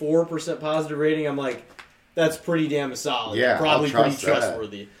 99.4% positive rating, I'm like, that's pretty damn solid. Yeah, probably I'll pretty trust that.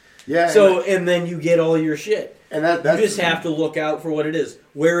 trustworthy. Yeah. So and then you get all your shit. And that's, you just have to look out for what it is.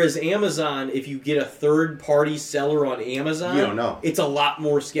 Whereas Amazon, if you get a third-party seller on Amazon, you don't know. It's a lot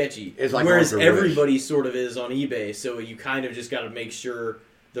more sketchy. It's like whereas everybody sort of is on eBay, so you kind of just got to make sure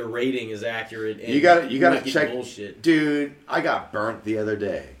the rating is accurate. And you got to check. Bullshit. Dude, I got burnt the other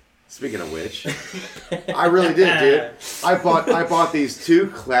day. Speaking of which, I really did, dude. I bought these 2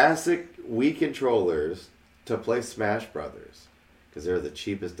 classic Wii controllers to play Smash Brothers because they're the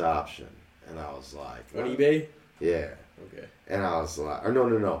cheapest option, and I was like, on eBay. Yeah. Okay. And I was like, or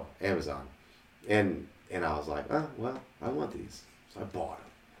no, Amazon. And I was like, oh, well, I want these. So I bought them.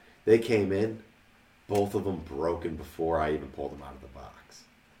 They came in, both of them broken before I even pulled them out of the box.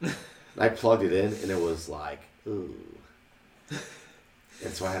 I plugged it in, and it was like, ooh.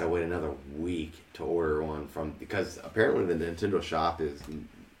 And so I had to wait another week to order one because apparently the Nintendo shop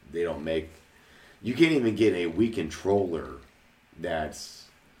they don't make, you can't even get a Wii controller that's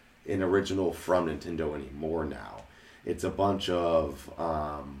an original from Nintendo anymore now. It's a bunch of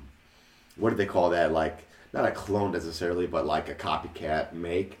what do they call that? Like not a clone necessarily, but like a copycat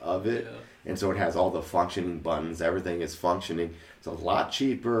make of it. Yeah. And so it has all the functioning buttons. Everything is functioning. It's a lot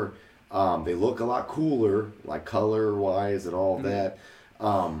cheaper. They look a lot cooler, like color wise and all that.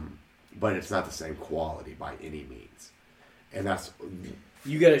 But it's not the same quality by any means. And that's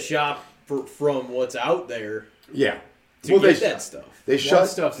you got to shop from what's out there. Yeah. To get that stuff. They shut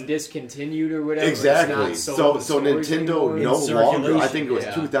stuff's discontinued or whatever. Exactly. So Nintendo no longer. I think it was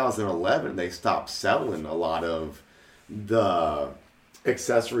 2011. They stopped selling a lot of the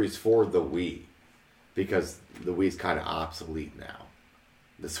accessories for the Wii because the Wii's kind of obsolete now.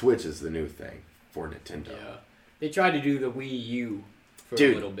 The Switch is the new thing for Nintendo. Yeah. They tried to do the Wii U for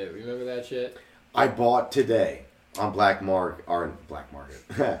a little bit. Remember that shit? I bought today. On Black Market, not Black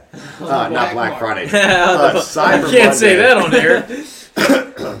Friday. Cyber I can't say that on there.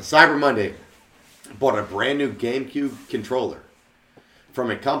 Cyber Monday. Bought a brand new GameCube controller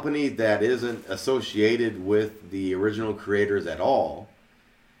from a company that isn't associated with the original creators at all,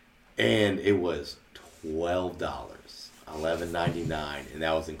 and it was $12, $11.99, and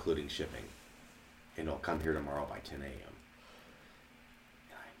that was including shipping. And it'll come here tomorrow by 10 a.m.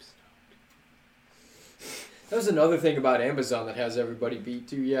 That was another thing about Amazon that has everybody beat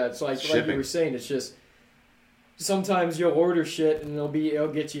too. Yeah, it's like you were saying, it's just sometimes you'll order shit and it'll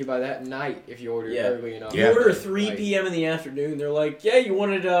get you by that night if you order it early enough. You order 3 p.m. in the afternoon, they're like, yeah, you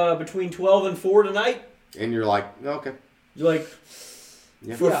wanted between 12 and 4 tonight? And you're like, okay. You're like,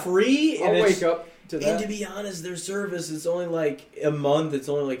 for free? I'll wake up to that. And to be honest, their service is only like a month, it's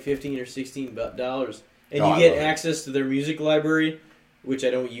only like $15 or $16. And you get access to their music library, which I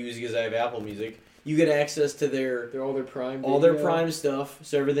don't use because I have Apple Music. You get access to all their Prime Prime stuff,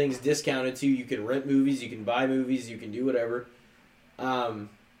 so everything's discounted too. You can rent movies, you can buy movies, you can do whatever.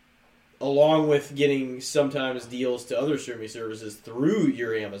 Along with getting sometimes deals to other streaming services through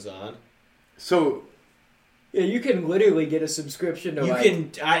your Amazon. So, yeah, you can literally get a subscription to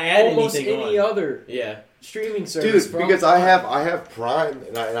add almost anything any other streaming service. Dude, because I have Prime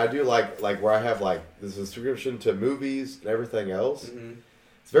and I do like where I have like the subscription to movies and everything else. Mm-hmm.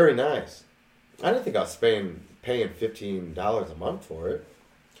 It's very nice. I didn't think I was paying $15 a month for it.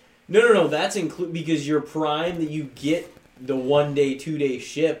 No. That's because your Prime that you get the 1 day, 2 day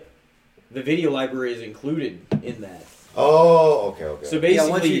ship. The video library is included in that. Oh, okay. So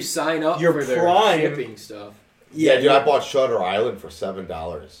basically, once you sign up your for their Prime shipping stuff. Yeah, dude, I bought Shutter Island for $7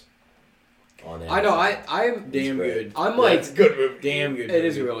 on Amazon. I know. I'm damn good. I'm like, it's a good movie. Damn good. It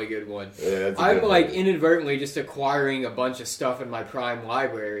is a really good one. Yeah, I'm like inadvertently just acquiring a bunch of stuff in my Prime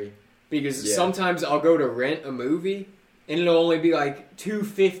library. Because sometimes I'll go to rent a movie, and it'll only be like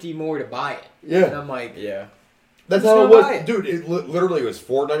 $2.50 more to buy it. Yeah. And I'm like, that's how it was. Dude, it literally was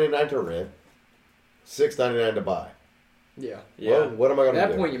 $4.99 to rent, $6.99 to buy. Yeah. Well, what am I going to do?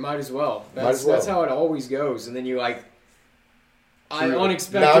 At that point, you might as well. That's how it always goes. And then you I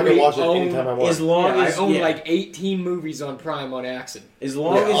unexpectedly now I can watch it anytime I want. I own like 18 movies on Prime on accident. As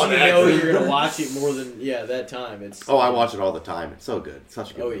long as you know you're going to watch it more than that time. It's I watch it all the time. It's so good. It's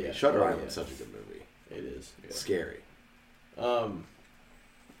such a good movie. Yeah. Shutter Island is such a good movie. It is. It's scary. So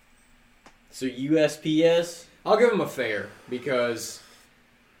USPS? I'll give them a fair because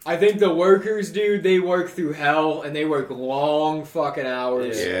I think the workers, dude, they work through hell and they work long fucking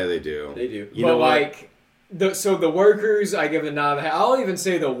hours. Yeah, they do. They do. You know what? the workers, I give a 9.5. I'll even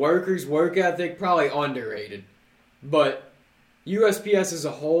say the workers' work ethic probably underrated, but USPS as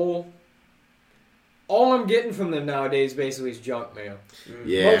a whole, all I'm getting from them nowadays basically is junk mail.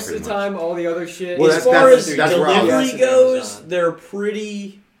 Yeah, most of the time, all the other shit. Well, as far as that's delivery goes, they're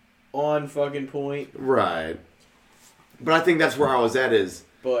pretty on fucking point. Right. But I think that's where I was at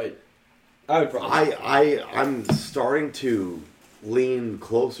but I would probably I'm starting to lean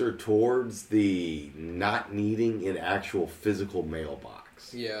closer towards the not needing an actual physical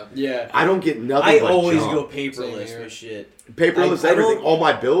mailbox. Yeah. I don't get nothing. I always junk. go paperless with shit. Paperless everything. All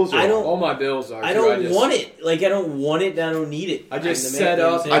my bills are. All my bills are. I don't want it. Like I don't want it. I don't need it. I just set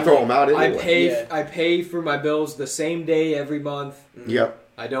up. I throw them out anyway. I pay for my bills the same day every month. Yep.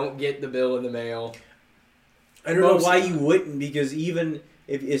 I don't get the bill in the mail. I don't know why you wouldn't, because even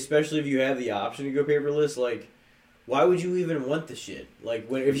especially if you have the option to go paperless, like, why would you even want the shit? Like,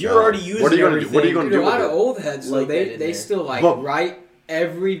 if you're already using everything, what are you going to do? A lot of old heads, like they still write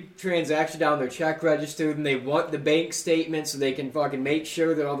every transaction down their check register, and they want the bank statement so they can fucking make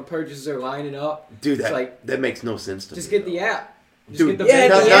sure that all the purchases are lining up. Dude, that makes no sense to me. Just get the app. Dude,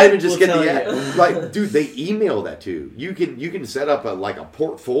 not even just get the app. Like, dude, they email that to you. You can set up a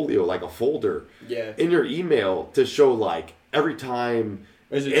portfolio, like a folder, in your email to show like every time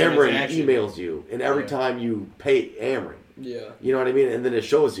Ameren emails you and every time you pay Ameren. Yeah, you know what I mean. And then it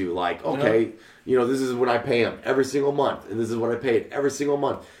shows you like, okay, this is when I pay them every single month, and this is what I paid every single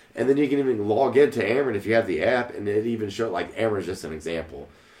month. And then you can even log into Ameren if you have the app, and it even shows like Ameren's just an example,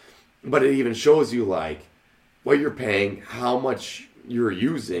 but it even shows you like what you're paying, how much you're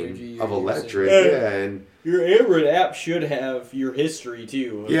using of electric, and your Ameren app should have your history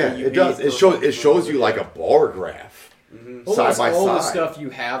too. Yeah, it does. It shows you like a bar graph, side by all side. the stuff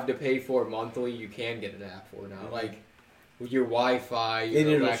you have to pay for monthly, you can get an app for now, like with your Wi-Fi,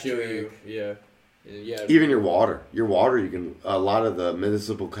 your electric. It'll show you. Yeah. Even your water. Your water, you can. A lot of the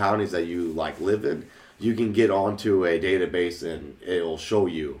municipal counties that you like live in, you can get onto a database and it'll show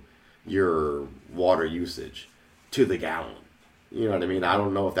you your water usage to the gallon. You know what I mean? I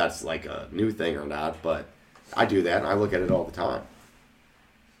don't know if that's like a new thing or not, but I do that and I look at it all the time.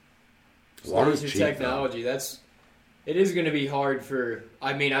 Water's cheap. Technology, it is going to be hard for.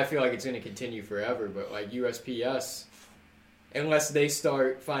 I mean, I feel like it's going to continue forever, but like USPS, unless they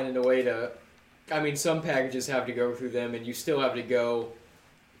start finding a way to. I mean, some packages have to go through them, and you still have to go.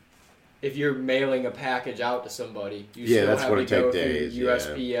 If you're mailing a package out to somebody, you still that's have what to it go take days, through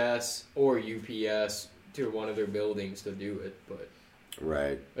USPS or UPS to one of their buildings to do it. But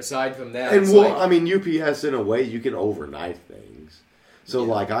right. Aside from that, and I mean, UPS in a way you can overnight things.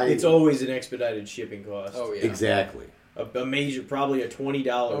 So it's always an expedited shipping cost. Oh yeah, exactly. A major, probably a $20.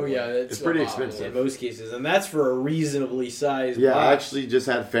 Oh yeah, it's pretty expensive in most cases, and that's for a reasonably sized. Yeah, box. I actually just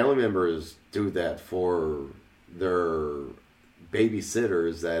had family members do that for their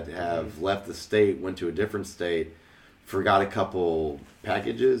babysitters that have left the state, went to a different state, forgot a couple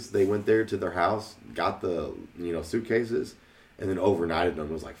packages. They went there to their house, got the suitcases, and then overnighted them.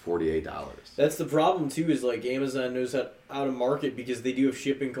 It was like $48. That's the problem too. Is like Amazon knows how to market because they do have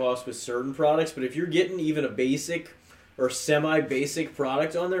shipping costs with certain products. But if you're getting even a basic or semi-basic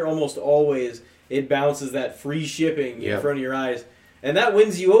product on there, almost always it bounces that free shipping in front of your eyes. And that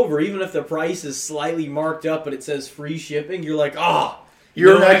wins you over, even if the price is slightly marked up, but it says free shipping. You're like,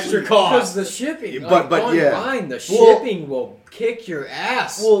 you're no extra cost. Because the shipping, online, the shipping will kick your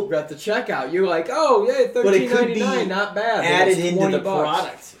ass. Well, at the checkout, you're like, $13.99, not bad. Added into the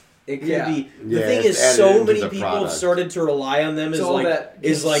product. It could be. The thing is, so many people have started to rely on them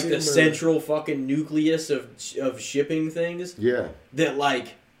as like the central fucking nucleus of shipping things. Yeah. That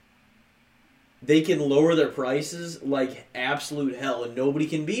like. They can lower their prices like absolute hell, and nobody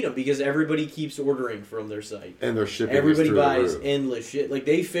can beat them because everybody keeps ordering from their site. And their shipping. Everybody buys endless shit. Like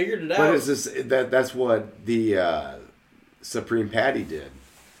they figured it out. But is that's what the Supreme Patty did.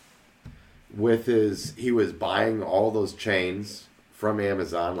 With he was buying all those chains from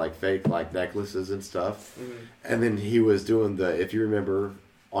Amazon, like fake like necklaces and stuff, and then he was doing if you remember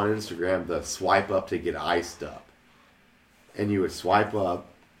on Instagram, the swipe up to get iced up, and you would swipe up.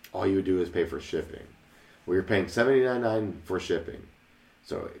 All you would do is pay for shipping. Well, you're paying $79.99 for shipping,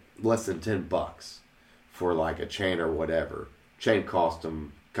 so less than $10 for like a chain or whatever. Chain cost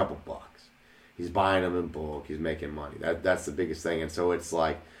him a couple bucks. He's buying them in bulk. He's making money. That's the biggest thing. And so it's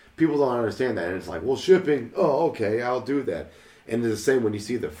like people don't understand that. And it's like, well, shipping. Oh, okay, I'll do that. And it's the same when you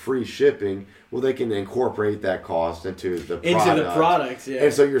see the free shipping. Well, they can incorporate that cost into the product. Yeah.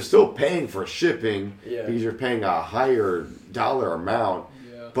 And so you're still paying for shipping because you're paying a higher dollar amount.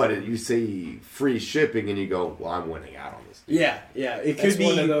 But you see free shipping and you go, well, I'm winning out on this. Yeah. It That's could be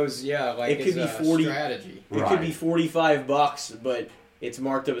one of those. Yeah, like it could be 40 strategy. It could be $45, but it's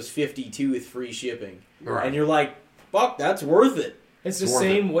marked up as 52 with free shipping, and you're like, fuck, that's worth it. It's the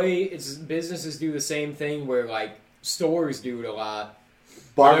same way. It's businesses do the same thing where like stores do it a lot.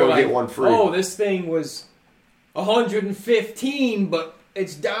 Buy one, like, get one free. Oh, this thing was 115, but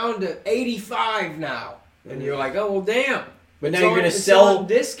it's down to 85 now, and you're like, oh well, damn. But now you're going to sell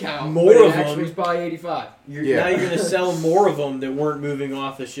discount more of them. Actually, buy 85. Now you're going to sell more of them that weren't moving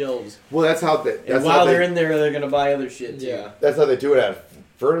off the shelves. Well, that's how. While they're in there, they're going to buy other shit too. Yeah, that's how they do it at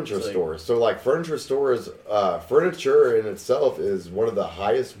furniture stores. So, like furniture stores, furniture in itself is one of the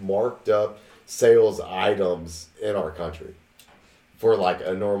highest marked up sales items in our country for like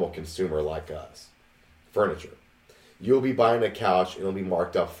a normal consumer like us. Furniture, you'll be buying a couch, and it'll be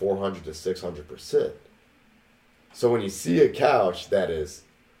marked up 400 to 600%. So when you see a couch that is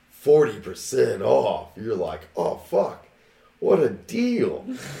 40% off, you're like, oh, fuck, what a deal.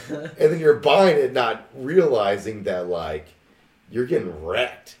 And then you're buying it not realizing that, like, you're getting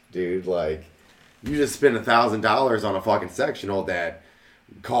wrecked, dude. Like, you just spent $1,000 on a fucking sectional that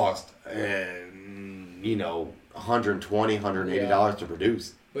cost, $120, $180 to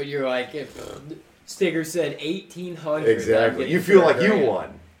produce. But you're like, if sticker said 1,800. Exactly. You feel like you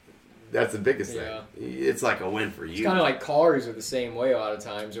won. That's the biggest thing. It's like a win for you. It's kind of like cars are the same way a lot of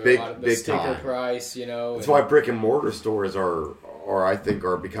times. Or big, a lot of the big sticker time. price, That's why brick and mortar stores are I think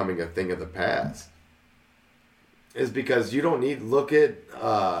are becoming a thing of the past. Is because you don't need look at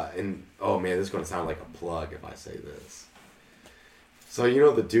and oh man, this is going to sound like a plug if I say this. So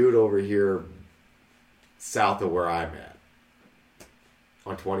the dude over here south of where I'm at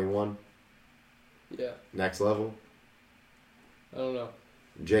on 21. Yeah. Next level. I don't know.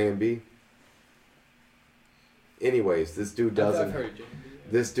 J&B. Anyways, this dude doesn't. I've heard of J&B.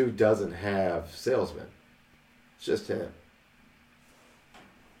 This dude doesn't have salesmen. It's just him.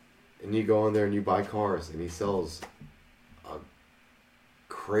 And you go in there and you buy cars, and he sells a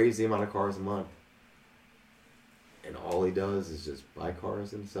crazy amount of cars a month. And all he does is just buy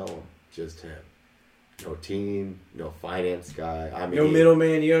cars and sell them. Just him. No team, no finance guy. I mean, no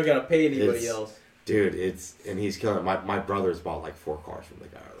middleman. You don't got to pay anybody else. Dude, and he's killing it. My brother's bought like 4 cars from the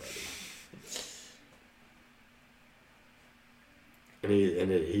guy already.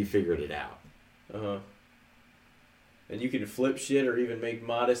 And he figured it out. And you can flip shit or even make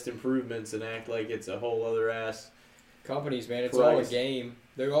modest improvements and act like it's a whole other ass companies, man. It's price. all a game.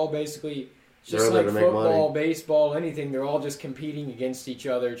 They're all basically just like football, baseball, anything. They're all just competing against each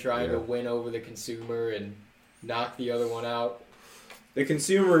other, trying to win over the consumer and knock the other one out. The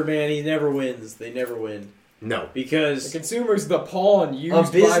consumer, man, he never wins. They never win. No. Because the consumer's the pawn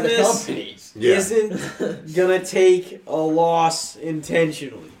used by the companies. Isn't going to take a loss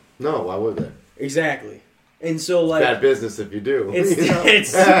intentionally. No, why would they? Exactly. And so, like... It's bad business if you do.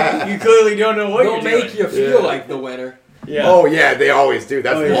 You clearly don't know what you're doing. They'll make you feel like the winner. Yeah. Oh, yeah, they always do.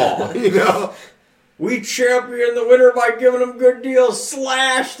 That's law. We champion the winner by giving them good deals.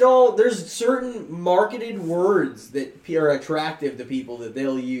 Slashed all. There's certain marketed words that are attractive to people that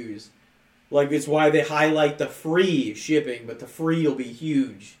they'll use. Like, it's why they highlight the free shipping, but the free will be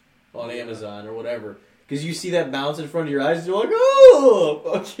huge on Amazon or whatever. Because you see that bounce in front of your eyes, and you're like, oh,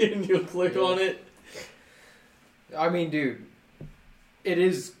 fucking, you'll click on it. I mean, dude, it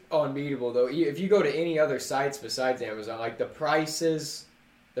is unbeatable, though. If you go to any other sites besides Amazon, like the prices...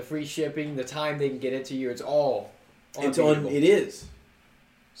 The free shipping, the time they can get it to you, it's all unbeatable. It is.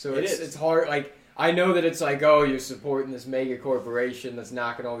 So it's hard. Like, I know that it's like, oh, you're supporting this mega corporation that's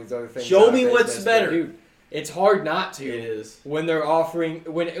knocking all these other things Show out me of what's business. better. But, dude, it's hard not to. It is. When they're offering,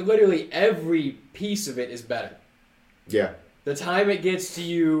 when literally every piece of it is better. Yeah. The time it gets to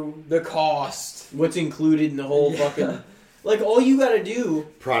you, the cost. What's included in the whole fucking... Like, all you gotta do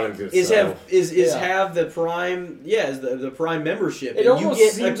is have the Prime, is the Prime membership. It almost you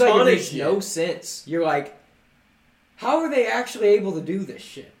get seems a ton like it of makes shit. no sense. You're like, how are they actually able to do this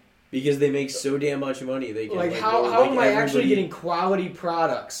shit? Because they make so damn much money. They can, how am I actually getting quality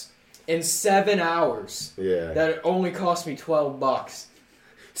products in 7 hours? Yeah. That only cost me $12.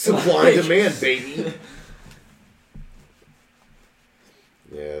 Supply and demand, baby.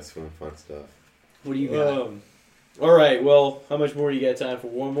 Yeah, that's some fun stuff. What do you got? All right. Well, how much more do you got time for?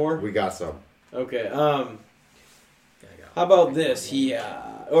 One more? We got some. Okay. How about this?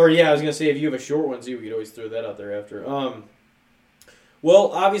 I was gonna say if you have a short one too, we could always throw that out there after.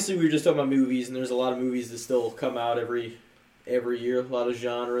 Well, obviously we were just talking about movies, and there's a lot of movies that still come out every year. A lot of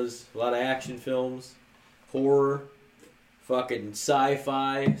genres, a lot of action films, horror, fucking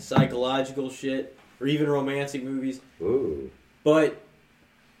sci-fi, psychological shit, or even romantic movies. Ooh. But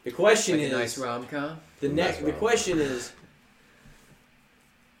the question is, nice rom-com. The question is,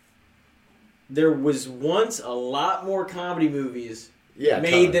 there was once a lot more comedy movies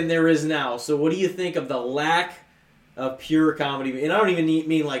made than there is now. So what do you think of the lack of pure comedy? And I don't even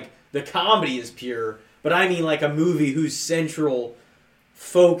mean like the comedy is pure, but I mean like a movie whose central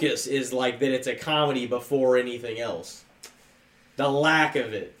focus is like that it's a comedy before anything else. The lack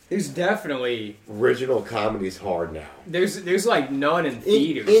of it. There's definitely original comedy's hard now. There's like none in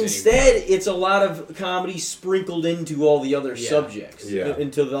theaters. Instead, anymore. it's a lot of comedy sprinkled into all the other subjects. Yeah.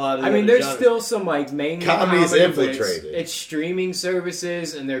 Into a lot of. I mean, there's still some like main comedy's infiltrated. It's streaming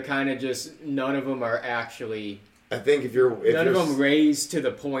services, and they're kind of just none of them are actually. I think if none of them raised to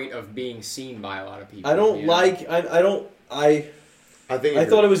the point of being seen by a lot of people. I don't like. I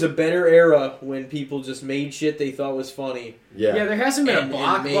thought it was a better era when people just made shit they thought was funny. Yeah, there hasn't been a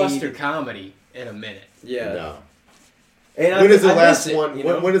blockbuster comedy in a minute. Yeah. No. And when is the last one?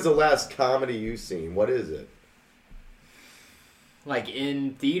 When is the last comedy you've seen? What is it? Like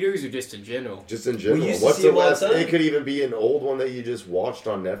in theaters or just in general? Just in general. What's the last? It could even be an old one that you just watched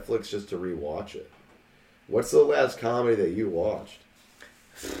on Netflix just to rewatch it. What's the last comedy that you watched?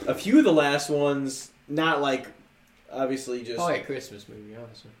 A few of the last ones, not like. Obviously, just probably a Christmas movie,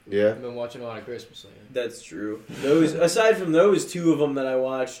 honestly. Yeah, I've been watching a lot of Christmas lately. That's true. Those, aside from those, two of them that I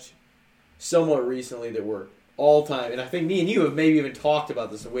watched somewhat recently that were all time, and I think me and you have maybe even talked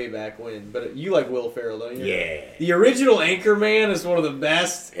about this way back when. But you like Will Ferrell, don't you? Yeah. The original Anchorman is one of the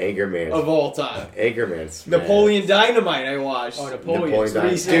best Anchorman of all time. Anchorman's Napoleon Dynamite. I watched. Oh, Napoleon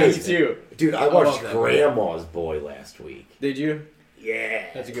Dynamite too. Dude, I watched Grandma's Boy last week. Did you? Yeah,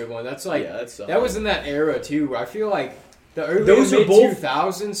 that's a good one. That's like that was in that era too. Where I feel like the early those mid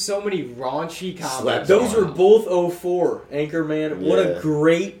 2000s, so many raunchy comedies. Those were both 2004. Anchorman. What a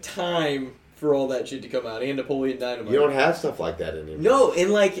great time for all that shit to come out. And Napoleon Dynamite. You don't have stuff like that anymore. No,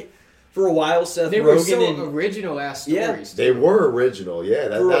 and like for a while, Seth Rogen were so original ass stories. They were original. Yeah,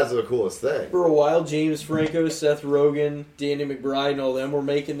 that's the coolest thing. For a while, James Franco, Seth Rogen, Danny McBride, and all them were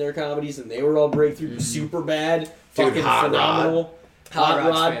making their comedies, and they were all breakthrough. Super bad, fucking phenomenal. Hot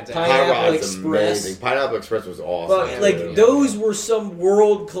Rod, Pineapple Express. Amazing. Pineapple Express was awesome. But those were some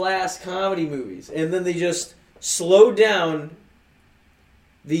world-class comedy movies. And then they just slowed down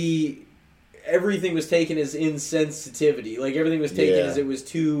everything was taken as insensitivity. Like, everything was taken as it was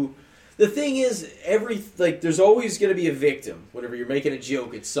too... The thing is, there's always going to be a victim. Whenever you're making a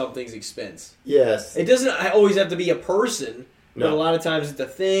joke at something's expense. Yes. It doesn't always have to be a person. No. But a lot of times it's a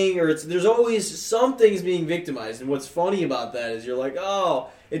thing, or there's always something's being victimized. And what's funny about that is you're like, oh,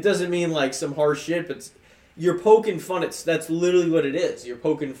 it doesn't mean like some harsh shit, but you're poking fun at. That's literally what it is. You're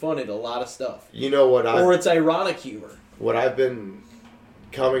poking fun at a lot of stuff. You know what? Or it's ironic humor. What I've been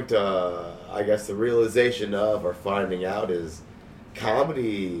coming to, I guess, the realization of or finding out is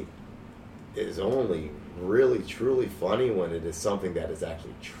comedy is only really truly funny when it is something that is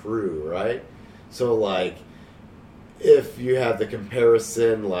actually true, right? So like. If you have the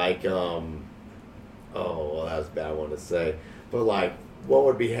comparison, like, that was a bad one to say, but like, what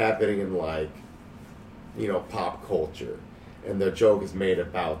would be happening in like, pop culture, and the joke is made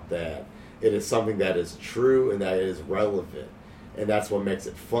about that. It is something that is true and that is relevant, and that's what makes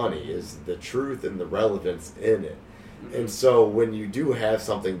it funny is the truth and the relevance in it. Mm-hmm. And so when you do have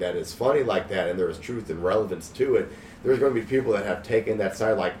something that is funny like that, and there is truth and relevance to it, there's going to be people that have taken that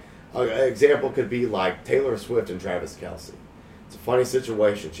side, like. An example could be like Taylor Swift and Travis Kelce. It's a funny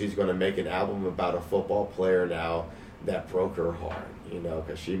situation. She's going to make an album about a football player now that broke her heart,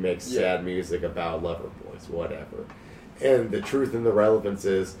 because she makes sad music about lover boys, whatever. And the truth and the relevance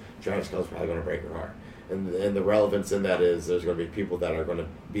is Travis Kelce's probably going to break her heart. And the relevance in that is there's going to be people that are going to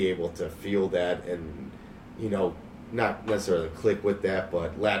be able to feel that and, not necessarily click with that,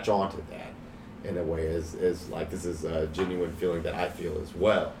 but latch onto that in a way is like this is a genuine feeling that I feel as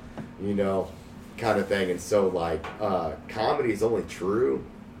well. Kind of thing. And so, like, comedy is only true,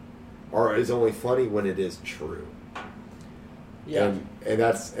 or is only funny when it is true. Yeah. And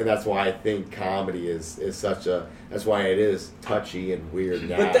that's why I think comedy is such a. That's why it is touchy and weird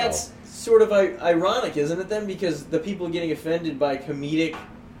now. But that's sort of ironic, isn't it? Then because the people getting offended by comedic,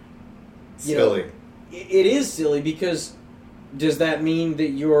 silly. It is silly because does that mean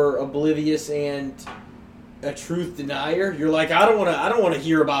that you're oblivious and a truth denier? You're like, I don't want to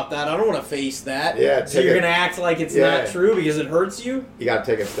hear about that. I don't want to face that. Yeah. So you're gonna act like it's not true because it hurts you. You gotta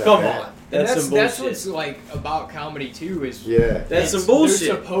take a step Come back. on, that's some bullshit. That's what's like about comedy too. Is that's some bullshit.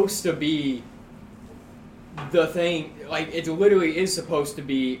 They're supposed to be the thing. Like it literally is supposed to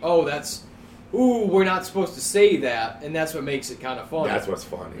be. Oh, we're not supposed to say that, and that's what makes it kind of funny. That's what's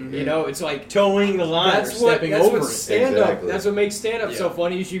funny. Mm-hmm. It's like towing the line, stepping over it. Stand-up. Exactly. That's what makes stand-up so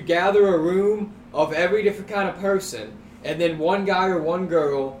funny. Is you gather a room of every different kind of person, and then one guy or one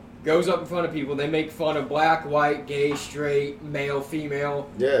girl goes up in front of people. They make fun of black, white, gay, straight, male, female.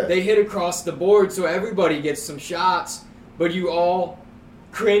 Yeah. They hit across the board so everybody gets some shots, but you all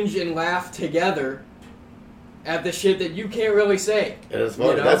cringe and laugh together at the shit that you can't really say. And it's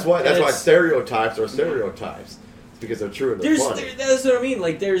funny. You know? That's why stereotypes are stereotypes. It's because they're true and they're funny. That's what I mean.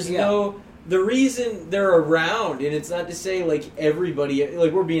 Like, there's the reason they're around, and it's not to say, like, everybody,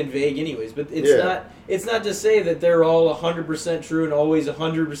 like, we're being vague anyways, but it's not to say that they're all 100% true and always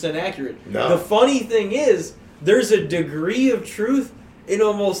 100% accurate. No. The funny thing is, there's a degree of truth in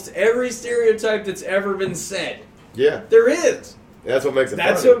almost every stereotype that's ever been said. Yeah. There is. That's what makes it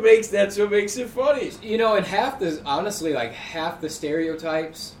That's funny. what makes it funny. You know, and half the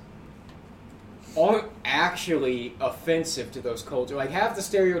stereotypes aren't actually offensive to those cultures. Like, half the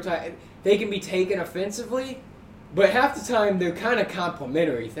stereotypes, they can be taken offensively, but half the time they're kind of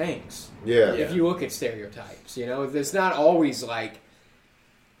complimentary things. Yeah. If you look at stereotypes, you know, it's not always like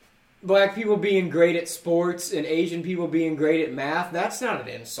black people being great at sports and Asian people being great at math. That's not an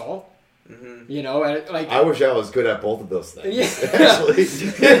insult. Mm-hmm. You know, like, I wish I was good at both of those things. Yeah. Actually,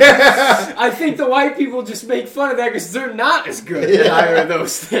 I think the white people just make fun of that because they're not as good at either of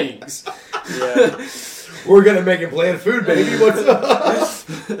those things. Yeah. We're gonna make it bland food, baby. What's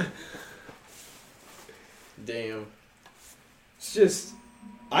up? Damn. It's just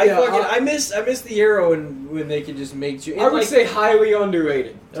I miss the era when they could just make you. I would say highly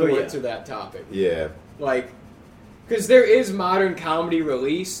underrated to to that topic. Yeah. Like, because there is modern comedy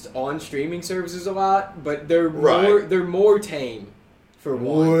released on streaming services a lot, but they're more tame for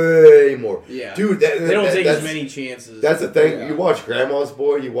one. Way more. Yeah. Dude, they don't take as many chances. That's the thing. Yeah. You watch Grandma's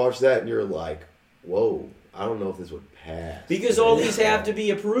Boy, you watch that, and you're like, whoa, I don't know if this would pass. Because all these have to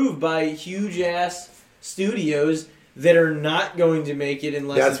be approved by huge-ass studios that are not going to make it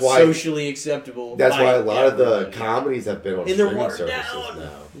unless it's socially acceptable. That's why a lot of the comedies have been on streaming services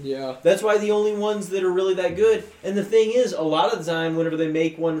now. Yeah. That's why the only ones that are really that good. And the thing is, a lot of the time, whenever they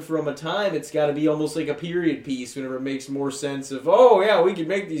make one from a time, it's got to be almost like a period piece whenever it makes more sense of, oh, yeah, we can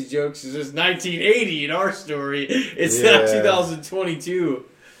make these jokes. It's just 1980 in our story. It's not 2022.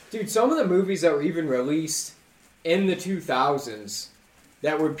 Dude, some of the movies that were even released in the 2000s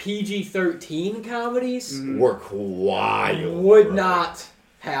that were PG-13 comedies were wild. Would not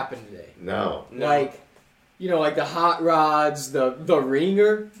happen today. No. Like, you know, like the Hot Rods, the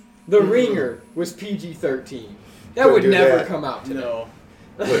Ringer. The Ringer was PG-13. That Couldn't would do never that. come out today. No.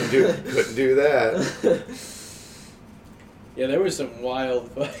 Couldn't do that. Yeah, there was some wild...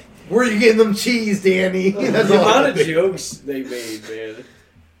 Where are you getting them cheese, Danny? The amount of jokes they made,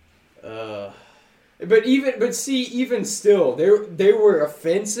 man. But see, even still, they were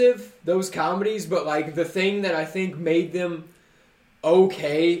offensive, those comedies, but like the thing that I think made them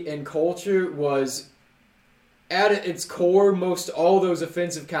okay in culture was at its core, most all those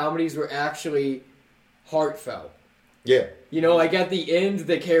offensive comedies were actually heartfelt. Yeah. You know, like at the end,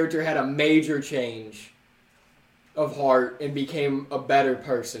 the character had a major change of heart and became a better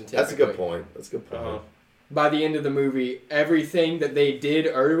person. Typically. That's a good point. By the end of the movie, everything that they did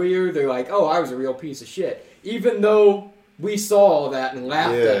earlier, they're like, oh, I was a real piece of shit. Even though we saw that and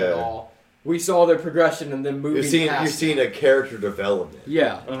laughed at it all, we saw their progression and then moving past You've seen a character development.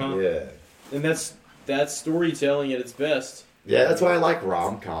 Yeah. Yeah. And that's storytelling at its best. Yeah, that's why I like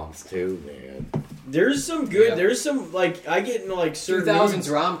rom-coms too, man. There's some good, there's some, like, I get into, like, certain 2000s moods.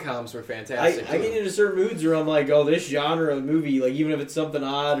 rom-coms were fantastic. I get into certain moods where I'm like, oh, this genre of movie, like, even if it's something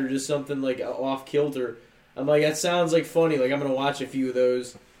odd or just something, like, off-kilter, I'm like, that sounds, like, funny. Like, I'm going to watch a few of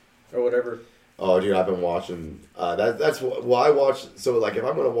those or whatever. Oh, dude, I've been watching, that's what I watch, so, like, if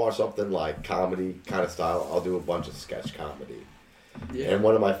I'm going to watch something, like, comedy kind of style, I'll do a bunch of sketch comedy. Yeah. And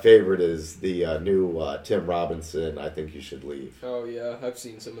one of my favorite is the new Tim Robinson, I Think You Should Leave. Oh, yeah, I've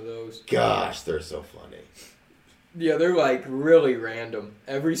seen some of those. Gosh, they're so funny. Yeah, they're, like, really random.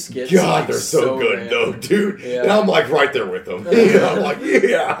 Every sketch God, they're so good, random. though, dude. Yeah. And I'm, like, right there with them. I'm like,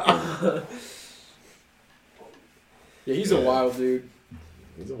 yeah. Yeah, he's a wild dude.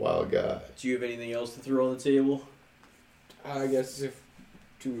 He's a wild guy. Do you have anything else to throw on the table? I guess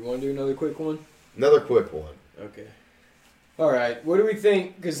do we want to do another quick one? Another quick one. Okay. All right, what do we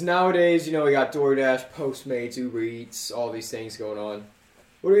think? Because nowadays, you know, we got DoorDash, Postmates, Uber Eats, all these things going on.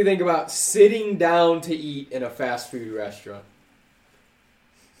 What do we think about sitting down to eat in a fast food restaurant?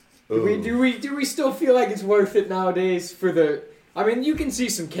 Do we still feel like it's worth it nowadays for the... I mean, you can see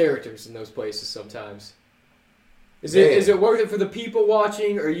some characters in those places sometimes. Is it worth it for the people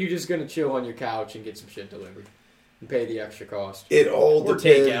watching, or are you just going to chill on your couch and get some shit delivered and pay the extra cost? It all or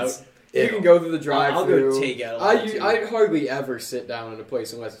depends. Takeout. You can go through the drive-thru. I'll go takeout. I hardly ever sit down in a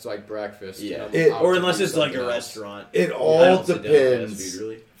place unless it's like breakfast. Yeah. And or unless it's like a restaurant. It all depends. Food,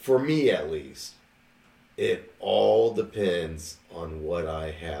 really. for me at least, it all depends on what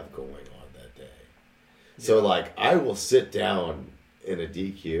I have going on that day. So, like, I will sit down in a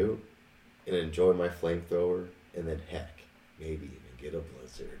DQ and enjoy my flamethrower, and then, heck, maybe even get a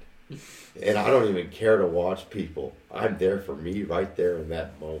blizzard. And I don't even care to watch people. I'm there for me right there in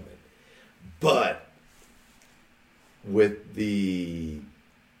that moment. But with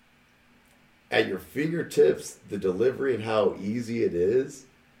at your fingertips, the delivery and how easy it is,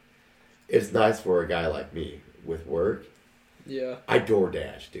 it's nice for a guy like me with work. Yeah. I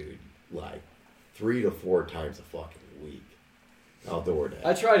DoorDash, dude, like 3 to 4 times a fucking week. I'll DoorDash.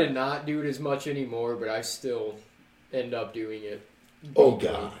 I try to not do it as much anymore, but I still end up doing it. Oh,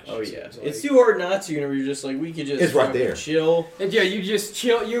 gosh. Oh, yeah. Like, it's too hard not to, where you're just like, we could just It's right there. chill. And yeah, you just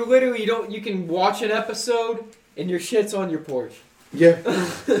chill. You literally you can watch an episode and your shit's on your porch. Yeah.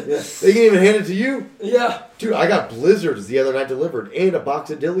 Yeah. They can even hand it to you. Yeah. Dude, I got blizzards the other night delivered and a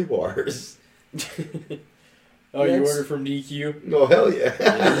box of dilly bars. Oh, you ordered from DQ? Oh, hell yeah.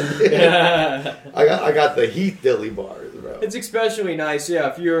 Yeah. I got the Heath dilly bars, bro. It's especially nice,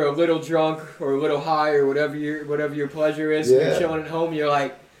 if you're a little drunk or a little high or whatever your pleasure is, and you're chilling at home, you're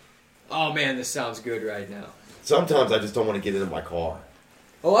like, oh man, this sounds good right now. Sometimes I just don't want to get into my car.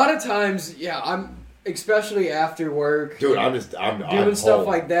 A lot of times, I'm especially after work. Dude, I'm doing stuff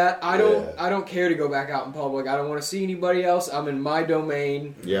like that. I don't care to go back out in public. I don't want to see anybody else. I'm in my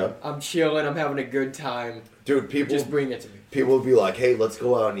domain. Yeah. I'm chilling. I'm having a good time. Dude, people just bring it to me. People will be like, "Hey, let's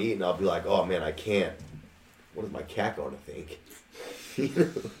go out and eat," and I'll be like, "Oh man, I can't. What is my cat going to think?"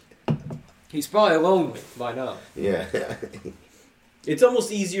 He's probably lonely by now. Yeah. It's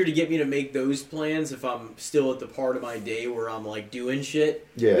almost easier to get me to make those plans if I'm still at the part of my day where I'm like doing shit.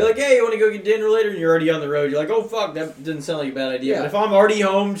 Yeah. You're like, hey, you want to go get dinner later? And you're already on the road. You're like, oh fuck, that doesn't sound like a bad idea. Yeah. But if I'm already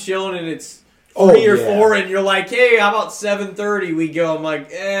home chilling and it's 3 or 4 and you're like, hey, how about 7:30 we go? I'm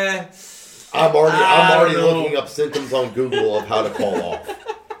like, I'm already looking up symptoms on Google of how to call off.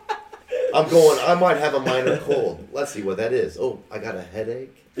 I might have a minor cold. Let's see what that is. Oh, I got a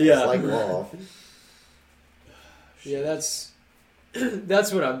headache. Yeah. It's like off. Yeah, that's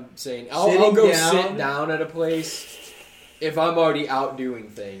what I'm saying. I'll go sit down at a place if I'm already out doing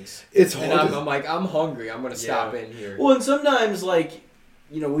things. It's hard. And I'm like, I'm hungry. I'm going to stop in here. Well, and sometimes, like,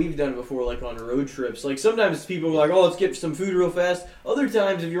 we've done it before, like, on road trips. Like, sometimes people are like, oh, let's get some food real fast. Other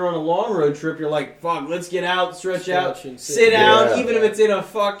times, if you're on a long road trip, you're like, fuck, let's get out, stretch out, sit down, even if it's in a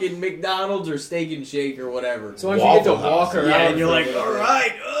fucking McDonald's or Steak and Shake or whatever. So once you get to walk around. Yeah, and you're like, all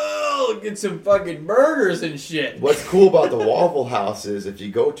right, get some fucking burgers and shit. What's cool about the Waffle House is if you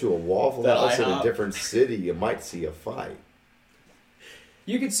go to a Waffle House in IHOP. a different city, you might see a fight.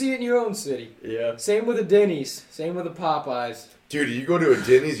 You can see it in your own city. Yeah. Same with the Denny's. Same with the Popeyes. Dude, you go to a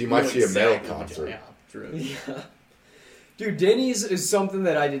Denny's, you might see a metal concert. Yeah, true. Yeah. Dude, Denny's is something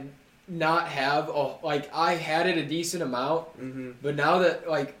that I did not have. I had it a decent amount, but now that,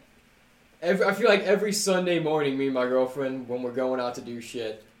 I feel like every Sunday morning, me and my girlfriend, when we're going out to do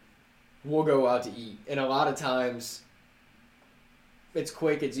shit, we'll go out to eat. And a lot of times, it's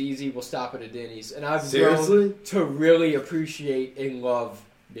quick, it's easy, we'll stop at a Denny's. And I've grown to really appreciate and love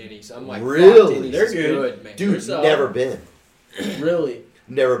Denny's. I'm like, really? Denny's They're is good. man. Dude, never been. Really?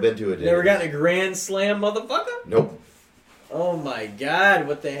 Never been to a Denny's. Never gotten a Grand Slam, motherfucker? Nope. Oh my god,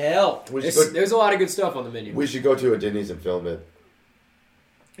 what the hell? There's a lot of good stuff on the menu. We should go to a Denny's and film it.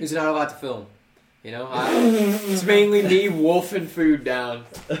 There's not a lot to film. It's mainly me wolfing food down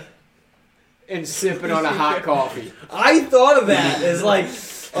and sipping on a hot coffee. I thought of that as like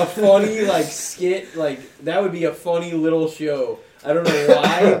a funny skit. Like that would be a funny little show. I don't know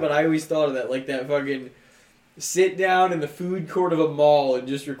why, but I always thought of that. Like that fucking sit down in the food court of a mall and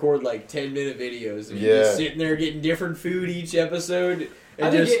just record 10-minute videos. And you're just sitting there getting different food each episode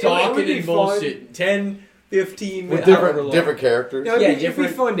and just talking and bullshit. 10, 15 minutes. With different characters. It'd be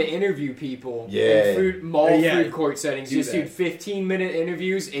fun to interview people in food court settings. Just do 15-minute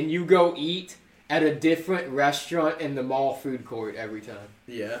interviews and you go eat at a different restaurant in the mall food court every time.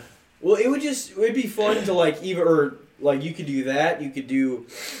 Yeah. Well, it'd be fun to you could do that. You could do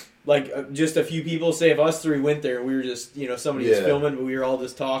just a few people. Say if us three went there and we were just somebody was filming, but we were all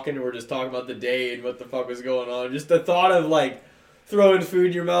just talking and we're just talking about the day and what the fuck was going on. Just the thought of throwing food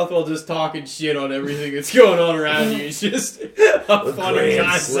in your mouth while just talking shit on everything that's going on around you. It's just a funny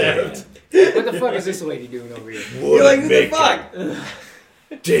concept. What the fuck is this lady doing over here? You're like, what the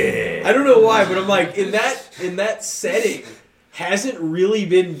fuck? Damn. I don't know why, but I'm like, in that setting, hasn't really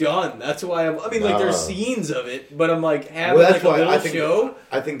been done. That's why there's scenes of it, but I'm like, having a little show.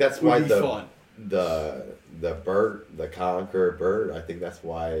 I think that's why fun. the bird, the Conqueror bird. I think that's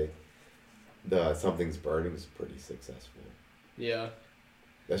why the Something's Burning is pretty successful. Yeah.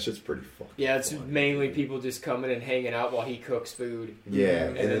 That shit's pretty fucking Yeah, it's fun, mainly dude. people just coming and hanging out while he cooks food. Yeah,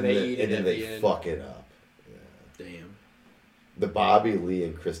 and then they eat it and then at they the end. fuck it up. Yeah. Damn. The Bobby Lee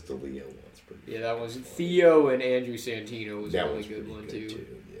and Chris D'Elia one's pretty. Yeah, that was Theo and Andrew Santino was a really one's good pretty one good too.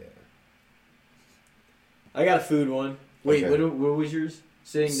 Yeah. I got a food one. Wait, Okay. what was yours?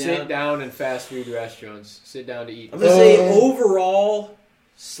 Sit down in fast food restaurants. Sit down to eat. I'm gonna say overall,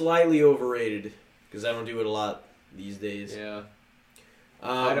 slightly overrated because I don't do it a lot these days. Yeah,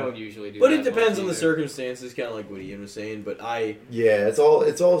 I don't usually do. But that it depends much on the either. circumstances, kind of like what Ian was saying. But Yeah, it's all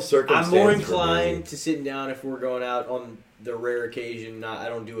circumstance. I'm more for me. inclined to sitting down if we're going out on the rare occasion. I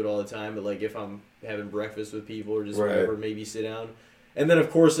don't do it all the time, but like if I'm having breakfast with people or just Right. whatever, maybe sit down. And then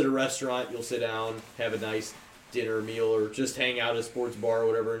of course at a restaurant, you'll sit down, have a nice dinner meal, or just hang out at a sports bar or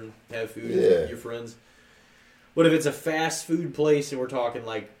whatever and have food with your friends. But if it's a fast food place and we're talking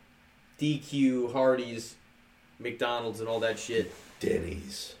like DQ, Hardee's, McDonald's, and all that shit,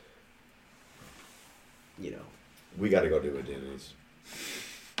 Denny's. you know, We got to go do a Denny's.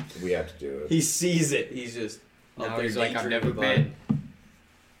 We have to do it. he sees it. He's just up Now there he's like, I've daydreaming never about it.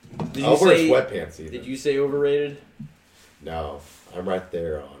 been. Did I'll you wear say sweatpants either. Did you say overrated? No, I'm right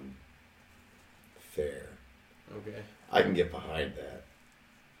there on fair. Okay. I can get behind that.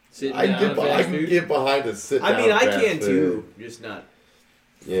 Sitting I down can at fast food? get behind a sit down. I mean, I fast can food. too, just not.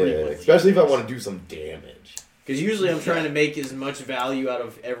 Yeah, frequently. especially if I want to do some damage. Because usually I'm trying to make as much value out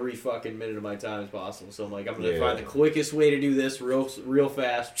of every fucking minute of my time as possible. So I'm like, I'm going to find the quickest way to do this real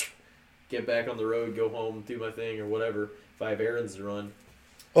fast, get back on the road, go home, do my thing or whatever, if I have errands to run.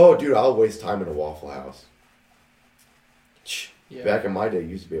 Oh, dude, I'll waste time in a Waffle House. Yeah. Back in my day, you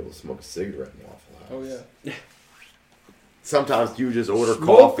used to be able to smoke a cigarette in Waffle House. Oh yeah. Sometimes you just order Smoking?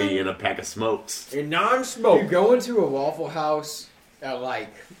 coffee and a pack of smokes. And You non-smoke. go into a Waffle House at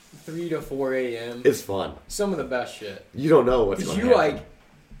like 3 to 4 a.m. It's fun. Some of the best shit. You don't know what's Because going you to happen. like,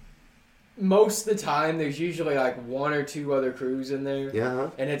 most of the time, there's usually like one or two other crews in there. Yeah. Huh?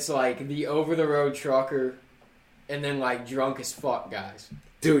 And it's like the over-the-road trucker and then like drunk as fuck guys.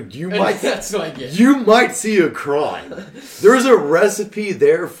 Dude, you And might that's like it. you might see a crime. There's a recipe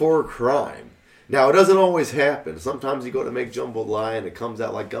there for crime. Now it doesn't always happen. Sometimes you go to make jambalaya and it comes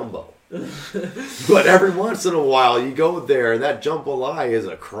out like gumbo. But every once in a while you go there and that jambalaya is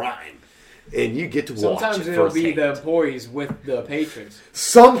a crime. And you get to watch Sometimes it it'll be firsthand. the employees with the patrons.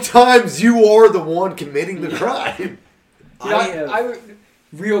 Sometimes you are the one committing the crime.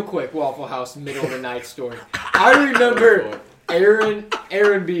 Real quick, Waffle House, middle of the night story. I remember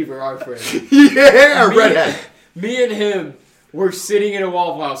Aaron Beaver, our friend. Yeah, redhead. Me and him were sitting in a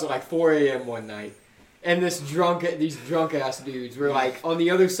Waffle House at like 4 a.m. one night. And these drunk ass dudes were like on the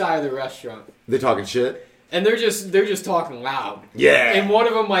other side of the restaurant. They talking shit? And they're just talking loud. Yeah. And one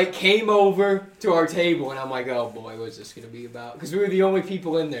of them like came over to our table, and I'm like, oh boy, what's this gonna be about? Because we were the only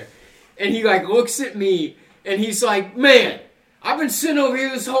people in there. And he like looks at me, and he's like, man, I've been sitting over here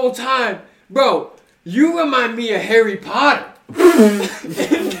this whole time, bro. You remind me of Harry Potter.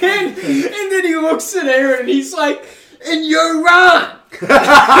 and then he looks at Aaron, and he's like, and you're Ron. You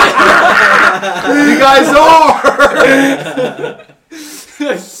guys are.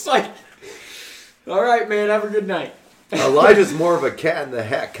 It's like, all right, man, have a good night. Elijah's more of a cat in the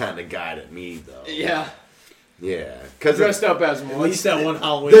hat kind of guy to me, though. Yeah, Yeah, because dressed up as At one. least that one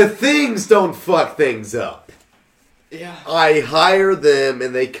Halloween. the things don't fuck things up. Yeah. I hire them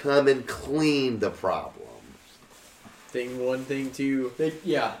and they come and clean the problem. Thing one, thing two.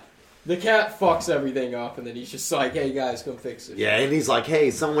 The cat fucks everything up, and then he's just like, hey, guys, come fix it. Yeah, and he's like,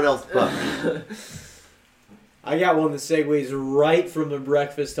 "Hey, someone else fuck." I got one that segues right from the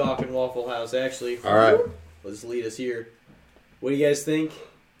breakfast talk in Waffle House, actually. All right. Let's lead us here. What do you guys think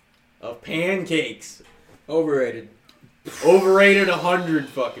of pancakes? Overrated. Overrated 100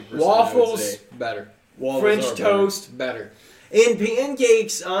 fucking percent. Waffles, better. Waffles French are toast, better. better. And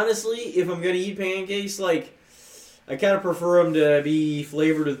pancakes, honestly, if I'm going to eat pancakes, like, I kind of prefer them to be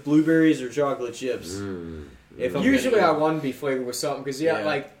flavored with blueberries or chocolate chips. If I'm Usually gonna I want to be flavored with something, because,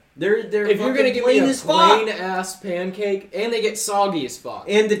 like, they're if you're going to fucking give me plain a as fuck. plain-ass pancake, and they get soggy as fuck.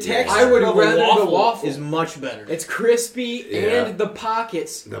 And the texture I would of rather a the waffle. is much better. It's crispy, Yeah. and the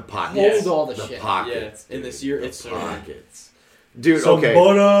pockets The pockets. hold all the shit. Pockets. Yeah, in dude. this year, The it's so pockets. Dude, Some okay.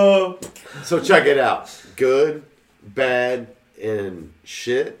 butter. So check it out. Good, bad, and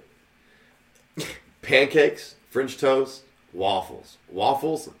shit. Pancakes, French toast, waffles.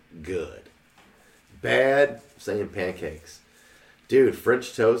 Waffles, good. Bad, saying pancakes. Dude,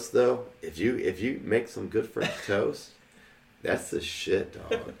 French toast though, if you make some good French toast, that's the shit,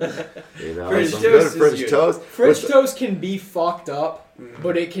 dog. You know, French some toast good is French good. toast. French with- toast can be fucked up,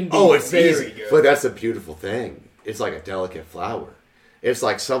 but it can be Oh, it's very easy. good. But that's a beautiful thing. It's like a delicate flower. It's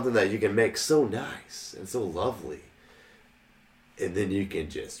like something that you can make so nice and so lovely. And then you can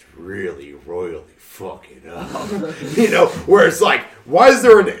just really royally fuck it up. You know, where it's like, why is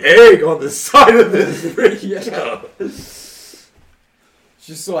there an egg on the side of this French toast? It's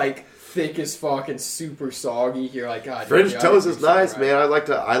just like thick as fuck and super soggy. You're like, God, French toast is nice, man. I like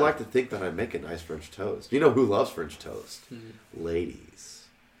to think that I make a nice French toast. You know who loves French toast? Ladies.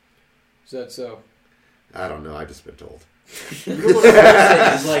 Is that so? I don't know. I just been told. You know what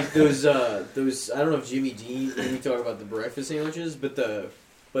I was saying is like those. I don't know if Jimmy Dean. When we talk about the breakfast sandwiches, but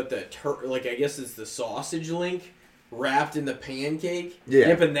like I guess it's the sausage link wrapped in the pancake,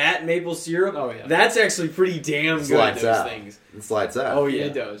 dipping that in maple syrup. Oh yeah, that's actually pretty damn good. Slides those out. things. It slides out. Oh yeah,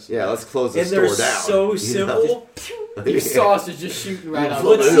 it does. Yeah, let's close this and store down. So simple. These sausage just shooting right out.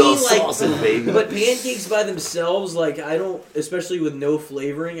 But see, sausage, baby. but pancakes by themselves, like I don't, especially with no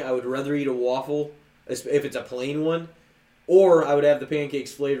flavoring. I would rather eat a waffle if it's a plain one. Or I would have the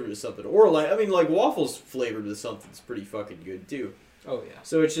pancakes flavored with something. Or, like waffles flavored with something is pretty fucking good, too. Oh, yeah.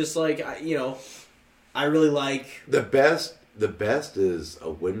 So it's just like, I really like... The best is a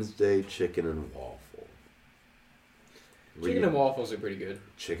Wednesday chicken and waffle. Chicken and waffles are pretty good.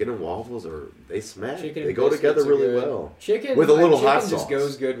 Chicken and waffles they smash. Chicken they go together really good. well. Chicken with a little hot chicken sauce. Just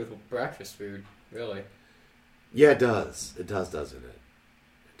goes good with breakfast food, really. Yeah, it does. It does, doesn't it?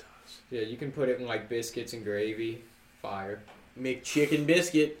 It does. Yeah, you can put it in, like, biscuits and gravy. Fire. Make chicken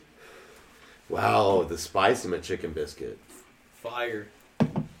biscuit. Wow, the spice in a chicken biscuit. Fire.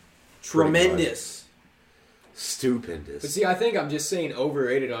 Tremendous. Stupendous. But see, I think I'm just saying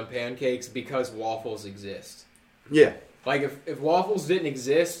overrated on pancakes because waffles exist. Yeah. Like, if waffles didn't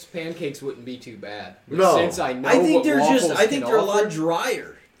exist, pancakes wouldn't be too bad. But No. since I know I think they're waffles I think can they're a offer, lot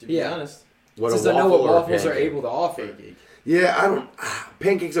drier, to be honest. What since a I know what waffle or a waffles are pancake? able to offer. Pancake. Yeah, I don't...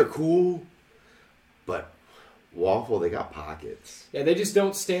 Pancakes are cool, but waffle, they got pockets. Yeah, they just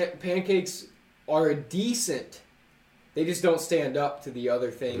don't stand... Pancakes are decent. They just don't stand up to the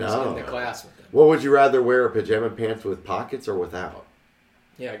other things in the class with them. What would you rather wear, pajama pants with pockets or without?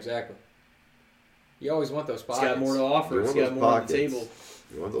 Yeah, exactly. You always want those pockets. It's got more to offer. You It's want got those more on the pockets. table.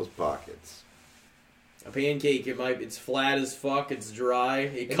 You want those pockets. A pancake, it's flat as fuck. It's dry.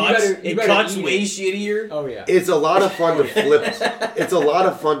 It And cuts. you better Cuts eat way it. shittier. Oh, yeah. It's a lot of fun to flip. It's a lot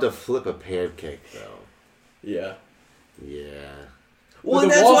of fun to flip a pancake, though. Yeah. Yeah. Well, But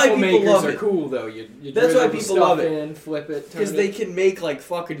and the that's why waffle people makers love are it. cool, though. You That's why drizzle the people stuff love it. in, flip it, turn Because they can make like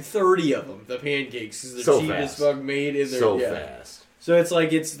fucking 30 of them. The pancakes is the So cheapest fast. fuck made in there. So yeah. fast. So it's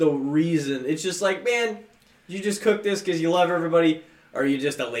like it's the reason. It's just like, man, you just cook this because you love everybody, or you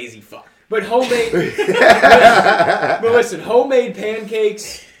just a lazy fuck. But homemade... but listen, homemade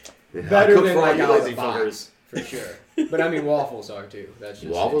pancakes better cook than for all like you out of lazy the box, fuckers. for sure. But I mean, waffles are too. That's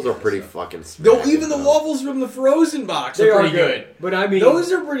just Waffles saying, are pretty so. fucking Though smacking, even the though. waffles from the frozen box They are are pretty good. But I mean,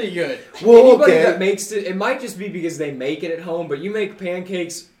 Those are pretty good. Well, anybody okay. that makes it might just be because they make it at home, but you make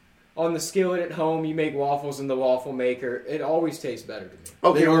pancakes on the skillet at home, you make waffles in the waffle maker, it always tastes better to me.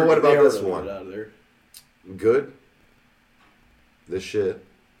 Okay, They well, are- what they about are this really one? good out of there. Good, the shit,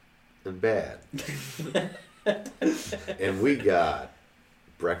 and bad. And we got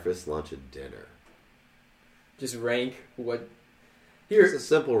breakfast, lunch, and dinner. Just rank what... Here's Here, a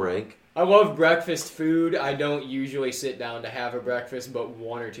simple rank. I love breakfast food. I don't usually sit down to have a breakfast, but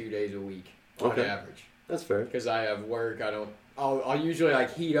 1 or 2 days a week on Okay. average. That's fair. Because I have work, I'll usually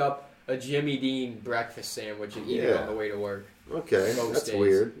like heat up a Jimmy Dean breakfast sandwich and eat it Yeah. on the way to work. Okay, Most that's days.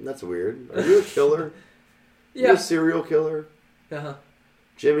 weird. That's weird. Are you a killer? You a serial killer? Uh-huh.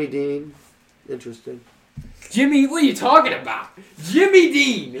 Jimmy Dean? Interesting. Jimmy, what are you talking about? Jimmy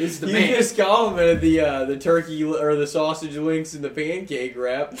Dean is the You man. just complimented the turkey or the sausage links in the pancake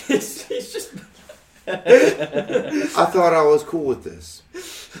wrap. It's just... I thought I was cool with this.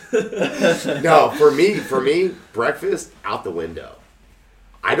 No, for me, breakfast out the window.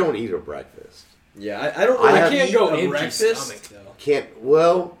 I don't eat a breakfast. Yeah, I don't. I Really have- can't go eat a empty breakfast. stomach though. Can't.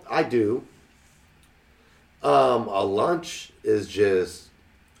 Well, I do. A lunch is just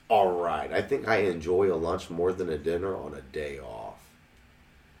all right. I think I enjoy a lunch more than a dinner on a day off.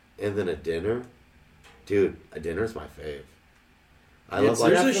 And then a dinner, dude. A dinner's my fave. I love There's a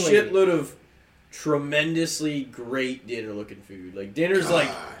definitely- shitload of tremendously great dinner looking food. Like dinner's like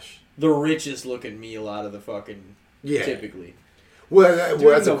the richest looking meal out of the fucking typically. Well,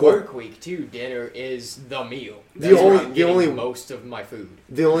 During that's the a cool. work week too, dinner is the meal. The That's where only- I'm the getting only- most of my food.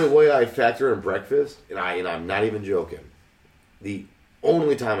 The only way I factor in breakfast, and I'm not even joking, the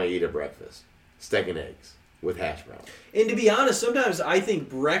only time I eat a breakfast, steak and eggs with hash browns. And to be honest, sometimes I think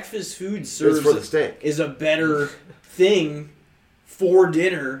breakfast food It's for the serves steak. is a better thing for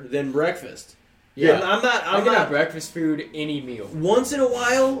dinner than breakfast. Yeah, I'm not. I can have breakfast food any meal. Once in a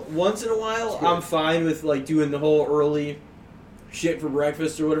while, I'm fine with like doing the whole early shit for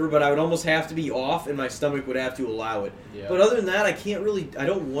breakfast or whatever. But I would almost have to be off, and my stomach would have to allow it. Yeah. But other than that, I can't really. I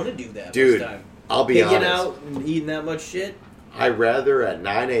don't want to do that. Dude, most time. I'll be honest. Getting out and eating that much shit. I'd rather at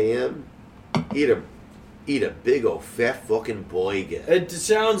 9 a.m. eat a big old fat fucking boiga. It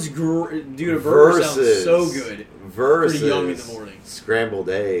sounds dude. A burger sounds so good. Versus pretty young in the morning. Scrambled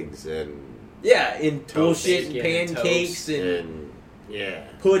eggs and and bullshit and pancakes and yeah,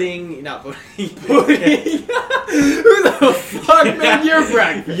 pudding. Not pudding. Pudding. Who the fuck made your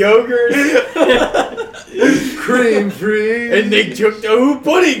breakfast? Yogurt, cream free, and they took the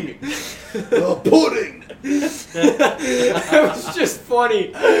pudding. Pudding. That was just funny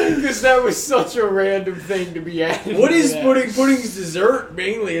because that was such a random thing to be added. What is pudding? Pudding's dessert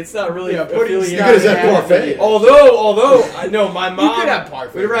mainly. It's not really pudding's you could have parfait. Although I know my mom. You could have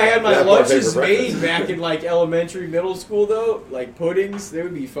parfait. Whenever I had my lunches made back in like elementary, middle school, though, like puddings, they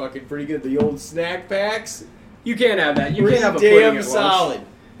would be fucking pretty good. The old snack packs. You can't have that. You can't have a pudding pudding at solid. Lunch.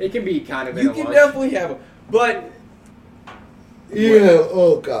 It can be kind of. You can definitely have, but. Yeah.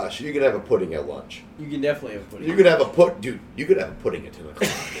 Oh gosh, you could have a pudding at lunch. You can definitely have a pudding. You could have a dude. You could have a pudding at 10 o'clock.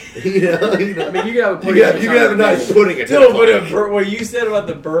 you know. I mean, you could have a pudding. You could have a nice pudding at 10 o'clock. But what you said about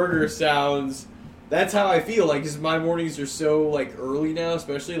the burger sounds. That's how I feel. Like, 'cause my mornings are so like early now,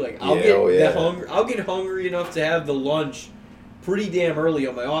 especially like I'll get hungry enough to have the lunch pretty damn early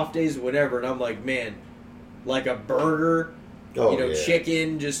on my off days, or whatever, and I'm like, man, like a burger.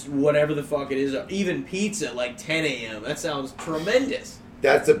 Chicken, just whatever the fuck it is. Even pizza at like 10 a.m. That sounds tremendous.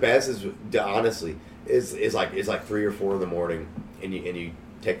 That's the best. Honestly, is like 3 or 4 in the morning, and you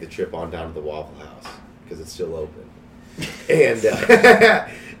take the trip on down to the Waffle House because it's still open, and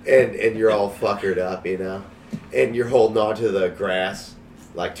and you're all fuckered up, and you're holding on to the grass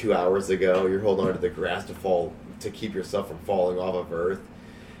like 2 hours ago. You're holding on to the grass to keep yourself from falling off of Earth,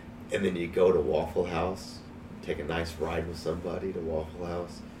 and then you go to Waffle House. Take a nice ride with somebody to Waffle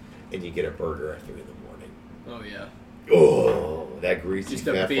House, and you get a burger at 3 in the morning. Oh yeah. Oh, that greasy just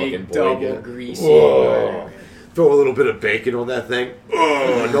fat a big fucking double boiga. Greasy. Oh. Throw a little bit of bacon on that thing.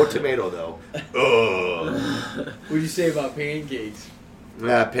 Oh, no tomato though. Oh. What'd you say about pancakes?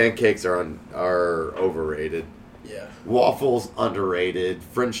 Pancakes are overrated. Yeah. Waffles underrated.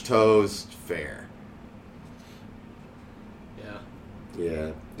 French toast fair.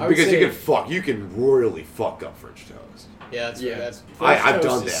 Yeah. Because you can royally fuck up French toast. Yeah, that's I've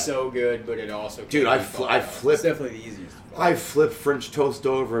done that. So good, but it also dude, I flipped. It's definitely the easiest. I flipped French toast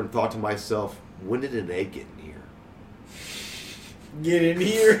over and thought to myself, when did an egg get in here? Get in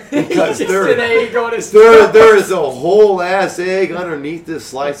here because there is a whole ass egg underneath this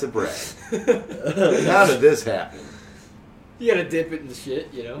slice of bread. How did this happen? You gotta dip it in the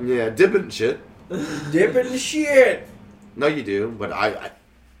shit, Yeah, dip it in shit. Dip it in shit. No, you do, but I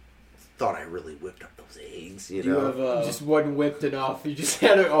thought I really whipped up those eggs, You just wasn't whipped enough. You just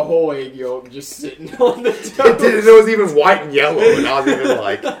had a whole egg yolk just sitting on the toast. It was even white and yellow, and I was even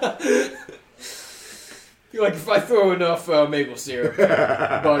like... You're like, if I throw enough maple syrup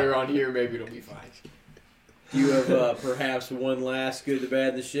butter on here, maybe it'll be fine. Do you have perhaps one last good, the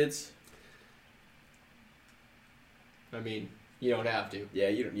bad, the shits? I mean, you don't have to. Yeah,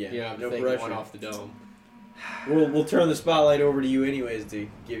 you don't. Yeah, you don't have to no think pressure. one off the dome. We'll turn the spotlight over to you anyways to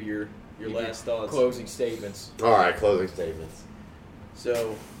give your last thoughts. Closing statements. All right, closing statements.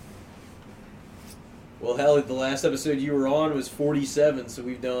 So, well, hell, the last episode you were on was 47, so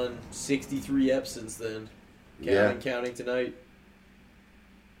we've done 63 eps since then. Counting tonight.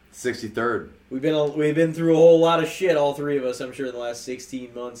 63rd. We've been through a whole lot of shit, all three of us, I'm sure, in the last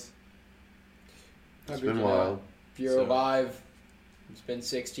 16 months. It's been wild. If you're alive, it's been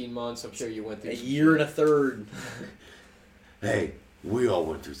 16 months. I'm sure you went through a year and a third. Hey, we all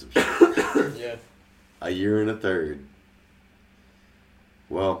went through some shit. Yeah. A year and a third.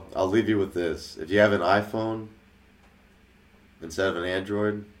 Well, I'll leave you with this. If you have an iPhone instead of an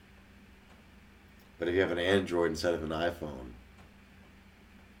Android, but if you have an Android instead of an iPhone,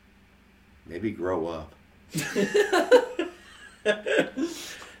 maybe grow up.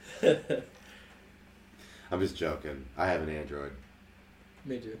 I'm just joking. I have an Android.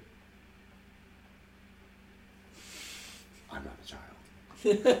 Me too. I'm not a child.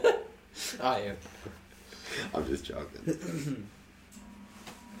 I am. I'm just joking.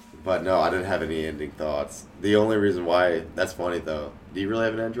 But no, I didn't have any ending thoughts. The only reason why... That's funny, though. Do you really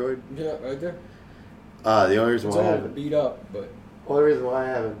have an Android? Yeah, right there. The only reason why I have... beat up, but... The only reason why I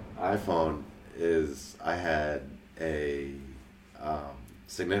have an iPhone is I had a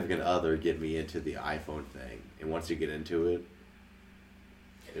significant other get me into the iPhone thing. And once you get into it...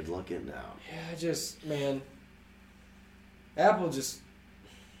 Good luck getting out. Yeah, man. Apple just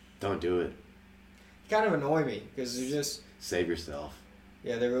don't do it. Kind of annoy me because they're just save yourself.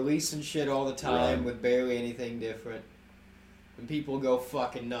 Yeah, they're releasing shit all the time with barely anything different, and people go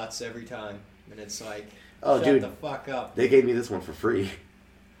fucking nuts every time. And it's like, shut the fuck up. They gave me this one for free.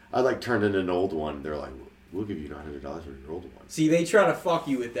 I turned in an old one. They're like, we'll give you $900 for your old one. See, they try to fuck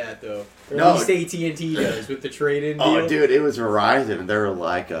you with that though. Or at least AT&T does with the trade-in deal. Oh, dude, it was Verizon, and they were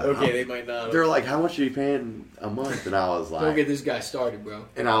like, okay, they might not. They're like, how much are you paying a month? And I was like, don't get this guy started, bro.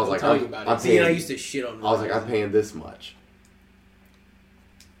 And I was like, tell you about it. See, I used to shit on Verizon. I was like, I'm paying this much.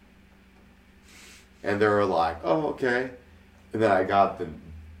 And they were like, oh, okay. And then I got the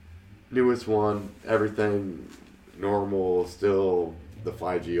newest one, everything normal, still the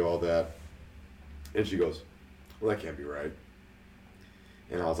 5G, all that. And she goes, well, that can't be right.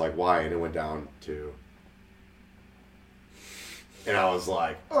 And I was like, why? And it went down to... And I was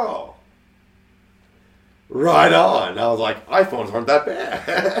like, oh. Right on. I was like, iPhones aren't that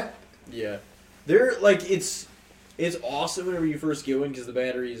bad. Yeah. They're, it's awesome whenever you first get one because the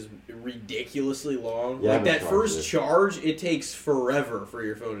battery is ridiculously long. Yeah, that first charge, it takes forever for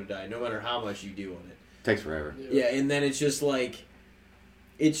your phone to die, no matter how much you do on it. Takes forever. Yeah, and then it's just that's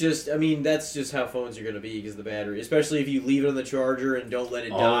just how phones are going to be because the battery, especially if you leave it on the charger and don't let it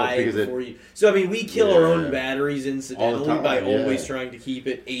die before you. So, we kill our own batteries incidentally by always trying to keep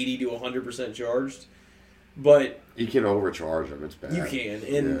it 80 to 100% charged. But you can overcharge them. It's bad. You can,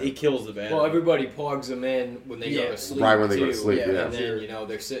 and it kills the battery. Well, everybody plugs them in when they go to sleep. Right when they go to sleep, yeah. And then,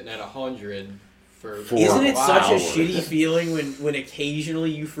 they're sitting at 100 for Isn't it such a shitty feeling when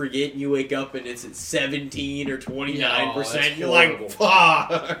occasionally you forget and you wake up and it's at 17 or 29%? You're like,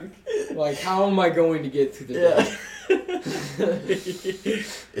 fuck! Like, how am I going to get through the day?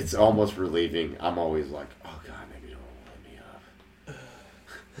 It's almost relieving. I'm always like, oh God, maybe don't let me up.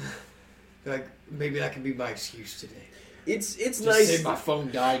 Like, maybe that can be my excuse today. It's just nice. Say my phone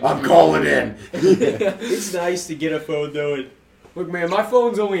died. I'm calling in. It's nice to get a phone though. And look, man, my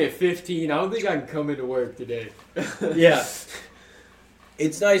phone's only at 15. I don't think I can come into work today. Yeah.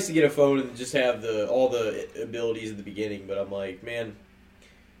 It's nice to get a phone and just have all the abilities at the beginning, but I'm like, man,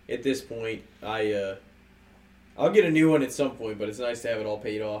 at this point, I'll get a new one at some point, but it's nice to have it all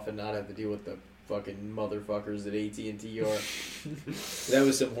paid off and not have to deal with the fucking motherfuckers that AT&T are. That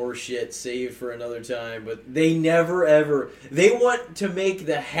was some horse shit saved for another time, but they never ever... They want to make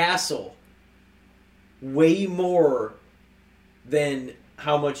the hassle way more than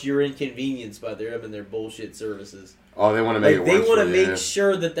how much you're inconvenienced by them and their bullshit services. Oh, they want to make it worse. They want to make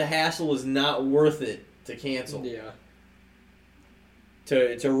sure that the hassle is not worth it to cancel. Yeah.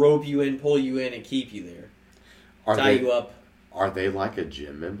 To rope you in, pull you in, and keep you there. Tie you up. Are they like a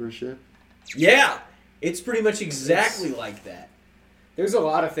gym membership? Yeah. It's pretty much exactly like that. There's a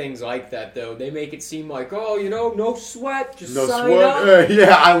lot of things like that, though. They make it seem like, no sweat, just no sign sweat. up.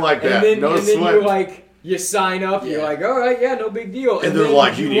 Yeah, I like that. Then sweat. You're like, you sign up, you're like, all right, yeah, no big deal. And they're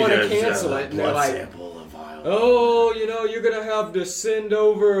like, you want to need cancel it, and they're like, sample of violence. oh, you're going to have to send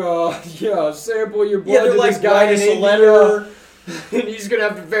over a sample of your blood to this guy in India, letter. and he's going to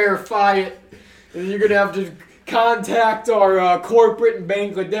have to verify it, and you're going to have to contact our corporate in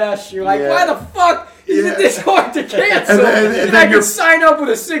Bangladesh. You're like, why the fuck is it this hard to cancel? and I can sign up with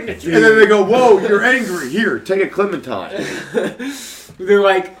a signature. And then they go, whoa, you're angry. Here, take a Clementine. They're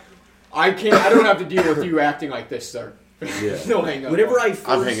like, I don't have to deal with you acting like this, sir. Yeah. No hang up.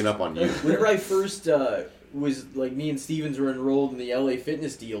 I'm hanging up on you. Whenever I first was, like, me and Stevens were enrolled in the LA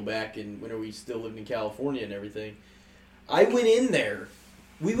Fitness deal back in when we still lived in California and everything, I went in there.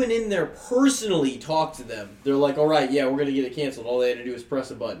 We went in there personally, talked to them. They're like, all right, yeah, we're going to get it canceled. All they had to do was press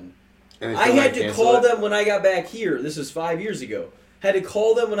a button. I had to call them when I got back here. This was 5 years ago. Had to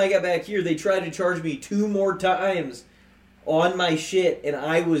call them when I got back here. They tried to charge me 2 more times on my shit, and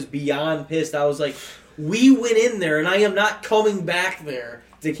I was beyond pissed. I was like, we went in there, and I am not coming back there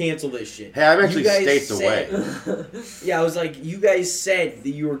to cancel this shit. Hey, I'm actually states away. Yeah, I was like, you guys said that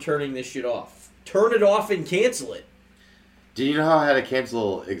you were turning this shit off. Turn it off and cancel it. Do you know how I had to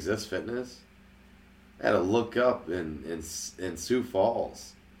cancel Exist Fitness? I had to look up in Sioux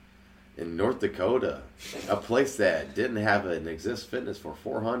Falls, in North Dakota, a place that didn't have an Exist Fitness for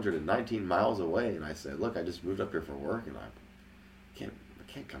 419 miles away. And I said, look, I just moved up here for work, and I can't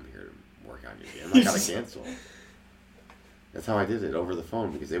come here to work on your gym. I got to cancel. That's how I did it, over the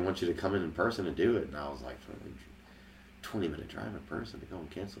phone, because they want you to come in person and do it. And I was like, 20-minute drive in person to go and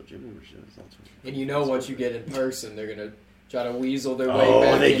cancel a gym membership. And once you get in person, they're going to try to weasel their way back.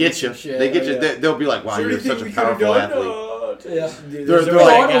 Oh, they get you. Shit. They get you. Yeah. They'll be like, wow, you're such a powerful athlete. Yeah. They're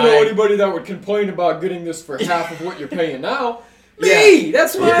like, I don't know anybody that would complain about getting this for half of what you're paying now. Me!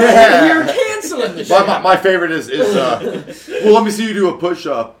 That's why you're canceling the show. My favorite is well, let me see you do a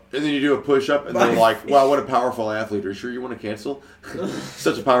push-up. And then you do a push-up, and they're like, wow, what a powerful athlete. Are you sure you want to cancel?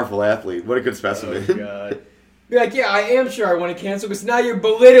 Such a powerful athlete. What a good specimen. Oh, God. Be like, yeah, I am sure I want to cancel, because now you're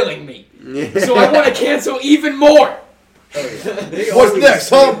belittling me. So I want to cancel even more. Oh, yeah. What's next,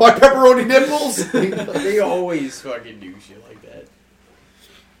 huh? My pepperoni nipples? They always fucking do shit like that.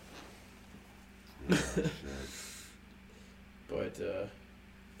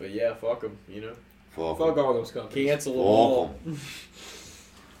 But yeah, fuck them, you know? Fuck all those companies. Cancel them all.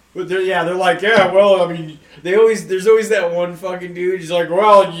 But they're like, yeah, well, I mean, there's always that one fucking dude. He's like,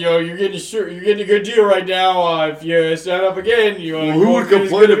 well, you know, you're getting a good deal right now. If you sign up again, who would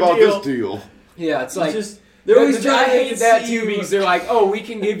complain about this deal? Yeah, it's like they're always trying to hate that too, because they're like, oh, we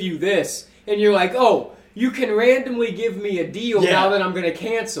can give you this, and you're like, oh, you can randomly give me a deal now that I'm going to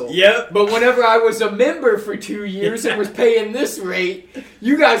cancel. Yep. But whenever I was a member for 2 years and was paying this rate,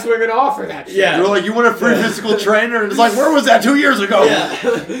 you guys were going to offer that shit. Yeah. They're like, you want a free physical trainer? And it's like, where was that 2 years ago? Yeah.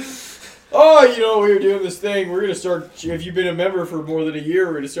 Oh, you know, we were doing this thing. We're going to start, if you've been a member for more than a year,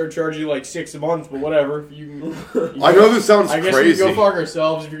 we're going to start charging you like $6 a month, but whatever. I know this sounds crazy. I guess we can go fuck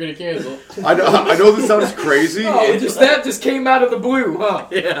ourselves if you're going to cancel. I know this sounds crazy. Oh, that just came out of the blue, huh?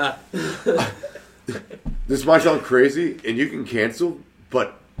 Yeah. This might sound crazy, and you can cancel,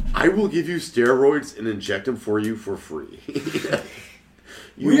 but I will give you steroids and inject them for you for free.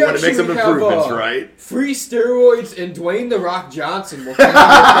 You want to make some improvements, right? Free steroids, and Dwayne "The Rock" Johnson will become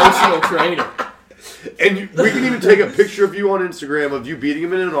your personal trainer. And we can even take a picture of you on Instagram of you beating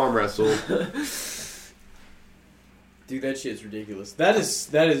him in an arm wrestle. Dude, that shit's ridiculous. That is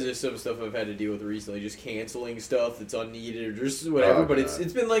just some stuff I've had to deal with recently. Just canceling stuff that's unneeded or just whatever. But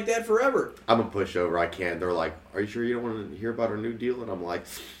it's been like that forever. I'm a pushover. I can't. They're like, "Are you sure you don't want to hear about our new deal?" And I'm like,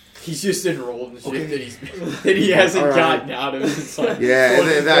 he's just enrolled in shit that he hasn't gotten out of. It's like,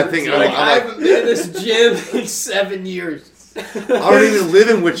 and I think I haven't been in this gym in 7 years. I don't even live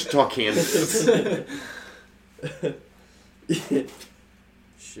in Wichita, Kansas.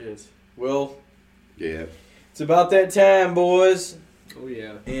 Shit. Well. Yeah. It's about that time, boys. Oh,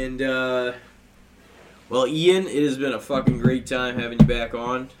 yeah. And, well, Ian, it has been a fucking great time having you back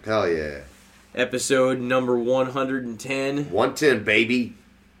on. Hell yeah. Episode number 110. 110, baby.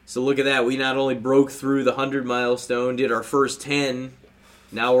 So look at that. We not only broke through the 100 milestone, did our first 10.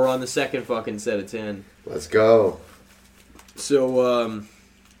 Now we're on the second fucking set of 10. Let's go. So,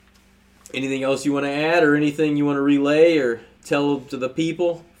 anything else you want to add or anything you want to relay or tell to the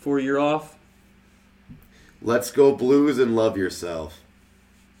people before you're off? Let's go Blues and love yourself.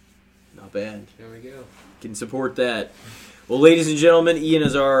 Not bad. There we go. Can support that. Well, ladies and gentlemen, Ian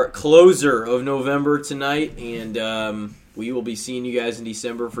is our closer of November tonight, and we will be seeing you guys in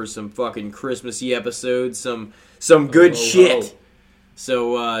December for some fucking Christmassy episodes, some good shit.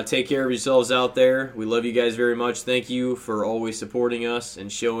 So take care of yourselves out there. We love you guys very much. Thank you for always supporting us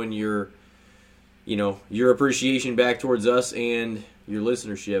and showing your appreciation back towards us and your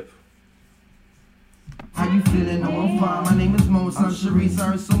listenership. How you feeling? No, I'm fine. My name is Mo. Son Sharice.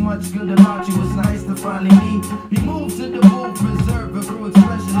 I heard so much good about you. It's nice to finally meet. He moved to the booth, preserve a crew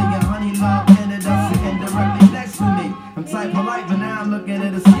expression in your honey love. Ended up sitting directly next to me. I'm type polite, but now I'm looking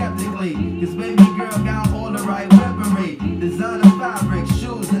at it skeptically. Cause baby girl got all the right weaponry. Designer fabric,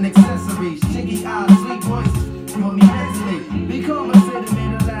 shoes and accessories. Chinky eyes, sweet voice, you want me mentally. Be conversated,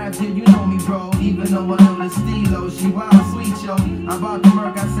 made her laugh. Yeah, you know me, bro. Even though I know the stilo, she wild, sweet, yo. I'm about to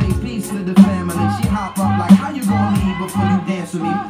murk, I say peace to the